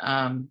out.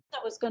 I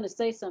was going to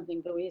say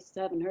something, but we just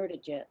haven't heard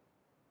it yet.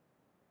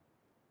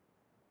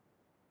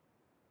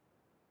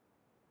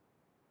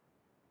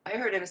 I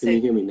heard him Can say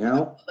you hear me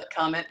now? public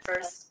comment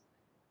first.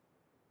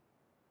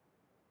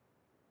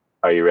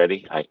 Are you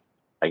ready? I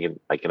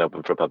can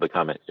open for public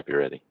comment if you're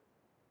ready.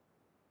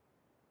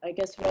 I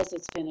guess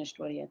Reza's finished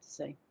what he had to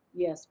say.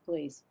 Yes,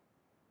 please.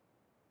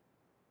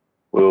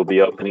 We will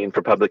be opening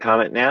for public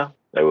comment now.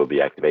 I will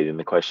be activating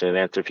the question and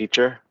answer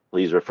feature.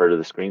 Please refer to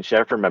the screen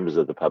share for members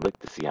of the public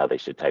to see how they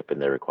should type in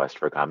their request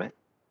for comment.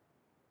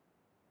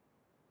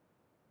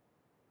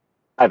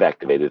 I've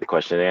activated the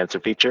question and answer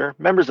feature.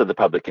 Members of the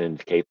public can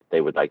indicate that they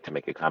would like to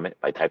make a comment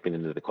by typing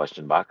into the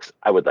question box,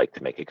 "I would like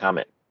to make a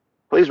comment."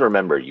 Please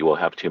remember you will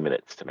have 2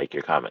 minutes to make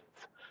your comments.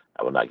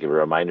 I will not give a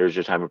reminder as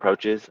your time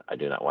approaches. I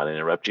do not want to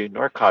interrupt you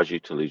nor cause you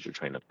to lose your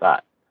train of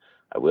thought.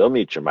 I will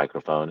mute your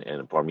microphone and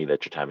inform you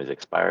that your time has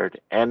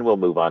expired, and we'll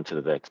move on to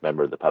the next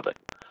member of the public.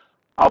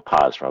 I'll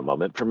pause for a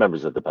moment for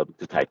members of the public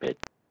to type in,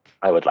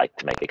 "I would like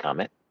to make a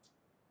comment."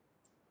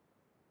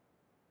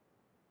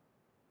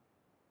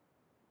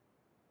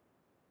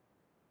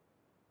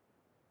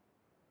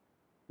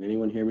 Can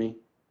anyone hear me?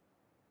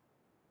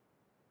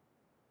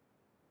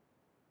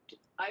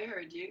 I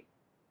heard you.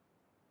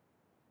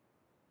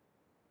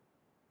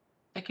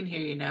 I can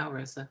hear you now,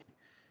 Reza.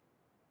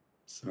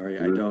 Sorry,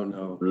 I don't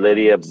know.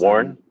 Lydia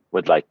Bourne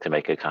would like to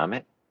make a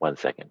comment. 1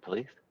 second,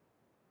 please.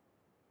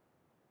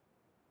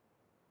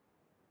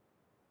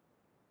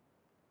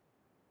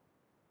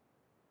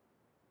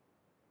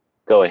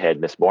 Go ahead,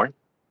 Ms. Bourne.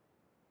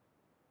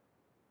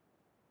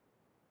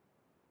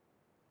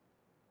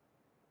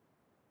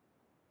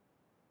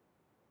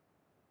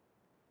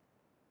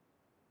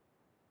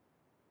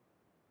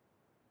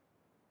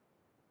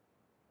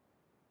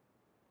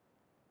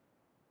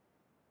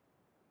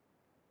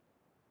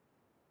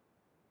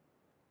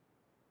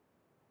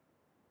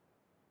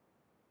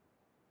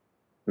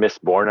 Ms.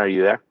 Bourne, are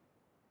you there?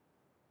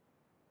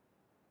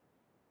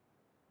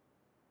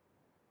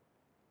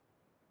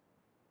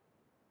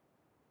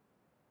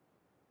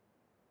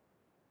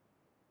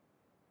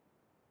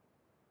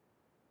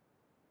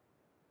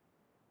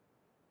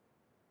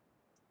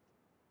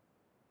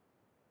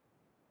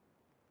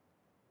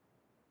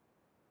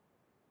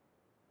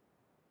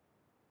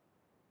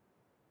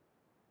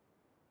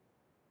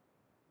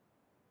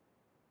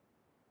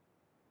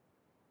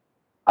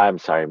 I'm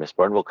sorry, Ms.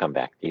 Bourne, we'll come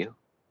back to you.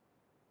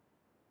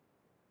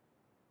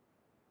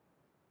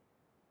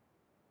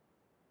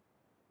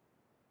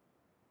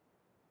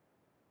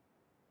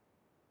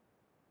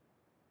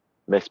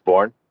 Ms.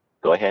 Bourne,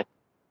 go ahead.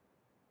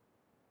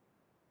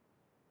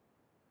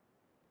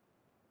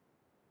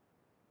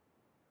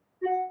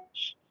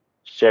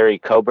 Sherry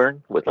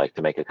Coburn would like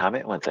to make a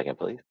comment. 1 second,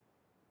 please.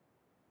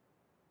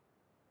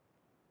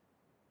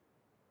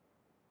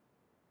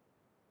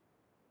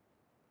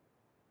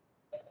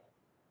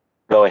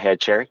 Go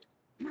ahead, Sherry.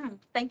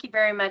 Thank you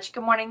very much.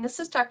 Good morning. This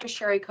is Dr.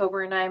 Sherry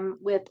Coburn. I'm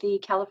with the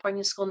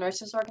California School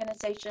Nurses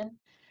Organization,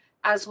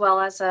 as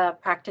well as a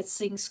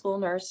practicing school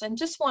nurse, and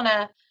just want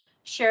to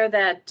share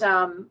that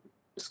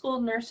school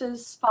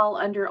nurses fall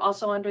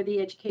also under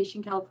the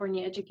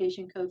California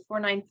Education Code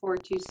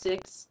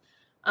 49426.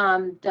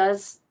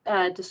 Does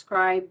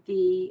describe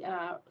the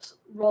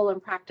role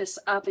and practice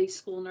of a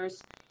school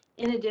nurse,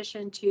 in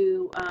addition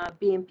to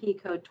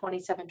BMP Code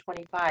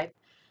 2725.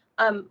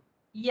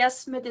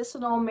 Yes,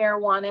 medicinal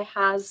marijuana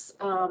has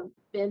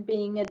been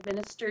being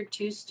administered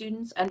to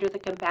students under the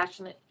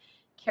Compassionate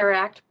Care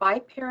Act by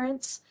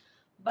parents,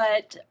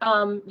 but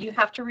you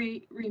have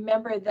to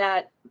remember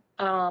that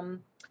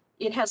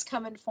it has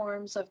come in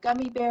forms of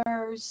gummy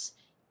bears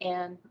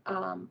and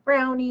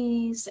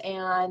brownies,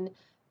 and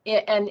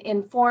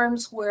in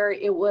forms where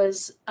it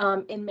was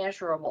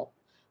immeasurable,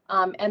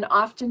 and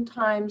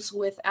oftentimes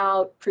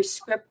without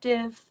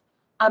prescriptive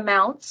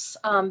amounts,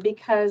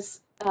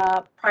 because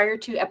prior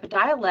to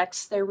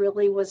Epidiolex, there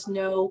really was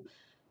no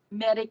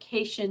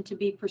medication to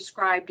be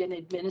prescribed and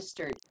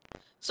administered.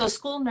 So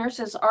school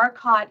nurses are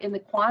caught in the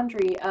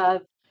quandary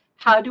of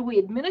how do we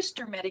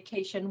administer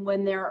medication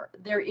when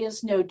there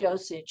is no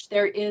dosage,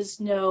 there is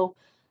no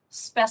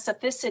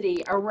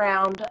specificity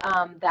around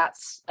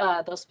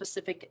those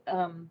specific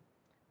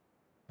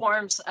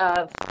forms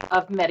of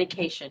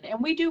medication.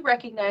 And we do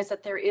recognize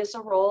that there is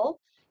a role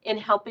in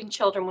helping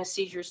children with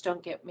seizures,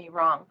 don't get me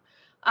wrong.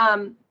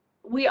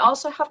 We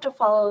also have to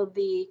follow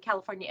the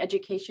California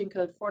Education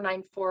Code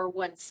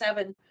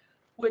 49417,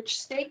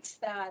 which states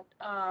that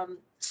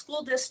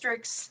school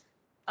districts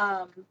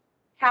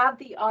have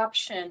the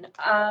option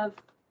of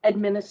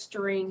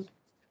administering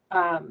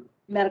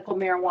medical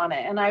marijuana.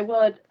 And I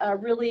would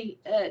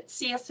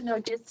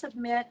CSNO did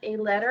submit a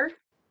letter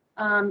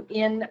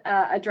in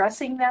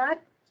addressing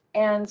that.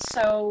 And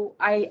so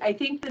I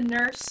think the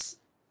nurse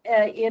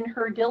in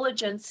her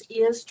diligence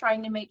is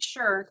trying to make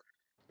sure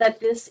that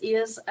this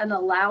is an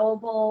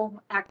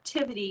allowable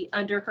activity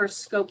under her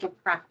scope of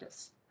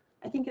practice.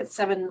 I think it's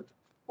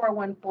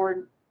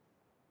 7414.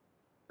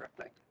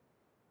 Perfect.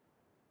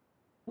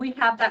 We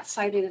have that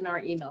cited in our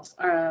emails.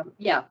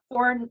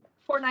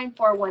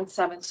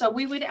 49417. So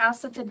we would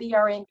ask that the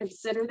BRN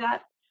consider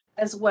that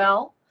as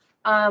well.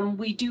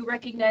 We do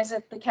recognize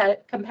that the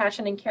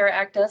Compassion and Care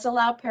Act does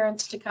allow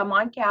parents to come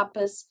on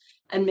campus,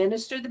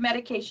 administer the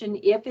medication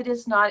if it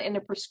is not in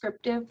a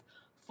prescriptive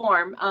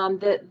form.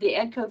 The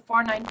Ed Code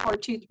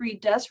 49423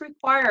 does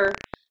require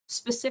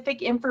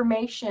specific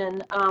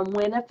information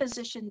when a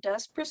physician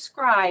does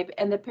prescribe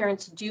and the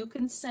parents do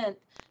consent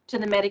to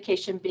the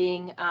medication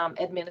being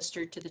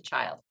administered to the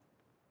child.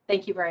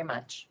 Thank you very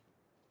much.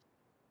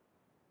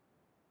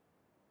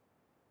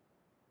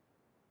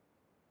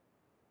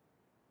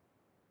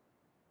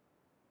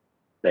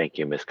 Thank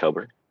you, Ms.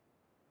 Coburn.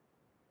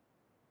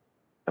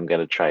 I'm going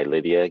to try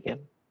Lydia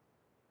again.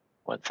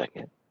 1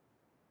 second.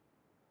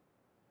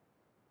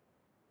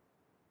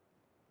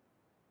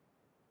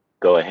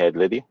 Go ahead,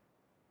 Lydia.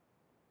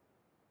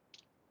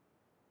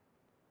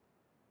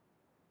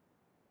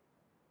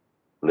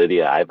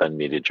 Lydia, I've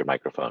unmuted your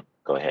microphone.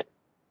 Go ahead.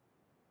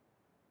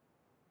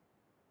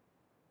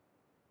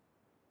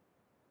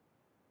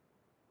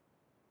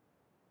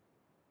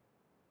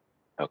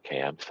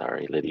 Okay, I'm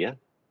sorry, Lydia.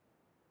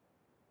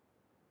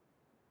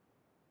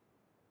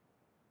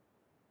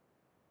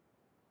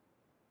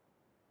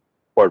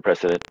 Board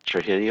President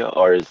Trujillo,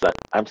 or is that,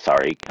 I'm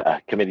sorry,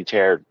 Committee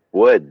Chair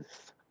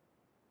Woods.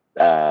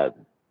 We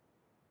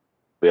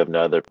have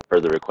no other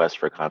further requests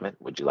for comment.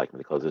 Would you like me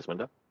to close this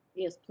window?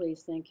 Yes,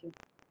 please. Thank you.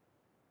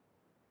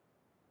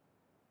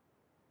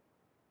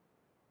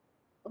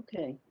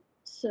 Okay,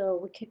 so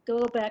we could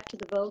go back to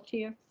the vote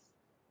here.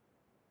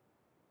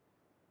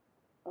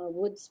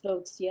 Woods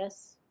votes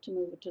yes to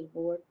move it to the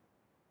board.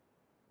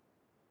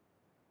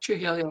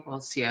 Trujillo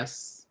votes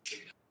yes.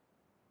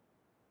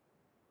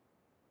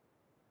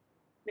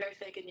 Mary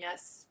Fagan,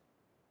 yes.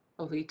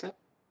 Jovita?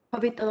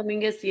 Jovita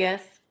Dominguez,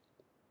 yes.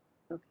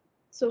 Okay,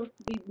 so it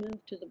will be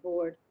moved to the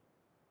board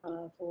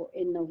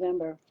in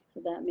November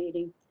for that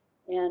meeting.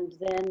 And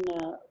then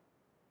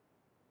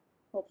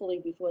hopefully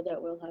before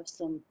that we'll have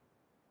some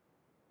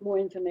more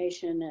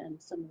information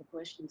and some of the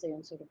questions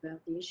answered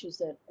about the issues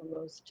that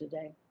arose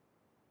today.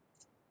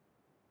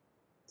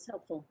 It's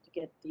helpful to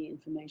get the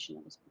information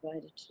that was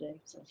provided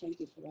today, so thank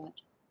you for that.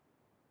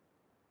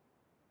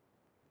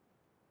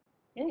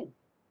 Okay.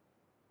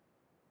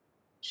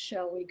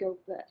 Shall we go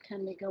back?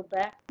 Can we go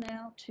back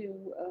now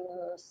to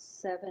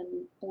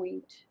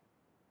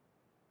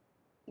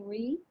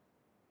 7.3?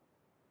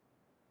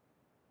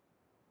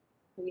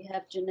 Do we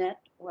have Jeanette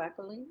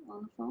Wackerly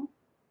on the phone?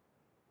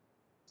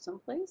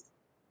 Someplace?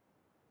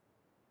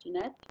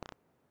 Jeanette?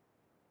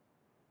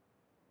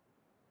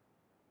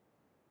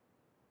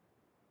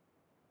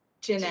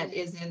 Jeanette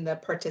is in the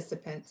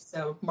participants,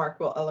 so Mark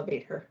will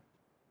elevate her.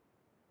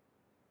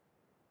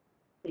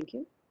 Thank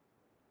you.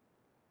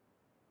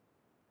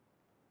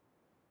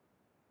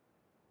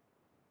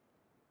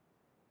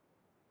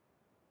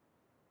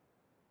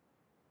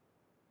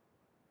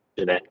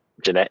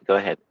 Jeanette, go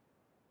ahead.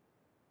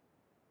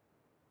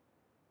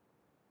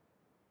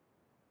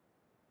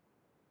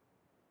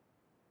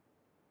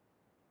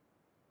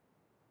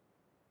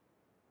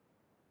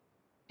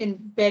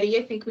 And Betty,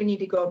 I think we need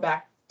to go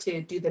back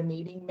to do the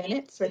meeting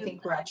minutes. I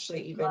think we're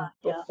actually even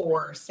Yeah.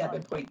 before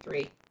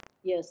 7.3.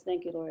 Yes,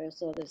 thank you, Lori. I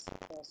saw this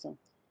also.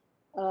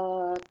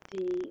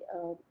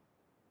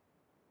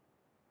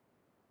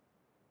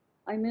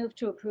 I move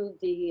to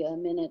approve the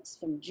minutes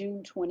from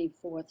June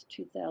 24th,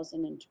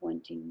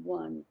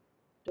 2021.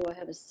 Do I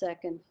have a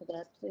second for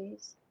that,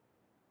 please?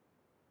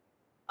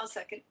 I'll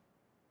second.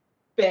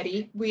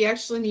 Betty, we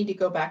actually need to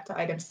go back to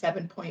item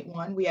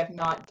 7.1. We have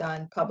not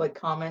done public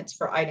comments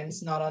for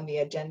items not on the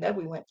agenda.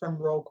 We went from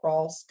roll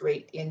call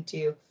straight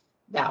into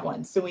that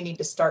one. So we need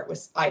to start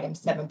with item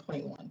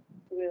 7.1.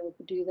 We'll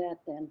do that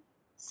then.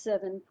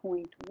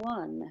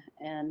 7.1,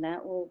 and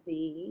that will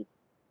be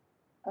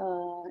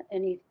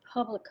any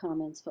public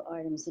comments for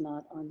items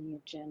not on the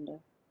agenda.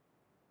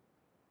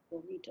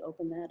 We'll need to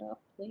open that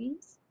up,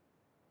 please.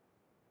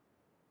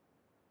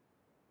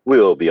 We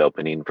will be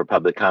opening for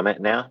public comment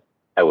now.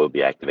 I will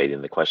be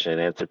activating the question and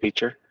answer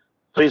feature.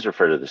 Please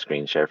refer to the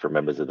screen share for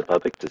members of the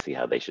public to see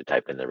how they should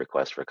type in their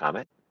request for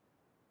comment.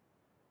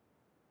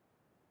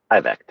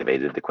 I've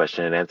activated the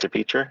question and answer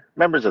feature.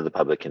 Members of the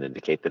public can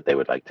indicate that they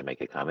would like to make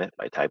a comment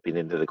by typing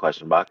into the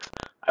question box,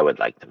 "I would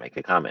like to make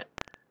a comment."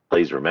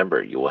 Please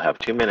remember, you will have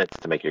 2 minutes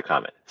to make your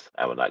comments.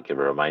 I will not give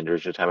a reminder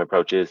as your time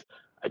approaches.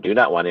 I do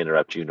not want to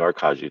interrupt you nor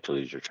cause you to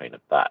lose your train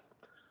of thought.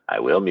 I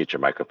will mute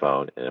your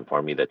microphone and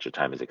inform you that your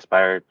time has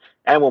expired,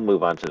 and we'll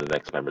move on to the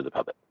next member of the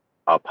public.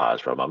 I'll pause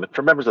for a moment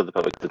for members of the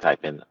public to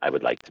type in, "I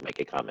would like to make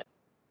a comment."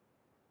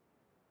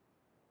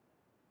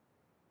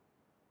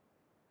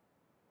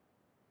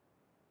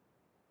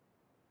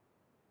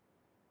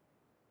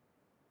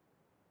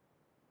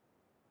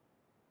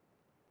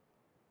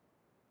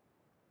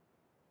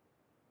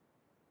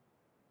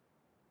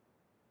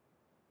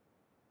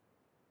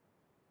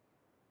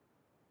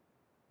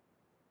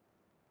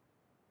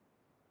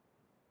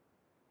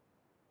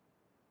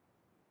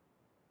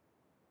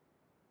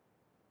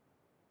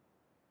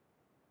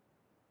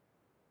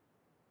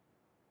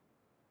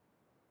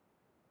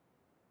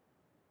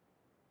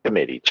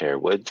 Committee Chair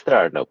Woods, there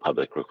are no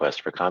public requests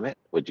for comment.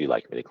 Would you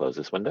like me to close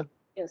this window?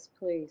 Yes,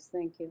 please.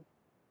 Thank you.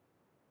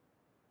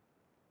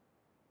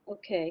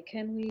 Okay,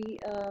 can we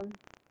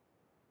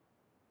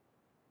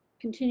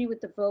continue with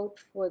the vote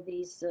for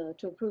these,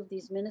 to approve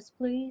these minutes,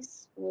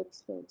 please?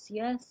 Woods votes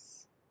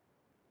yes.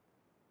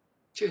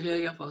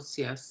 Trujillo votes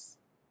yes.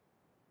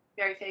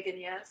 Mary Fagan,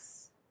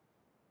 yes.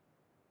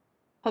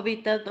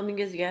 Jovita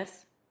Dominguez,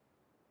 yes.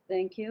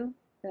 Thank you.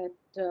 That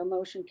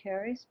motion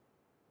carries.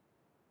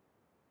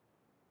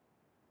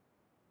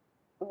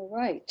 All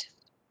right.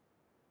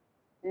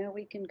 Now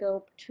we can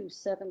go to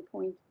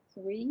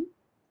 7.3.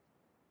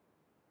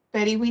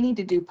 Betty, we need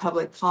to do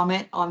public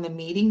comment on the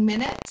meeting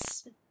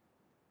minutes.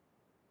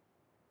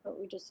 But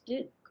we just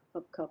did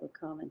public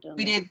comment on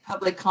We that. did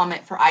public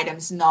comment for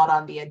items not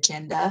on the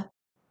agenda.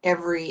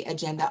 Every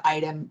agenda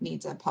item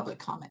needs a public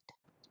comment.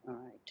 All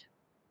right.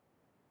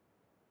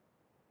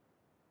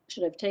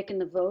 Should I have taken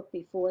the vote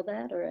before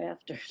that or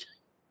after?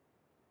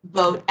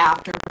 Vote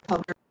after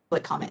public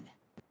comment.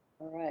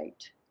 All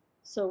right.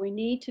 So we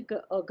need to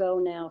go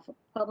now for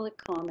public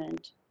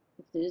comment.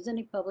 If there is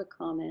any public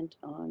comment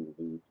on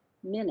the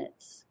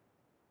minutes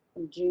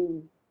from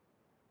June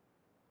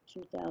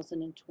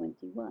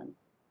 2021,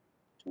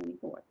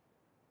 24th.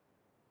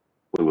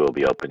 We will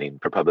be opening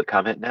for public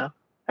comment now.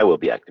 I will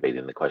be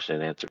activating the question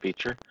and answer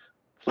feature.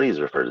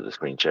 Please refer to the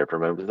screen share for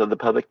members of the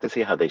public to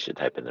see how they should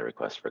type in their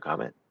request for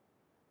comment.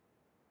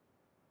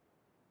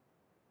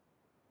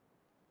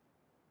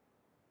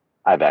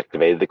 I've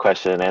activated the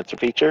question and answer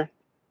feature.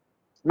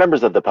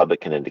 Members of the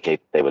public can indicate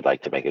they would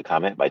like to make a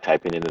comment by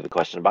typing into the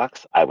question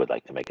box, "I would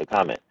like to make a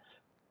comment."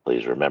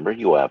 Please remember,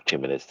 you will have 2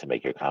 minutes to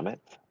make your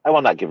comments. I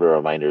will not give a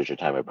reminder as your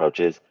time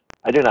approaches.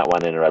 I do not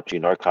want to interrupt you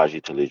nor cause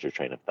you to lose your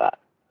train of thought.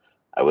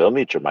 I will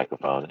mute your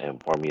microphone and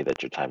inform you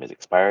that your time has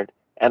expired,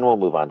 and we'll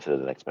move on to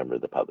the next member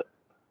of the public.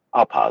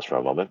 I'll pause for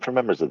a moment for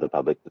members of the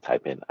public to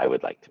type in, "I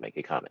would like to make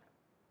a comment."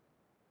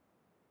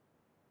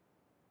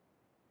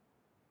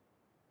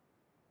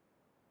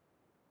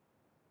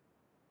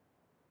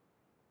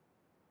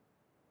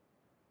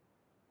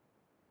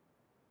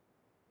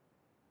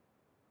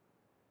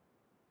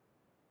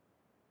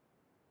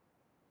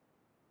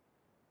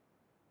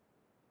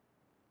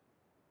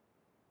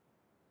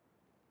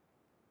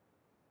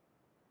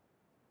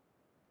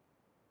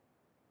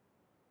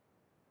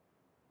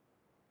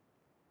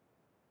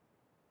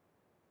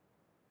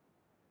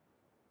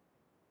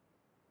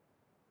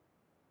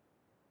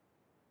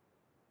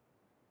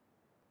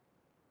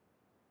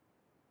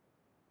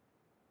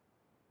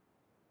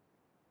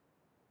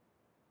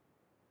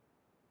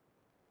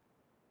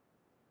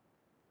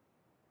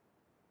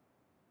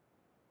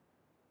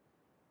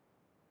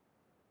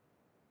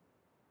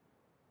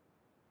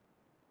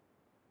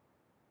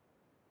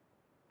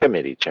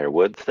 Committee Chair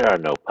Woods, there are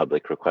no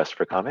public requests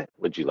for comment.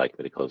 Would you like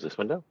me to close this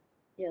window?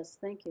 Yes,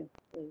 thank you,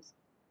 please.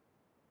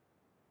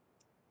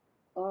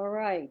 All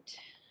right.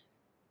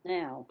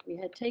 Now, we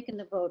had taken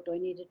the vote. Do I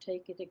need to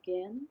take it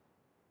again?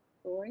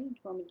 Lori, do you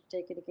want me to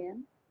take it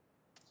again?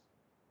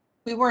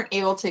 We weren't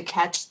able to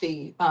catch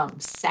the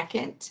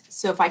second,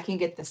 so if I can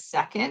get the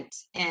second,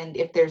 and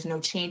if there's no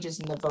changes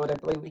in the vote, I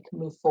believe we can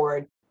move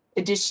forward.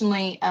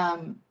 Additionally,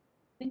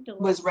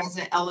 was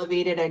resident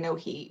elevated? I know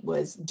he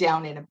was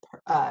down in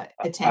a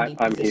attendee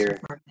I'm position here.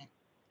 for a minute.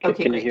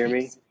 Okay, can you hear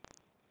me?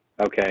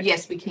 Okay.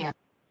 Yes, we can.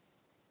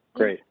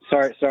 Great.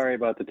 Sorry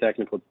about the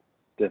technical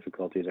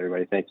difficulties,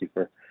 everybody. Thank you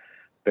for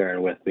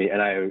bearing with me.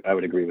 And I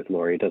would agree with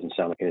Lori. It doesn't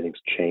sound like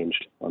anything's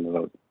changed on the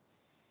vote.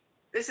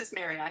 This is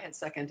Mary. I had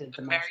seconded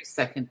the motion. Mary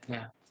second,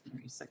 yeah.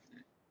 Mary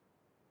seconded.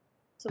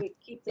 So we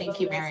keep the Thank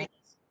vote you, as Mary. it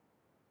is.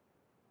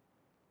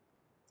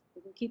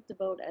 We can keep the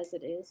vote as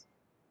it is.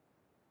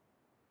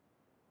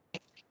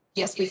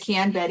 Yes, we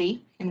can,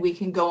 Betty, and we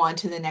can go on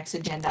to the next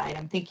agenda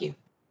item. Thank you.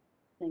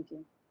 Thank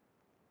you.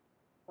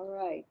 All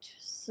right,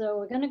 so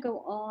we're going to go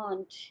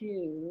on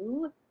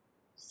to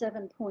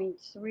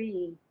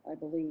 7.3, I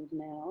believe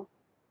now.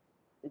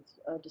 It's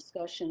a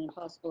discussion and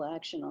possible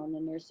action on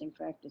the Nursing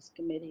Practice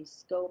Committee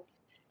scope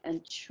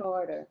and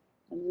charter,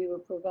 and we were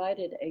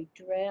provided a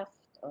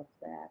draft of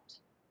that.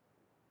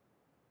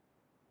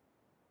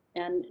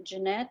 And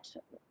Jeanette,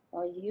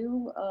 are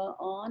you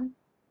on?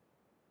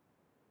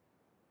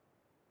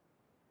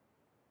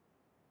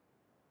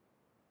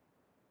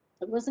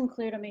 It wasn't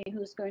clear to me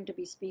who's going to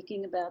be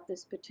speaking about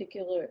this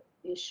particular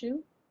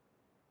issue.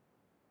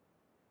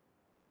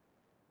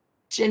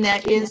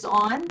 Jeanette is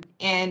on,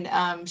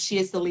 and she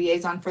is the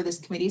liaison for this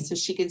committee, so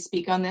she can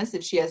speak on this.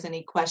 If she has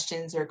any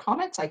questions or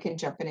comments, I can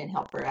jump in and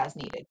help her as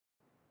needed.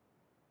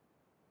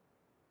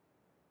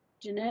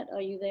 Jeanette, are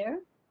you there?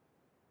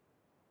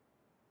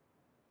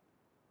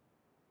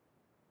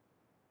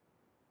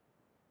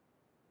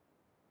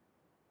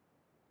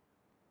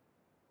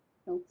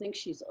 I don't think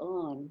she's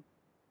on.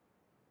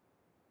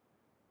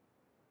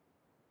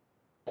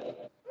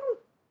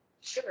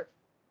 Sure.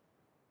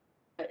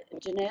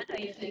 Jeanette, are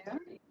you there?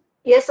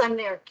 Yes, I'm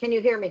there. Can you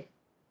hear me?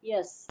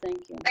 Yes,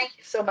 thank you. Thank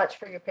you so much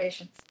for your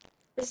patience.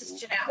 This is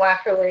Jeanette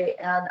Wackerly,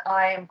 and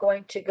I am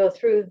going to go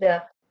through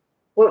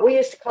what we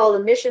used to call the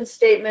mission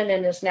statement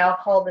and is now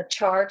called the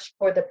charge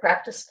for the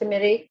practice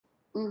committee.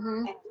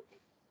 Mm-hmm.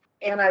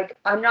 And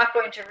I'm not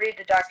going to read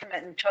the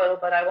document in total,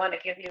 but I want to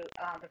give you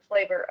the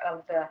flavor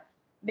of the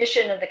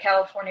mission of the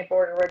California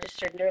Board of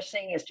Registered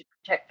Nursing is to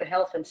protect the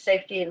health and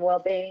safety and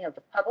well-being of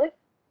the public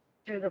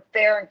through the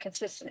fair and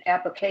consistent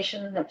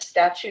application of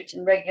statutes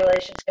and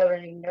regulations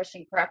governing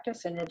nursing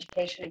practice and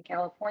education in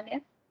California.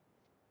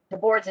 The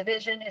board's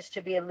vision is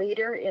to be a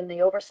leader in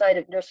the oversight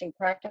of nursing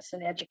practice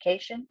and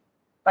education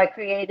by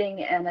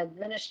creating an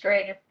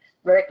administrative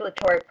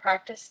regulatory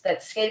practice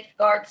that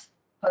safeguards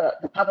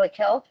the public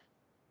health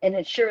and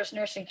ensures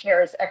nursing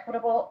care is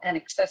equitable and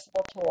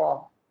accessible to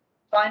all.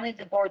 Finally,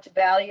 the board's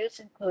values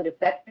include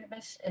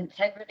effectiveness,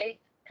 integrity,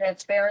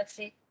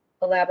 transparency,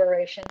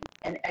 collaboration,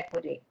 and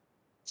equity.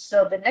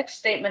 So the next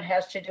statement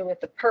has to do with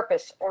the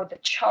purpose or the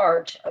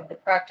charge of the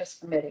practice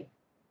committee.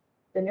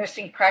 The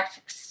Nursing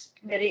Practice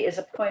Committee is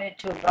appointed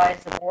to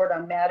advise the board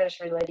on matters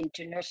relating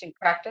to nursing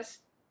practice,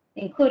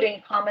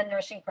 including common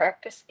nursing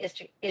practice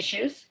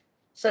issues,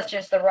 such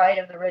as the right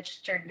of the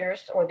registered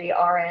nurse or the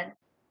RN,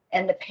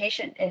 and the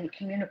patient in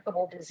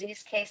communicable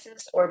disease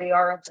cases or the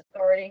RN's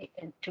authority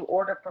to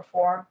order,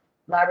 perform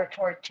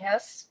laboratory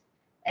tests,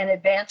 and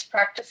advanced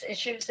practice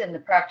issues in the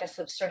practice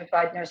of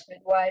certified nurse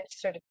midwives,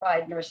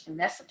 certified nurse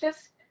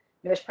anesthetists,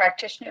 nurse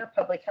practitioner,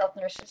 public health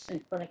nurses,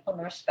 and clinical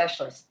nurse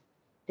specialists.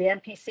 The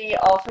NPC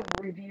also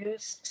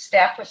reviews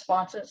staff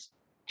responses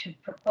to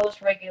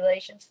proposed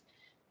regulations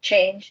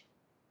change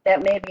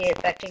that may be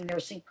affecting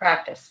nursing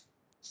practice.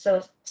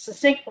 So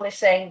succinctly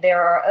saying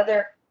there are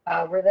other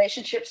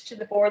relationships to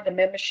the board, the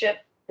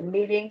membership, the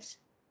meetings,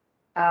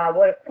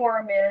 what a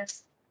quorum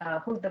is,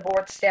 who the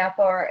board staff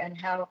are,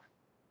 and how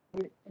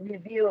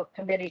review of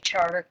committee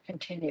charter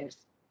continues.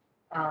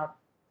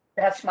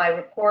 That's my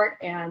report,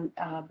 and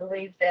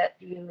believe that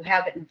you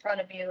have it in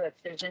front of you. If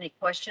there's any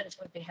questions,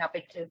 we'd be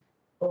happy to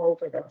go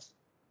over those.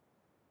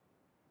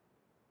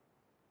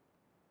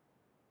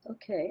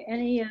 Okay,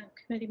 any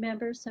committee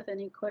members have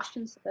any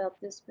questions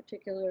about this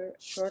particular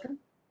charter?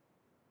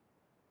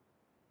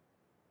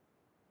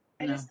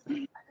 I just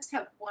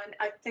have one.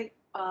 I think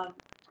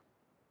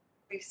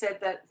we said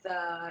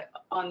that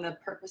on the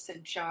purpose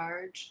and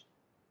charge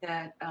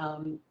that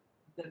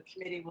the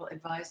committee will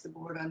advise the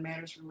board on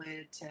matters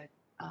related to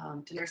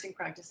nursing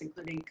practice,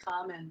 including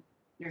common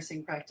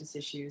nursing practice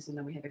issues, and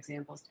then we have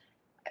examples.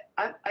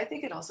 I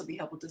think it'd also be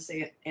helpful to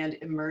say and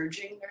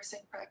emerging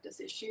nursing practice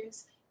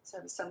issues. So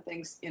some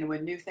things,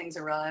 when new things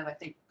arrive, I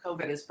think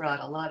COVID has brought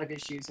a lot of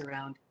issues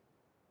around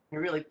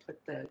and really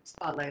put the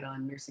spotlight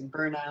on nursing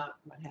burnout,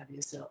 what have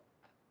you. So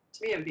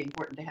to me, it would be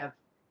important to have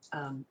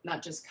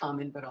not just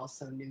common, but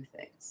also new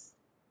things.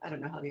 I don't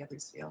know how the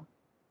others feel.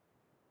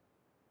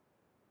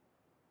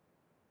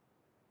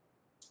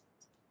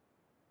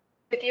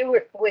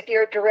 with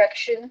your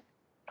direction,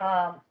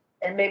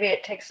 and maybe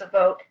it takes a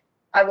vote,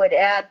 I would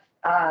add,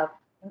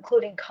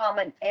 including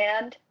common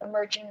and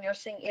emerging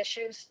nursing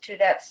issues to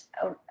that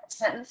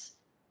sentence.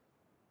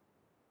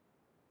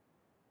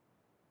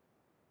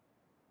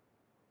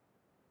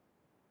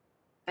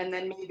 And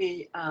then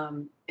maybe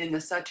in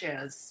the such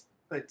as,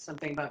 put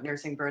something about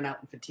nursing burnout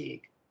and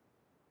fatigue.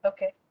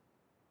 Okay.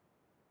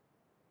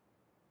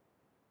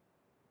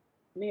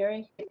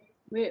 Mary,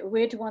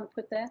 where do you want to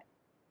put that?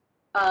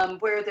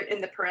 Where they're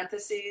in the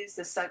parentheses,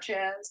 the such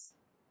as.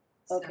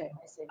 Okay,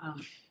 I see.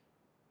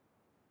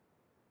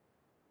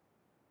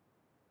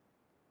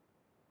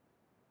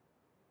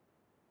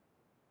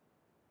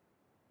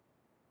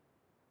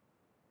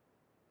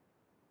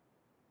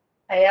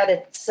 I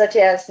added such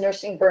as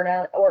nursing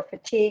burnout or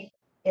fatigue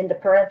in the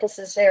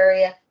parenthesis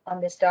area on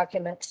this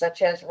document,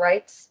 such as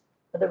rights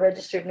of the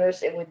registered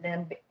nurse. It would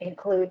then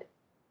include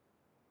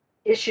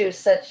issues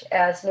such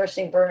as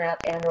nursing burnout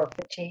and or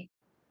fatigue.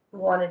 If you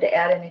wanted to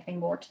add anything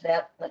more to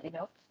that, let me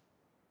know.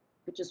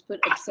 But just put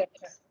etc.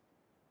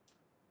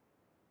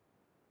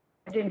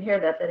 I didn't hear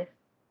that, Betty.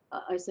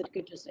 I said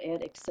could just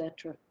add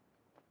etc.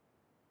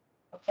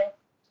 Okay.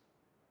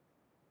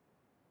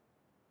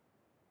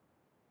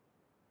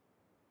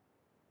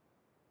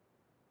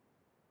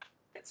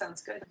 That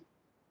sounds good.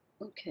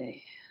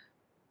 Okay.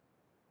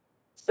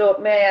 So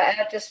may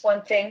I add just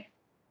one thing?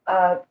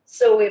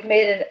 So we've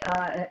made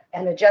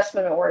an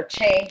adjustment or a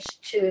change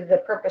to the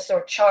purpose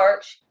or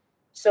charge.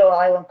 So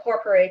I'll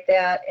incorporate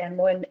that,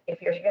 and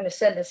if you're going to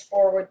send this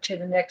forward to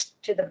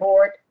the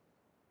board,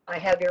 I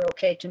have your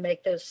okay to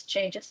make those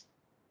changes.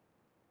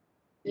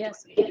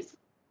 Yes. Okay.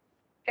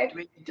 Do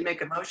we need to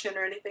make a motion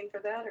or anything for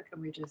that, or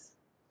can we just?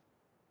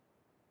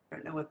 I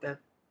don't know what the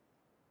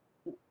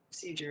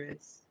procedure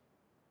is.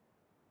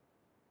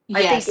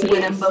 Yes,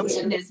 when a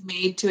motion is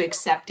made to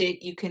accept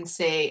it, you can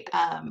say,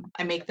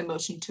 I make the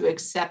motion to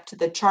accept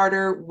the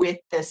charter with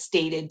the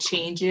stated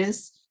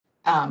changes.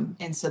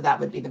 And so that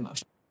would be the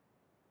motion.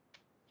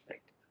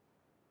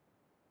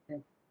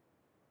 Okay.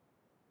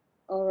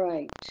 All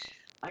right.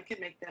 I can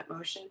make that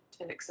motion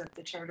to accept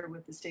the charter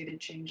with the stated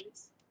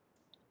changes.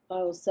 I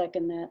will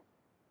second that.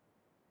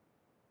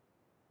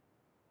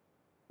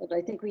 But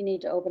I think we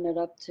need to open it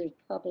up to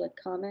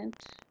public comment.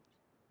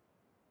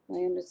 My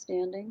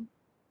understanding.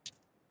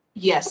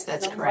 Yes,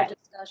 that's No more correct.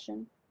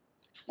 discussion.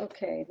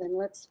 Okay, then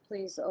let's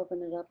please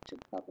open it up to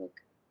public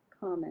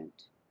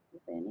comment,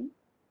 if any.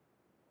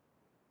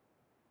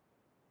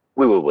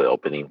 We will be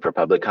opening for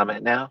public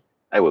comment now.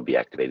 I will be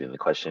activating the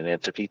question and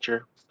answer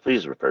feature.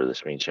 Please refer to the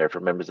screen share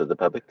for members of the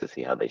public to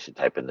see how they should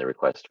type in their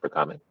request for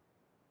comment.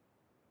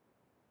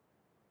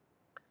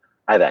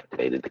 I've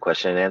activated the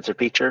question and answer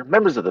feature.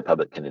 Members of the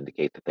public can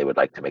indicate that they would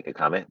like to make a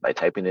comment by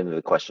typing into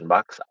the question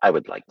box, I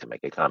would like to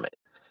make a comment.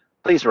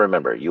 Please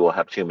remember, you will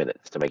have 2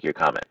 minutes to make your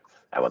comments.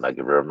 I will not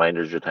give a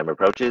reminder as your time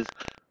approaches.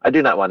 I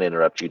do not want to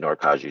interrupt you nor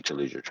cause you to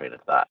lose your train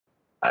of thought.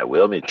 I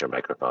will mute your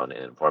microphone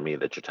and inform you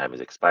that your time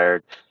has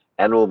expired,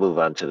 and we'll move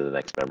on to the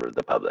next member of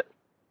the public.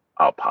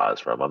 I'll pause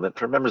for a moment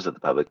for members of the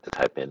public to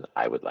type in,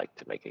 I would like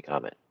to make a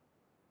comment.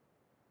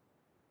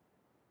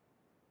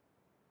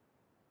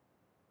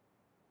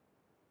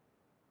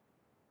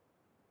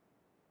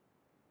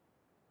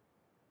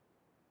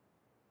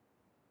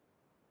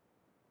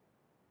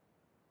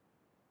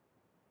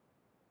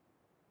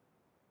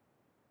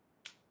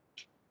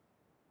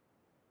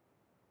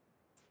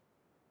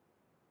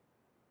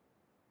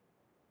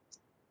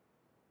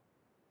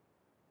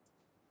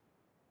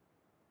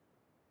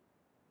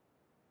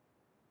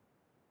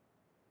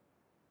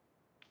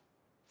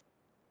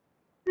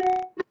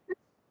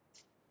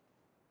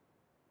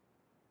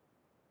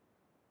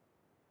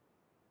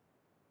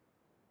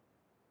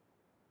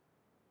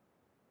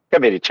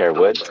 Committee Chair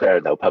Wood, there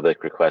are no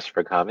public requests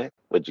for comment.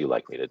 Would you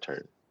like me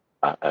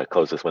to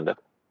close this window?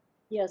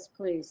 Yes,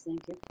 please,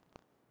 thank you.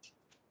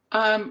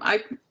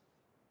 I'd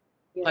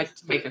Yes. like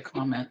to make a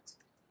comment.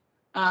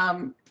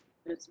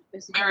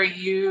 It's Mary,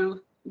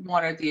 you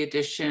wanted the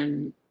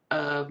addition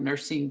of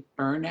nursing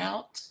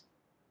burnout.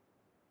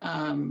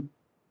 How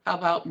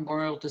about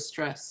moral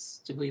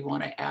distress? Do we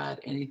want to add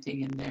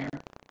anything in there?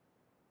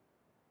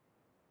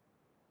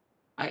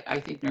 I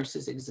think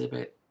nurses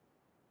exhibit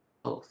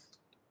both.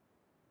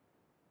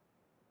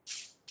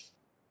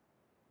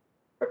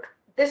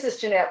 This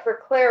is Jeanette. For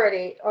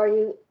clarity,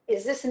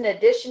 is this in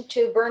addition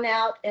to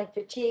burnout and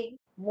fatigue,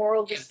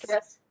 moral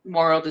distress?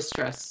 Moral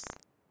distress.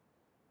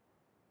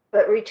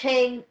 But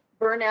retain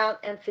burnout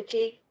and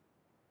fatigue?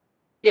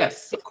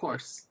 Yes, of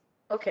course.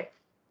 Okay,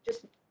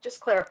 just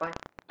clarify.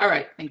 All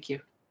right, thank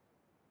you.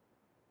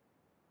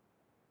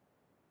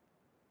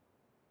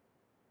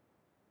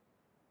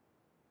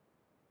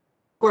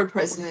 Board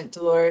President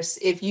Dolores,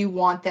 if you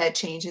want that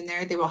change in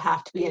there, there will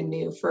have to be a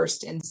new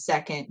first and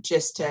second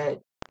just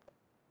to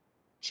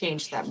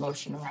change that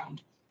motion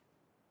around.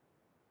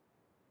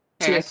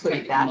 Okay, To I can include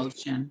make the that.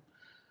 motion.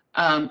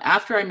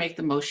 After I make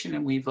the motion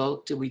and we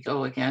vote, do we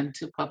go again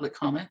to public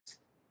comment?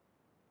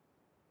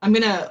 I'm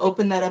going to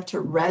open that up to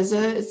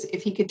Reza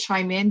if he could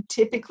chime in.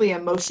 Typically, a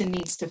motion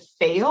needs to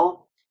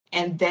fail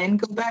and then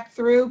go back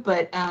through,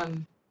 but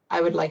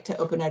I would like to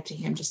open up to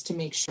him just to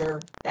make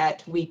sure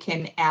that we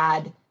can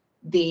add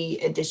the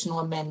additional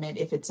amendment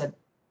if it's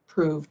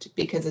approved,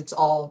 because it's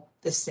all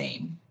the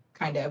same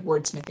kind of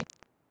wordsmithing.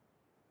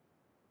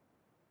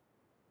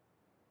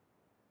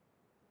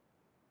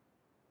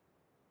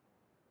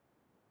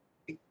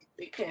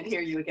 We can't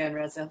hear you again,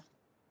 Reza.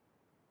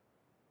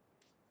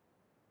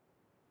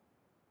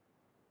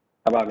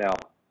 How about now?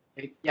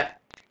 Yeah.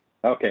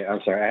 Okay,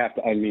 I'm sorry. I have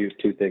to unmute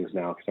two things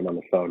now because I'm on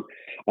the phone.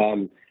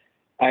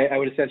 I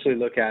would essentially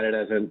look at it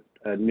as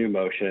a new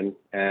motion,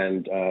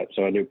 and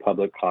so a new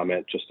public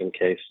comment, just in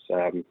case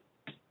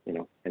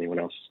anyone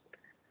else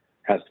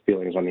has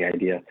feelings on the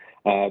idea.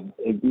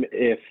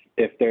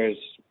 If there's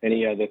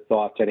any other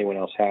thoughts anyone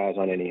else has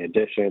on any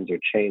additions or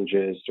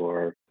changes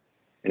or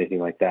anything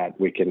like that,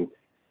 we can,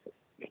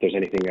 if there's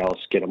anything else,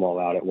 get them all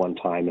out at one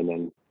time and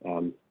then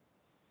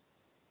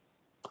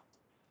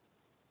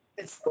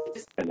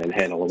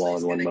handle them all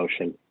in one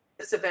motion.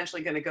 It's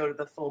eventually going to go to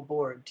the full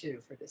board too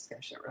for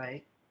discussion,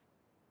 right?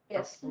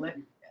 Yes.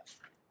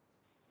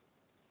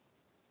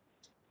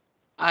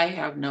 I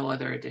have no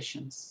other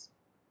additions.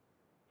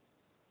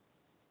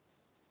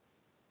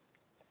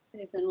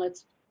 Okay, then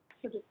let's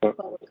put it to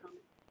public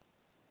comment.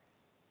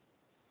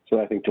 So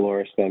I think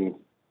Dolores then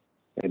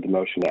made the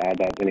motion to add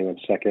that. Anyone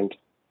second?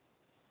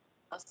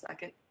 I'll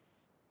second.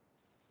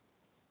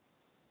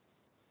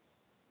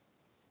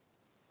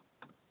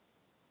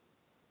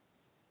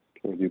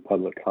 Can we do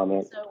public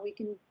comment? So we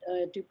can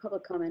do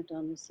public comment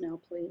on this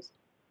now, please.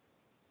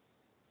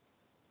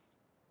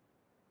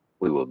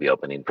 We will be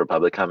opening for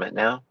public comment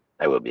now.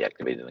 I will be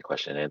activating the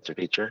question and answer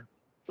feature.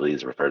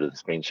 Please refer to the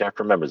screen share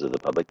for members of the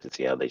public to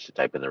see how they should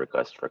type in the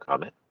request for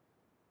comment.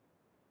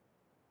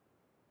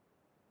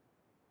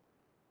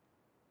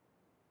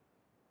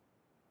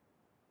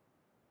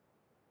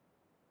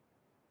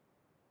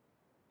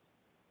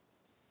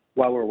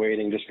 While we're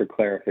waiting, just for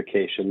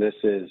clarification, this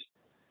is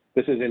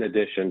in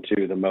addition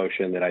to the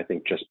motion that I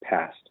think just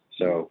passed.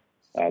 So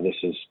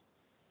if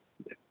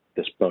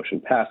this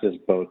motion passes,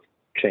 both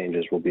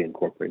changes will be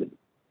incorporated.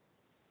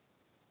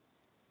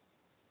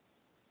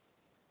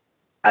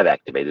 I've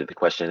activated the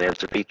question and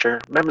answer feature.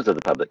 Members of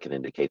the public can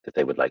indicate that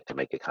they would like to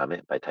make a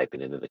comment by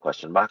typing into the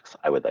question box,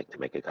 "I would like to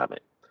make a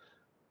comment."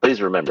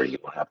 Please remember you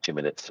will have 2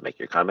 minutes to make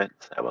your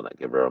comments. I will not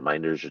give a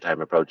reminder as your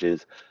time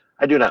approaches.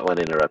 I do not want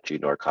to interrupt you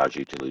nor cause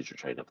you to lose your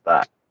train of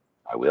thought.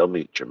 I will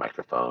mute your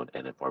microphone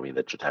and inform you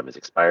that your time has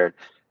expired,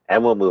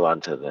 and we'll move on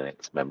to the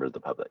next member of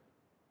the public.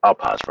 I'll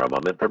pause for a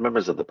moment for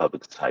members of the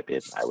public to type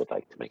in, "I would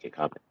like to make a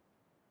comment."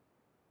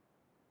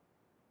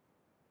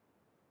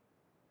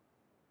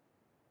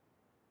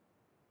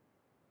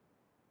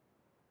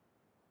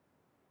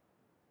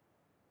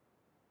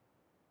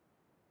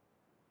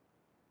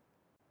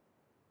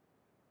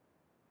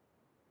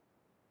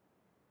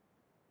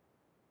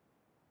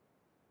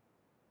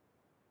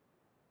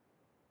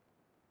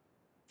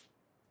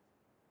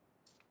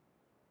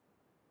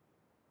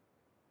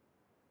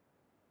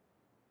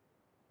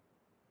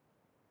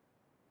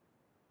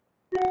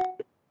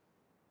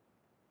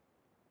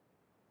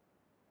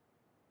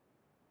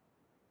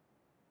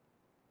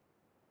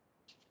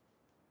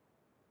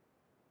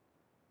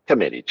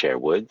 Committee Chair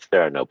Woods,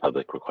 there are no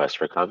public requests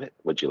for comment.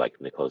 Would you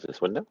like me to close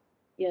this window?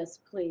 Yes,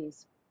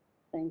 please.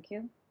 Thank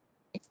you.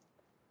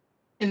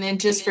 And then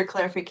just for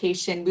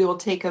clarification, we will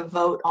take a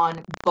vote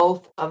on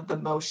both of the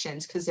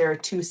motions because there are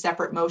two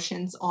separate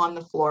motions on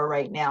the floor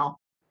right now.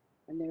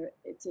 And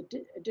it's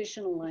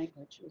additional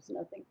language. There's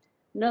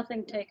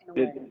nothing taken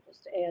away.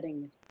 Just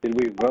adding.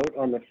 Did we vote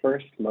on the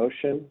first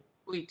motion?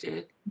 We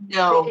did.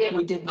 No,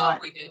 we did not.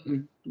 No, we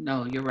didn't.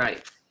 No, you're right.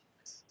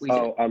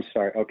 Oh, I'm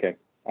sorry. Okay.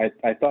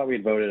 I thought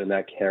we'd voted and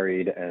that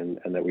carried and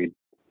that we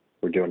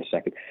were doing a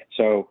second.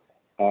 So,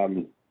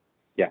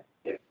 yeah,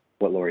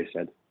 what Lori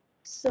said.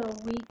 So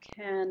we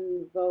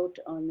can vote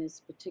on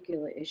this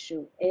particular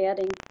issue,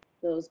 adding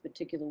those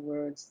particular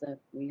words that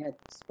we had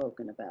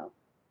spoken about.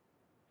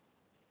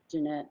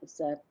 Jeanette, is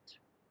that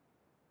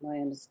my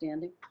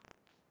understanding?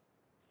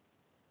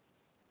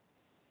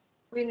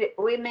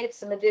 We made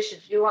some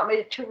additions. Do you want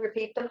me to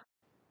repeat them?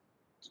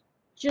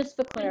 Just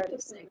for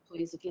clarity's sake,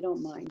 please, if you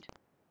don't mind.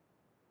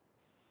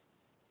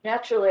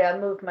 Naturally, I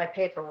moved my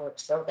paperwork,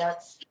 so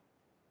that's.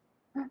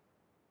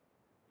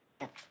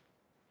 I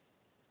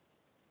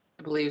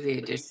believe the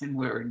addition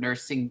were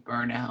nursing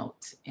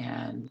burnout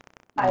and.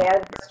 I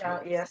added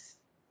burnout, yes.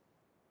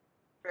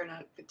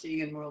 Burnout,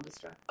 fatigue, and moral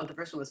distress. Oh, the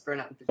first one was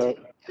burnout and So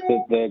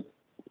fatigue.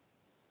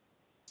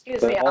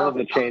 all of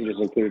the changes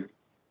include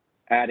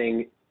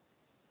adding,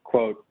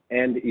 quote,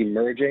 "and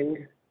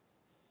emerging"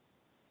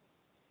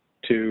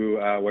 to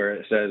where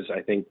it says,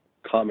 I think,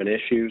 common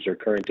issues or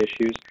current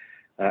issues,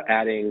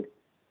 adding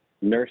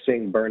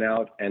nursing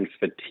burnout and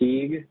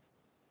fatigue,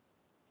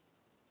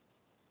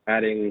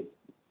 adding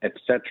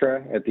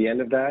etc. at the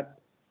end of that.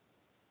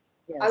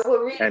 Yes. I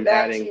will read And it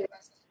back adding- to you.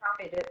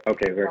 Copied it,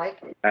 Okay, if you'd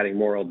like. adding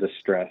moral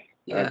distress.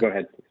 Yeah. Go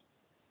ahead.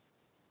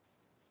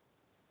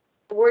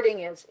 The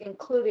wording is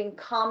including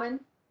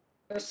common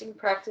nursing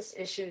practice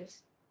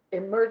issues,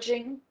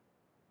 emerging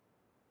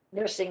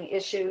nursing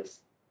issues,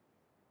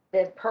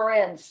 then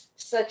parens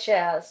such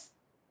as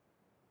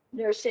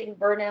nursing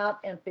burnout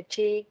and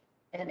fatigue,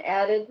 and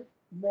added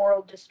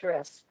moral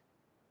distress.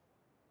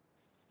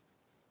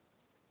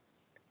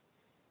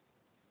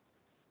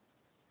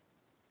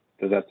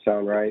 Does that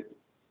sound right?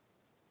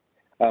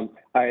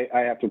 I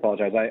have to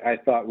apologize. I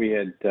thought we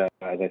had, as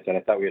I said,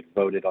 I thought we had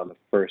voted on the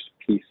first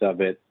piece of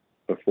it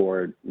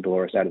before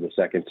Dolores added the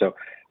second. So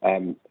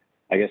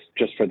I guess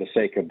just for the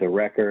sake of the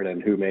record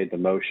and who made the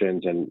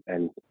motions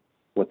and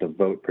what the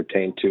vote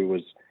pertained to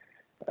was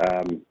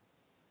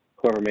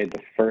whoever made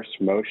the first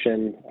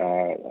motion,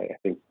 I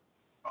think.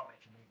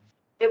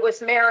 It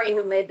was Mary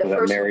who made the Was that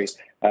first Mary?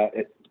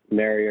 motion.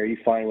 Mary, are you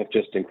fine with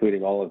just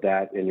including all of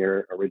that in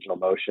your original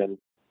motion?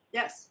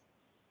 Yes.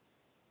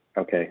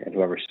 Okay, and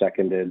whoever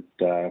seconded.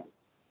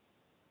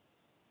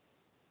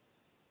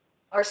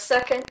 Our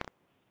second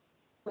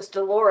was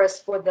Dolores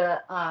for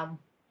the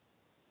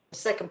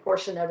second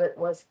portion of it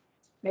was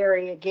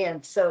Mary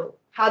again. So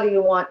how do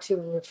you want to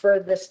refer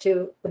this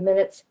to the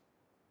minutes?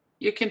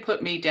 You can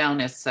put me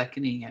down as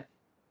seconding it.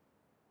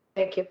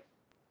 Thank you.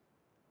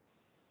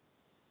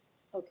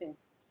 Okay,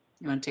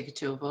 You want to take it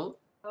to a vote?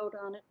 vote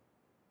on it.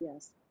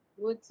 Yes.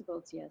 Woods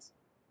votes yes.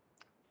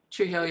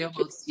 Trujillo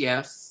votes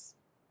yes.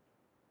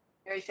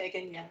 Mary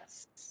Fagan,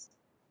 yes.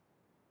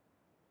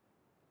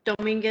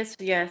 Dominguez,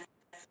 yes.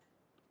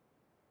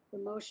 The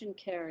motion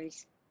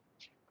carries.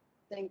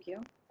 Thank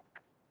you.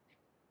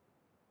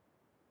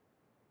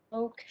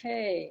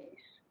 Okay.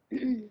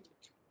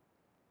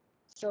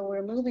 So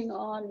we're moving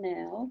on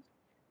now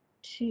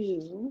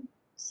to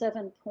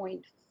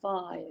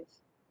 7.5.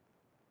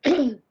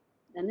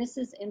 And this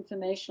is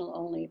informational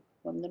only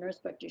from the Nurse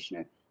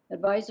Practitioner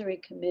Advisory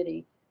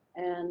Committee.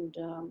 And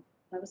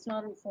I was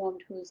not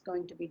informed who's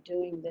going to be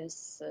doing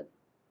this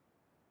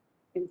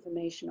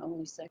information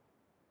only section.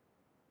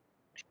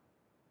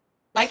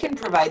 I can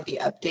provide the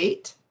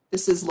update.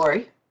 This is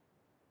Lori.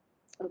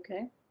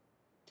 Okay.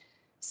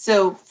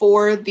 So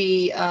for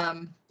the,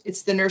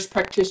 it's the Nurse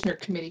Practitioner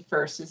Committee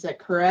first, is that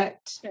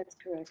correct? That's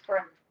correct.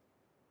 Correct.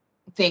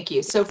 Thank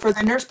you. So for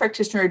the Nurse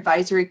Practitioner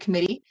Advisory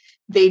Committee,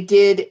 they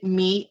did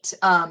meet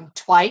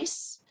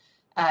twice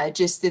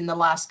just in the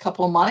last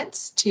couple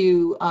months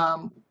to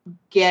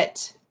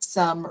get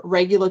some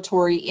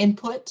regulatory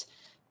input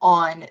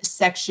on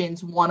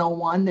sections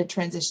 101, the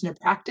transition of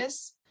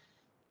practice,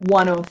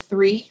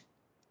 103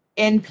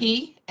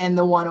 NP, and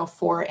the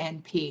 104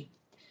 NP.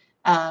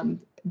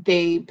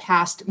 They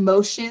passed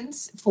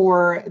motions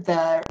for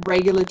the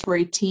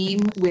regulatory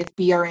team with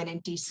BRN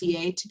and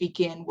DCA to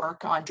begin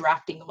work on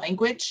drafting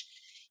language.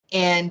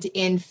 And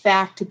in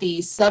fact,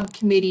 the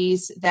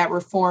subcommittees that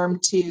were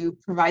formed to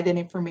provide that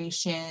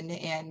information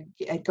and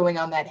going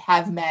on that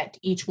have met,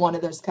 each one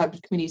of those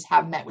subcommittees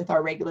have met with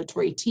our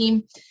regulatory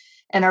team.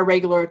 And our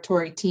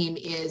regulatory team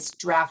is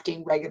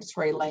drafting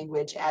regulatory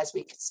language as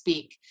we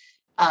speak.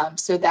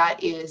 So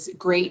that is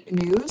great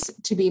news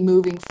to be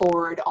moving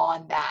forward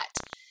on that.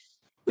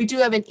 We do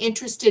have an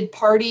interested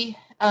party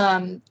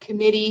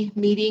committee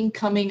meeting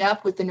coming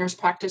up with the Nurse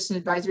Practice and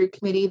Advisory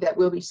Committee that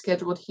will be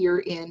scheduled here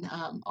in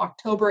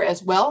October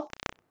as well,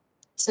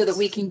 so that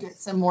we can get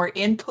some more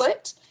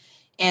input.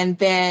 And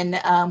then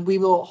we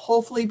will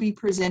hopefully be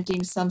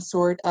presenting some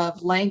sort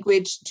of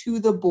language to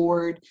the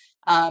board,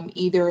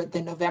 either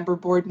the November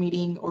board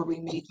meeting or we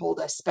may hold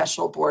a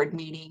special board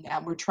meeting.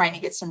 We're trying to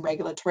get some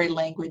regulatory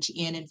language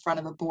in front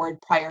of the board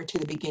prior to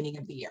the beginning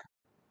of the year.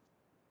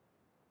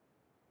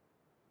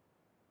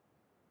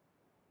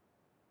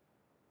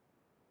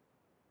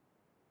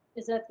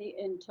 Is that the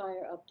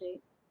entire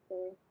update?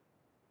 Lori?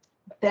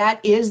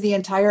 That is the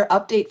entire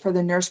update for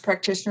the Nurse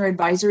Practitioner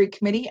Advisory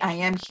Committee. I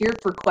am here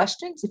for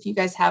questions if you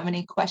guys have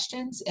any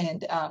questions,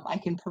 and I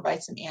can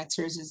provide some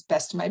answers as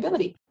best to my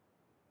ability.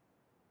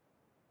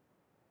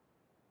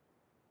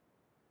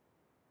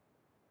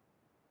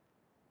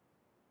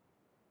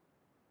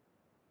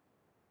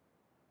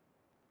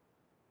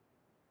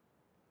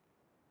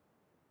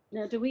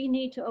 Now, do we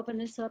need to open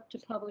this up to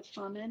public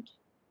comment?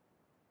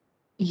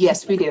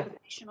 Yes, we do.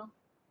 Informational?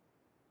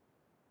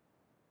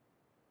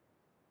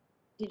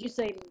 Did you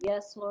say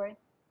yes, Lori?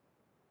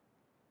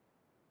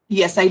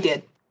 Yes, I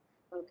did.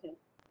 Okay.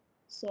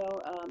 So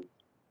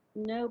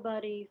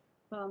nobody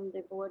from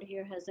the board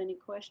here has any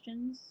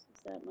questions?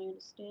 Is that my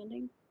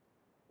understanding?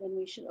 Then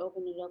we should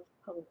open it up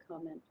for public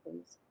comment,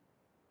 please.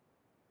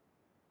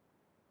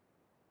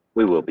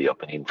 We will be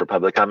opening for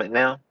public comment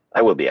now.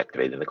 I will be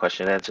activating the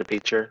question and answer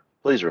feature.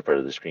 Please refer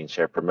to the screen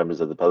share for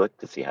members of the public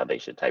to see how they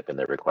should type in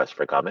their request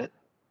for comment.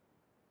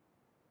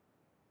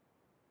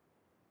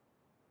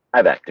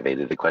 I've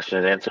activated the question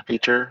and answer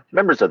feature.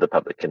 Members of the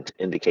public can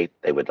indicate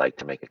they would like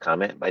to make a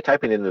comment by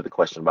typing into the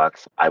question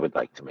box, "I would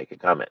like to make a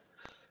comment."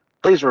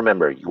 Please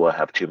remember you will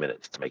have 2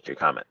 minutes to make your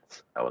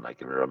comments. I would like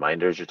to give a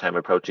reminder as your time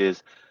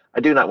approaches.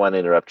 I do not want to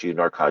interrupt you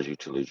nor cause you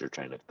to lose your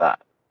train of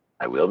thought.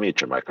 I will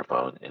mute your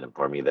microphone and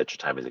inform you that your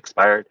time has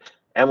expired,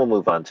 and we'll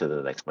move on to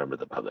the next member of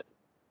the public.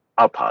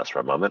 I'll pause for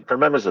a moment for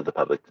members of the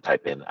public to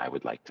type in, "I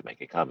would like to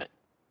make a comment."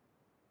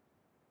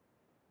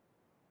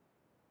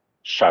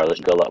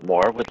 Charlotte Gullop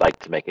Moore would like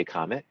to make a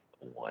comment.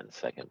 1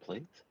 second,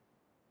 please.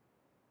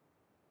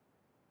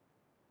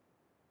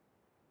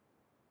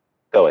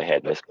 Go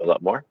ahead, Ms.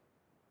 Gullop Moore.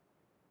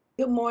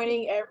 Good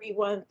morning,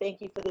 everyone.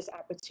 Thank you for this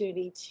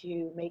opportunity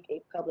to make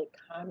a public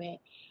comment.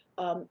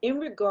 In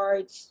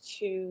regards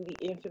to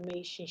the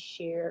information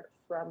shared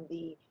from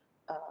the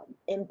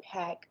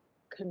Impact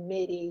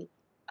Committee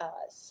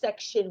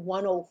Section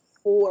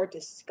 104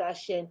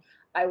 discussion,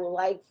 I would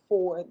like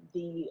for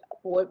the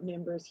board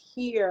members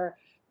here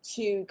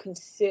to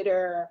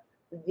consider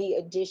the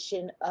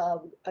addition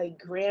of a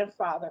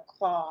grandfather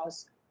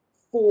clause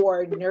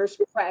for nurse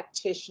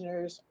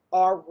practitioners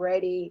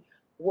already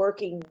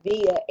working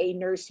via a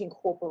nursing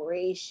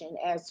corporation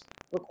as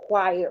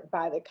required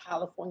by the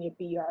California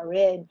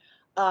BRN,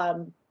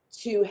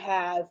 to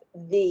have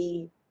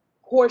the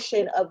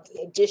portion of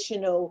the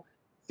additional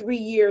 3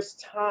 years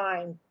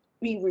time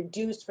be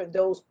reduced for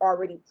those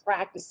already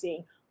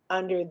practicing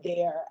under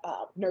their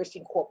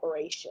nursing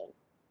corporation.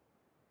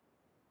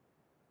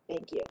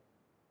 Thank you.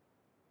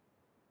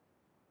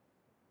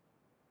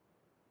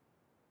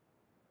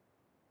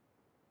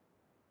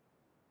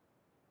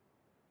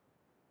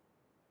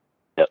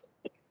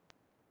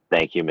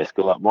 Thank you, Ms.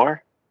 Gullop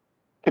Moore.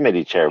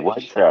 Committee Chair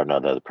Woods, there are no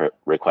other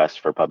requests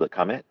for public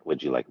comment.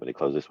 Would you like me to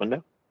close this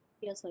window?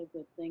 Yes, I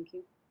would. Thank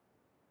you.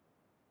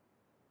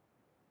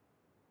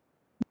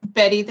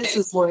 Betty, this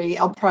is Lori.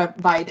 I'll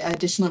provide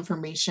additional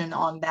information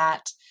on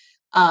that.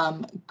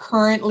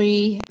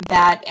 Currently,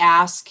 that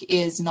ask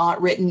is not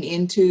written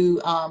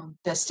into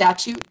the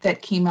statute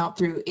that came out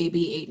through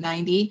AB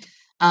 890,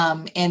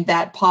 and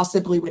that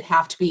possibly would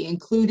have to be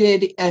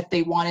included if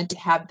they wanted to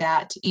have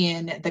that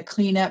in the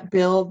cleanup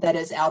bill that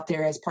is out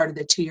there as part of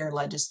the 2-year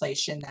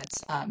legislation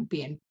that's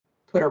being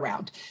put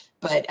around.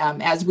 But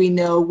as we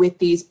know, with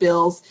these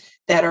bills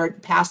that are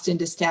passed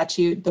into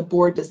statute, the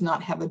board does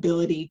not have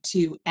ability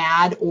to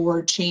add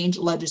or change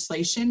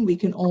legislation. We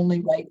can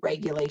only write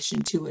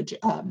regulation to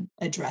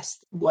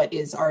address what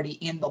is already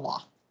in the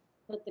law.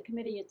 But the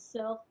committee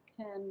itself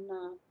can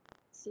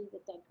see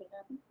that that could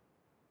happen?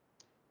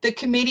 The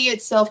committee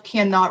itself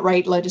cannot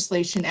write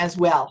legislation as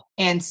well.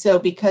 And so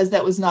because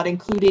that was not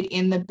included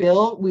in the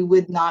bill, we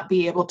would not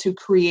be able to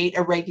create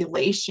a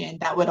regulation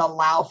that would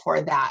allow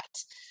for that.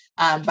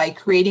 By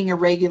creating a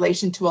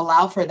regulation to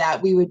allow for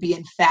that, we would be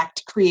in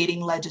fact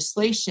creating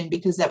legislation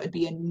because that would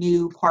be a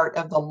new part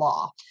of the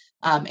law.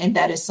 And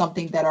that is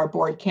something that our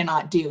board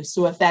cannot do.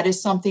 So if that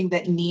is something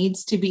that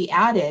needs to be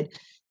added,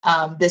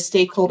 the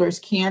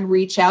stakeholders can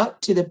reach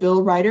out to the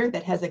bill writer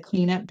that has a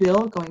cleanup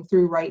bill going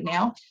through right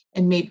now,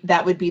 and maybe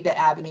that would be the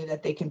avenue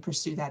that they can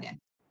pursue that in.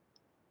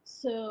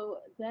 So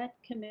that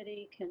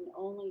committee can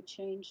only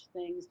change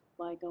things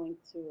by going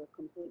through a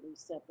completely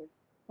separate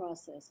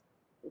process.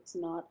 It's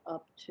not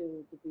up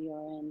to the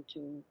BRN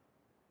to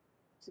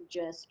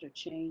suggest or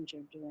change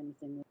or do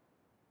anything.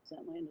 Is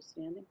that my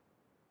understanding?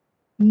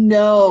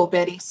 No,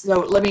 Betty. So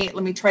let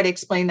me try to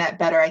explain that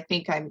better. I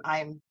think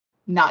I'm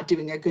not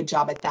doing a good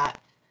job at that.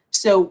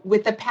 So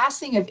with the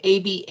passing of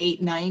AB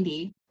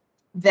 890,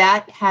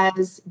 that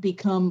has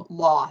become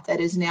law. That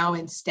is now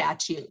in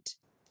statute.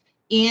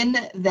 In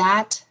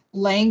that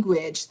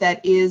language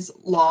that is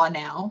law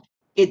now,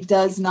 it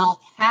does not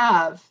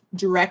have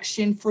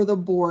direction for the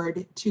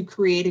board to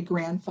create a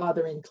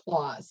grandfathering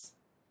clause.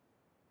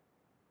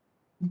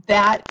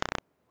 That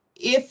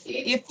if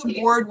the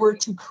board were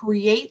to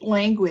create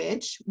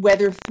language,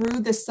 whether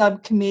through the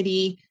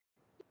subcommittee,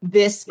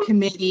 this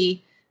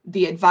committee,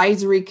 the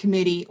advisory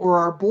committee, or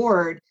our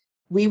board,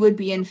 we would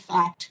be in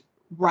fact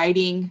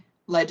writing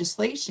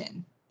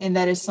legislation. And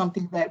that is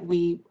something that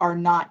we are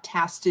not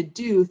tasked to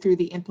do through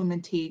the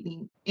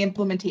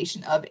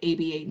implementation of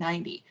AB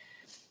 890.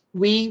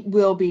 We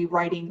will be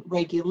writing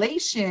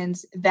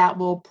regulations that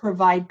will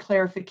provide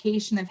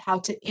clarification of how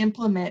to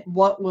implement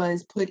what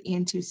was put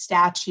into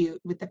statute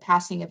with the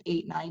passing of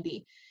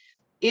 890.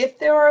 If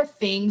there are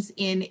things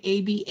in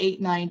AB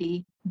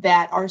 890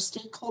 that our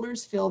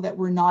stakeholders feel that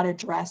were not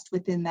addressed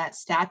within that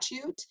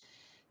statute,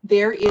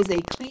 there is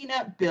a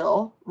cleanup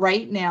bill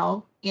right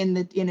now in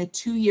a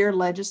 2-year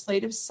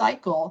legislative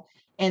cycle,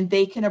 and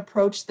they can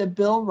approach the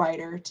bill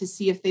writer to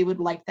see if they would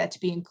like that to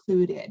be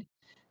included.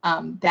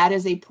 That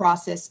is a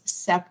process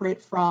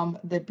separate from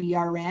the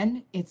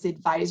BRN. It's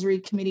advisory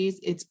committees,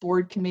 it's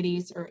board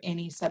committees, or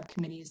any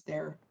subcommittees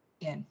they're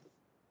in.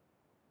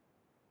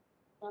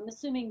 I'm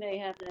assuming they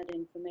have that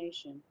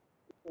information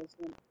because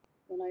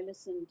when I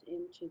listened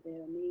into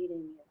their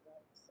meeting,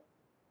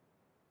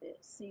 it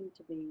seemed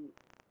to be.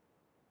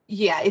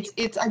 Yeah,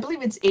 it's I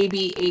believe it's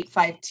AB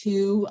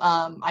 852.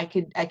 I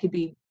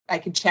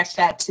could check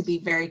that to be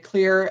very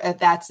clear.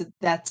 That's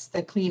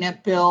the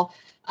cleanup bill.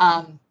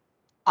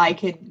 I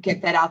could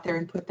get that out there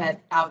and put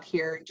that out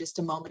here in just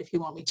a moment if you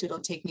want me to. It'll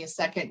take me a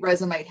second.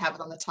 Reza might have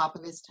it on the top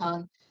of his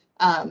tongue.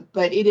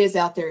 But it is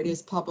out there. It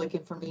is public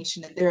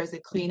information. And there is a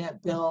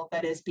cleanup bill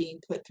that is being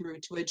put through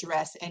to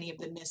address any of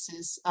the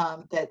misses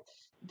that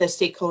the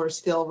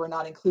stakeholders feel were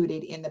not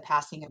included in the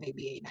passing of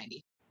AB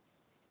 890.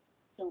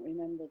 I don't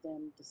remember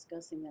them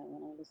discussing that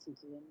when I listened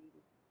to their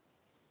meeting.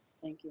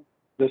 Thank you.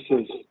 This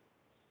is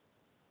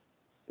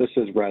This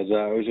is Reza.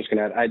 I was just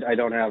going to add, I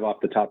don't have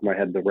off the top of my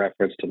head the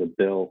reference to the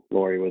bill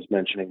Lori was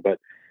mentioning, but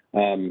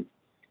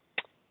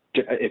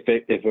if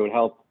it would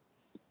help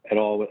at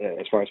all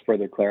as far as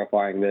further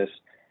clarifying this,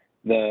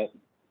 the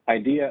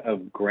idea of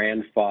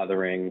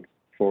grandfathering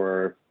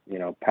for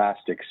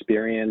past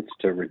experience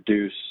to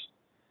reduce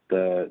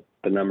the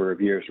number of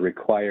years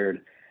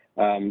required.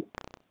 The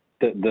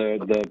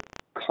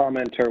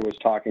commenter was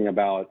talking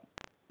about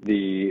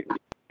the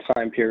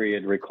time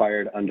period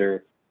required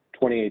under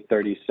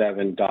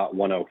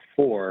 2837.104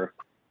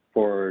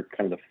 for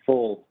kind of the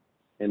full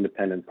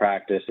independent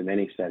practice in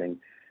any setting.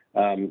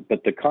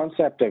 But the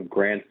concept of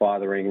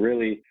grandfathering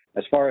really,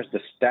 as far as the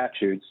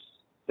statutes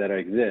that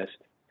exist,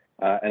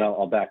 and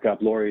I'll back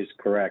up, Lori's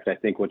correct. I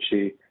think what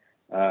she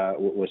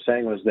was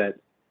saying was that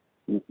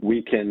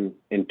we can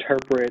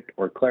interpret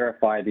or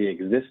clarify the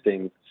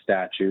existing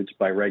statutes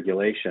by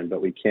regulation,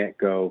 but we can't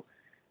go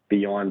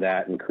beyond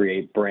that and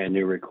create brand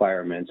new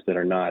requirements that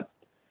are not,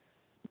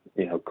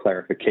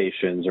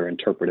 clarifications or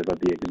interpretive of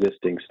the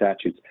existing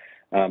statutes.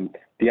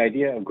 The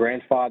idea of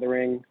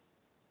grandfathering,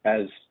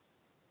 as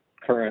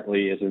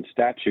currently is in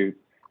statute,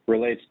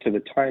 relates to the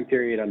time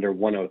period under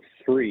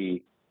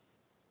 103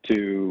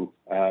 to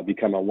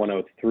become a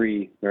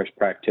 103 nurse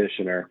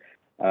practitioner,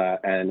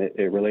 and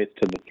it relates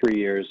to the 3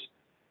 years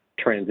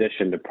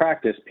transition to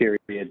practice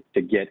period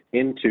to get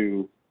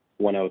into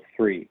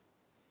 103.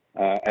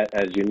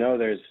 As you know,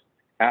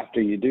 after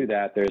you do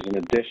that, there's an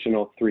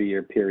additional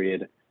 3-year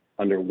period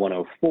under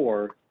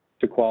 104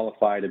 to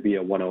qualify to be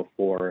a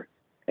 104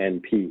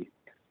 NP.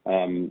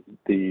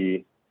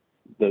 The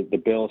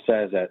bill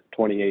says at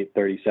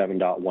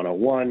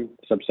 2837.101,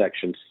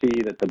 subsection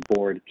C, that the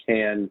board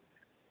can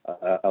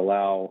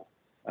allow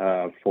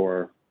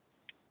for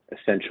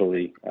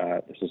essentially,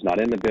 this is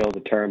not in the bill, the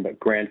term, but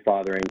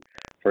grandfathering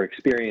for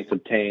experience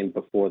obtained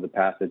before the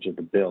passage of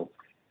the bill.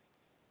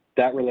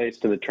 That relates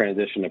to the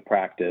transition to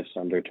practice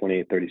under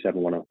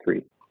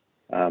 2837.103.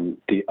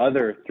 The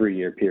other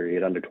 3-year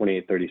period under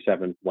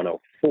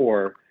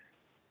 2837.104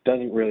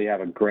 doesn't really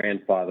have a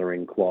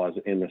grandfathering clause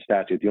in the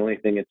statute. The only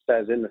thing it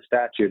says in the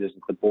statute is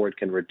that the board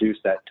can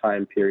reduce that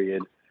time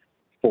period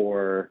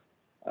for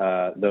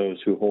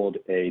those who hold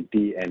a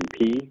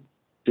DNP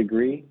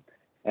degree,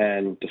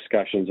 and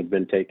discussions have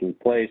been taking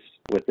place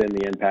within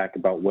the impact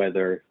about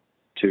whether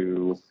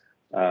to,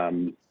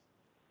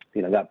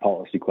 that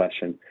policy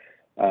question.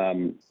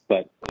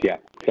 But yeah,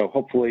 so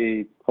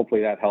hopefully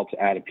that helps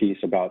add a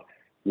piece about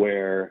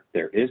where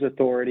there is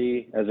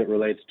authority as it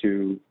relates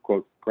to,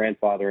 quote,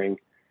 grandfathering,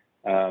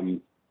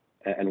 and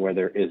where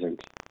there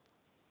isn't.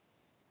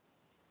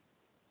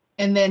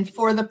 And then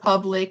for the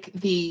public,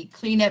 the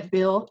cleanup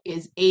bill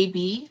is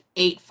AB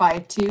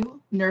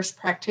 852, Nurse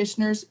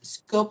Practitioners,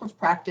 Scope of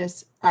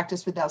Practice,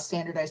 Practice Without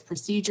Standardized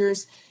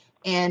Procedures,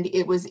 and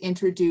it was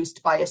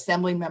introduced by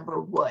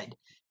Assemblymember Wood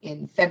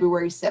in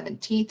February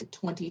 17th,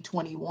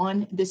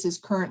 2021. This is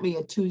currently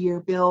a 2-year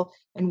bill,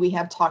 and we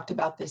have talked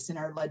about this in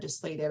our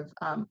legislative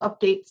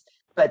updates,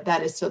 but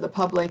that is so the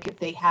public, if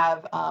they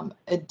have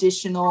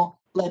additional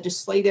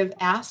legislative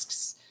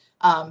asks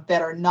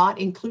that are not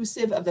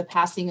inclusive of the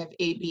passing of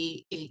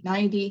AB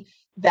 890,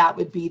 that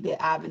would be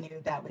the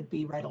avenue that would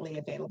be readily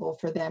available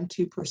for them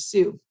to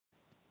pursue.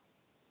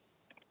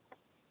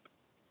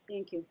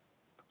 Thank you.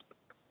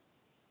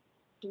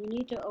 Do we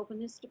need to open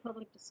this to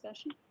public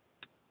discussion?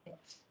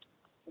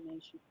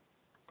 Information.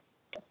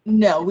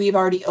 No, we've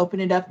already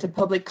opened it up to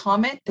public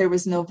comment. There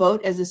was no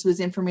vote as this was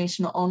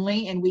informational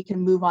only, and we can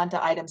move on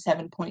to item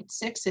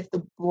 7.6 if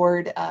the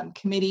board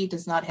committee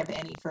does not have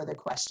any further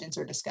questions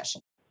or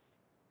discussion.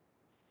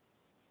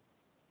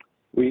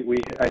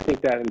 I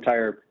think that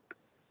entire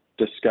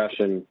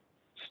discussion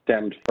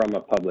stemmed from a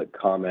public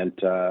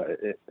comment.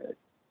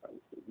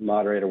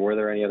 Moderator, were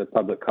there any other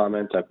public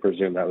comments? I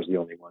presume that was the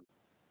only one.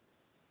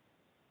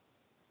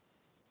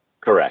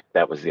 Correct,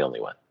 that was the only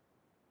one.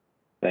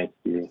 Thank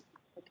you.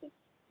 Okay.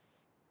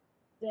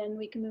 Then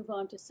we can move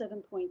on to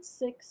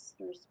 7.6,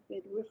 Nurse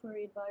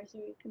Midwifery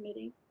Advisory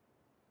Committee.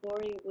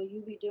 Lori, will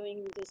you be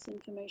doing this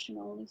information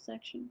only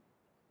section?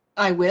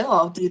 I will.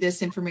 I'll do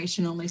this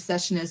information only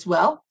session as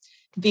well.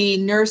 The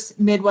Nurse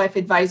Midwife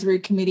Advisory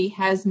Committee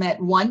has met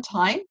one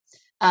time.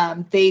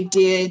 They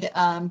did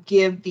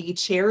give the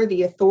chair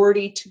the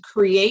authority to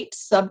create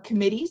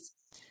subcommittees.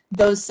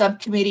 Those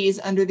subcommittees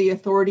under the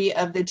authority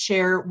of the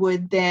chair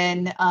would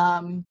then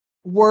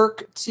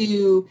work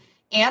to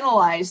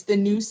analyze the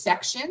new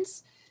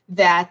sections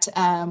that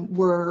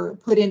were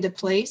put into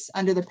place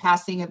under the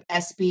passing of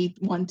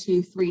SB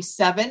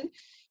 1237,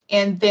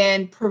 and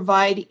then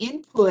provide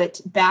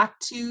input back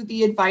to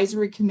the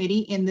advisory committee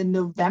in the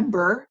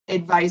November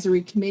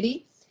advisory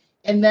committee.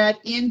 And that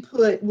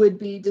input would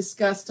be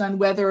discussed on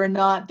whether or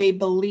not they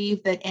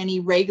believe that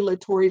any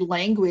regulatory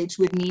language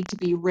would need to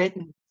be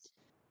written.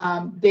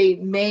 They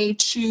may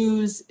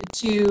choose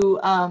to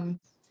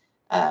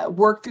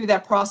work through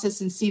that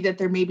process and see that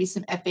there may be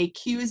some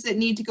FAQs that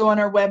need to go on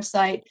our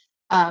website.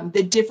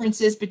 The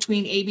differences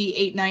between AB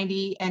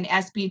 890 and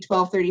SB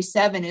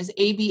 1237 is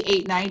AB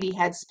 890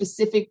 had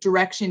specific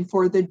direction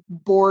for the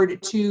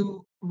board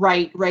to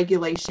write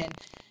regulation.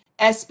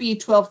 SB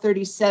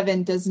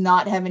 1237 does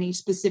not have any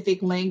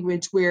specific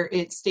language where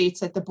it states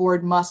that the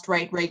board must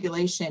write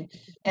regulation,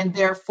 and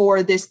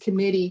therefore this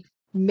committee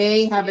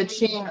may have a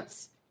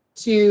chance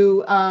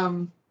to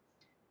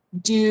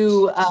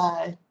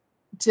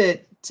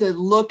to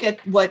look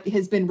at what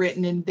has been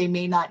written, and we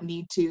may not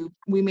need to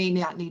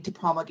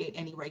promulgate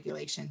any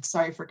regulation.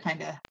 Sorry for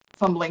kind of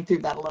fumbling through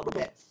that a little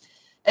bit.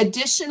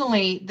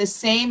 Additionally, the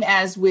same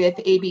as with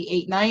AB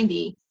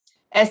 890,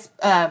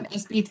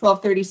 SB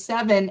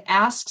 1237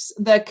 asks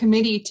the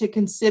committee to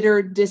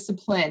consider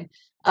discipline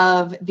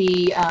of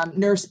the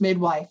nurse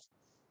midwife.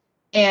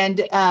 And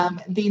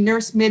the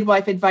Nurse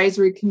Midwife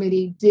Advisory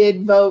Committee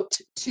did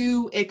vote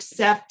to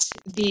accept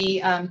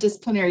the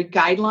disciplinary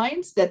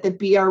guidelines that the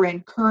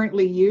BRN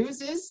currently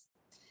uses,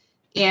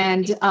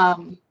 and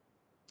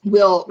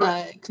will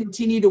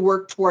continue to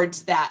work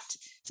towards that.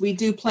 We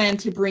do plan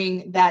to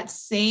bring that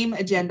same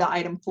agenda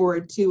item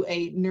forward to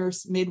a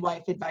Nurse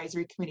Midwife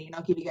Advisory Committee, and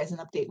I'll give you guys an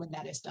update when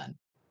that is done.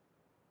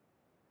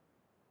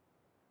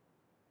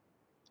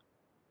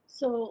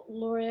 So,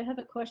 Lori, I have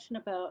a question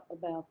about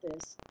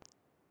this.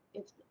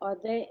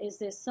 Is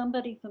there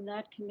somebody from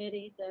that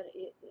committee that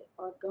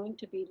are going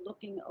to be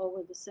looking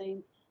over the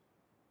same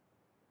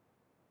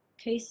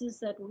cases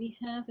that we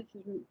have if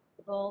it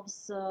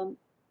involves a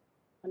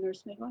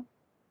nurse midwife?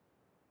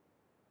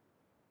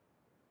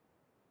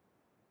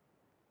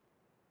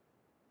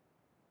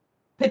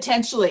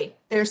 Potentially.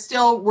 They're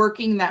still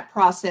working that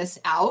process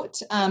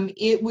out.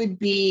 It would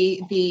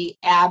be the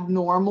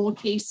abnormal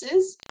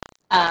cases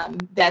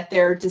that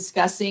they're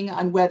discussing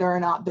on whether or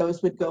not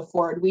those would go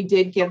forward. We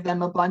did give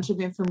them a bunch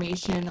of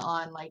information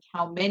on like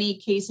how many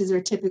cases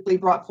are typically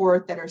brought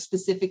forth that are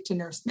specific to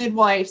nurse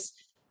midwives,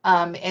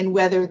 and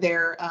whether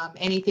they're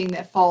anything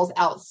that falls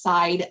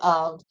outside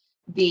of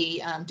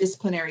the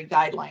disciplinary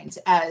guidelines.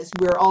 As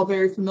we're all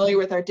very familiar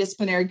with our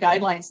disciplinary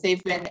guidelines,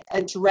 they've been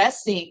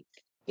addressing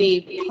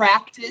the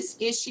practice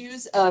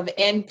issues of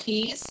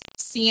NPs,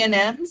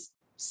 CNMs,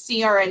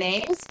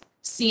 CRNAs,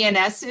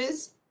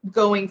 CNSs,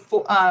 going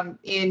for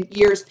in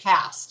years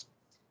past.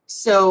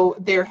 So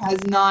there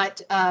has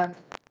not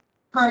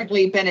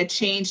currently been a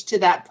change to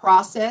that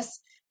process,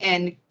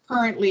 and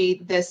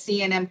currently the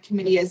CNM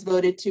committee has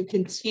voted to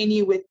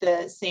continue with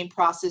the same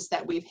process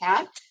that we've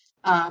had,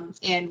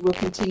 and we'll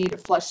continue to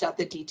flesh out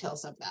the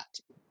details of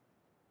that.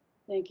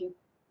 Thank you.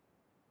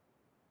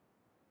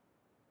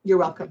 You're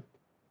welcome.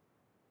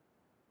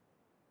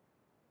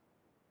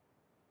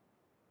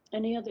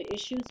 Any other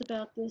issues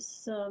about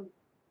this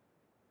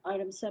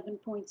item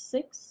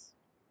 7.6?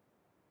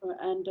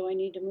 And do I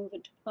need to move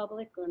it to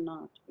public or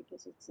not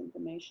because it's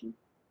information?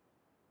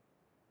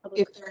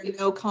 If there are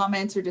no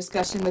comments or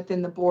discussion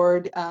within the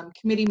board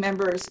committee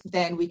members,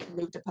 then we can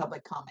move to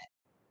public comment.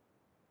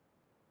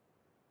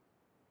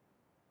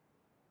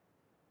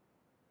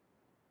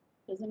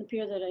 Doesn't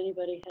appear that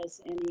anybody has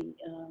any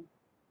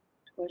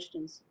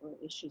questions or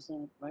issues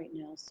on it right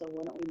now, so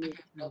why don't we move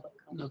to public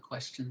comment? No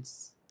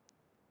questions.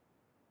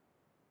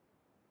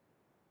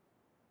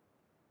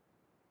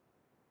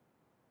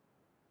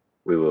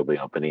 We will be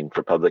opening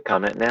for public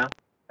comment now.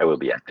 I will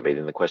be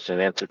activating the question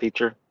and answer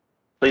feature.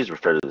 Please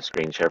refer to the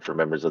screen share for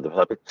members of the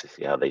public to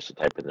see how they should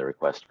type in the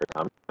request for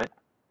comment.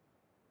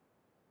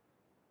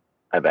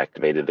 I've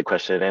activated the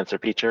question and answer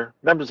feature.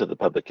 Members of the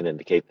public can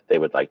indicate that they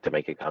would like to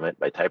make a comment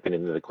by typing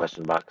into the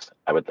question box,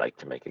 "I would like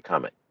to make a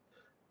comment."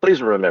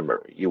 Please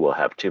remember, you will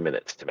have 2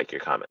 minutes to make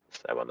your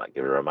comments. I will not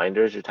give a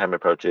reminder as your time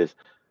approaches.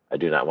 I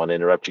do not want to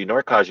interrupt you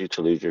nor cause you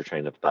to lose your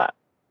train of thought.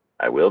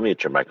 I will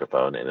mute your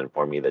microphone and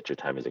inform you that your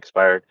time has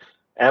expired,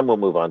 and we'll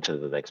move on to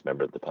the next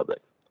member of the public.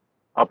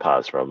 I'll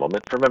pause for a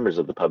moment for members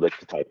of the public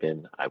to type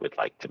in, "I would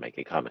like to make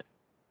a comment."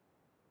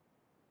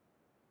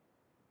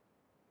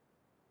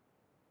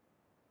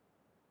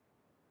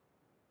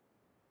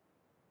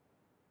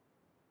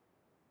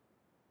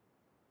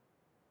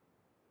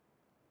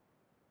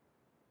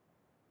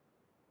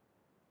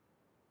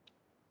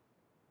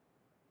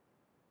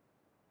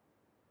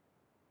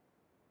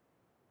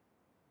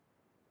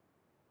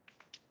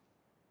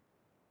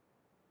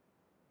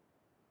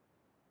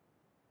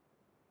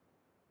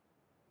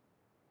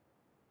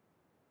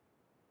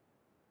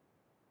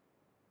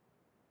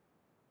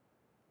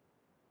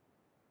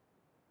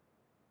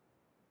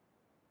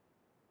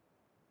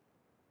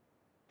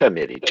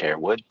 Committee Chair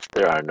Woods,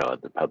 there are no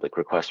other public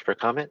requests for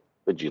comment.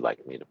 Would you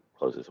like me to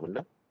close this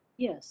window?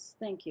 Yes,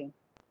 thank you.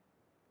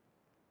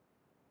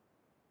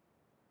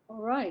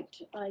 All right,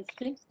 I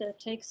think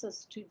that takes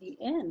us to the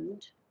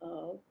end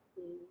of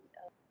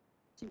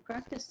the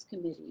Practice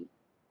Committee.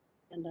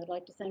 And I'd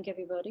like to thank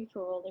everybody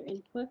for all their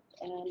input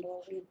and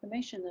all the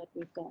information that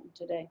we've gotten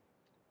today.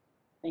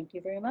 Thank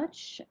you very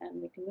much,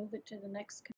 and we can move it to the next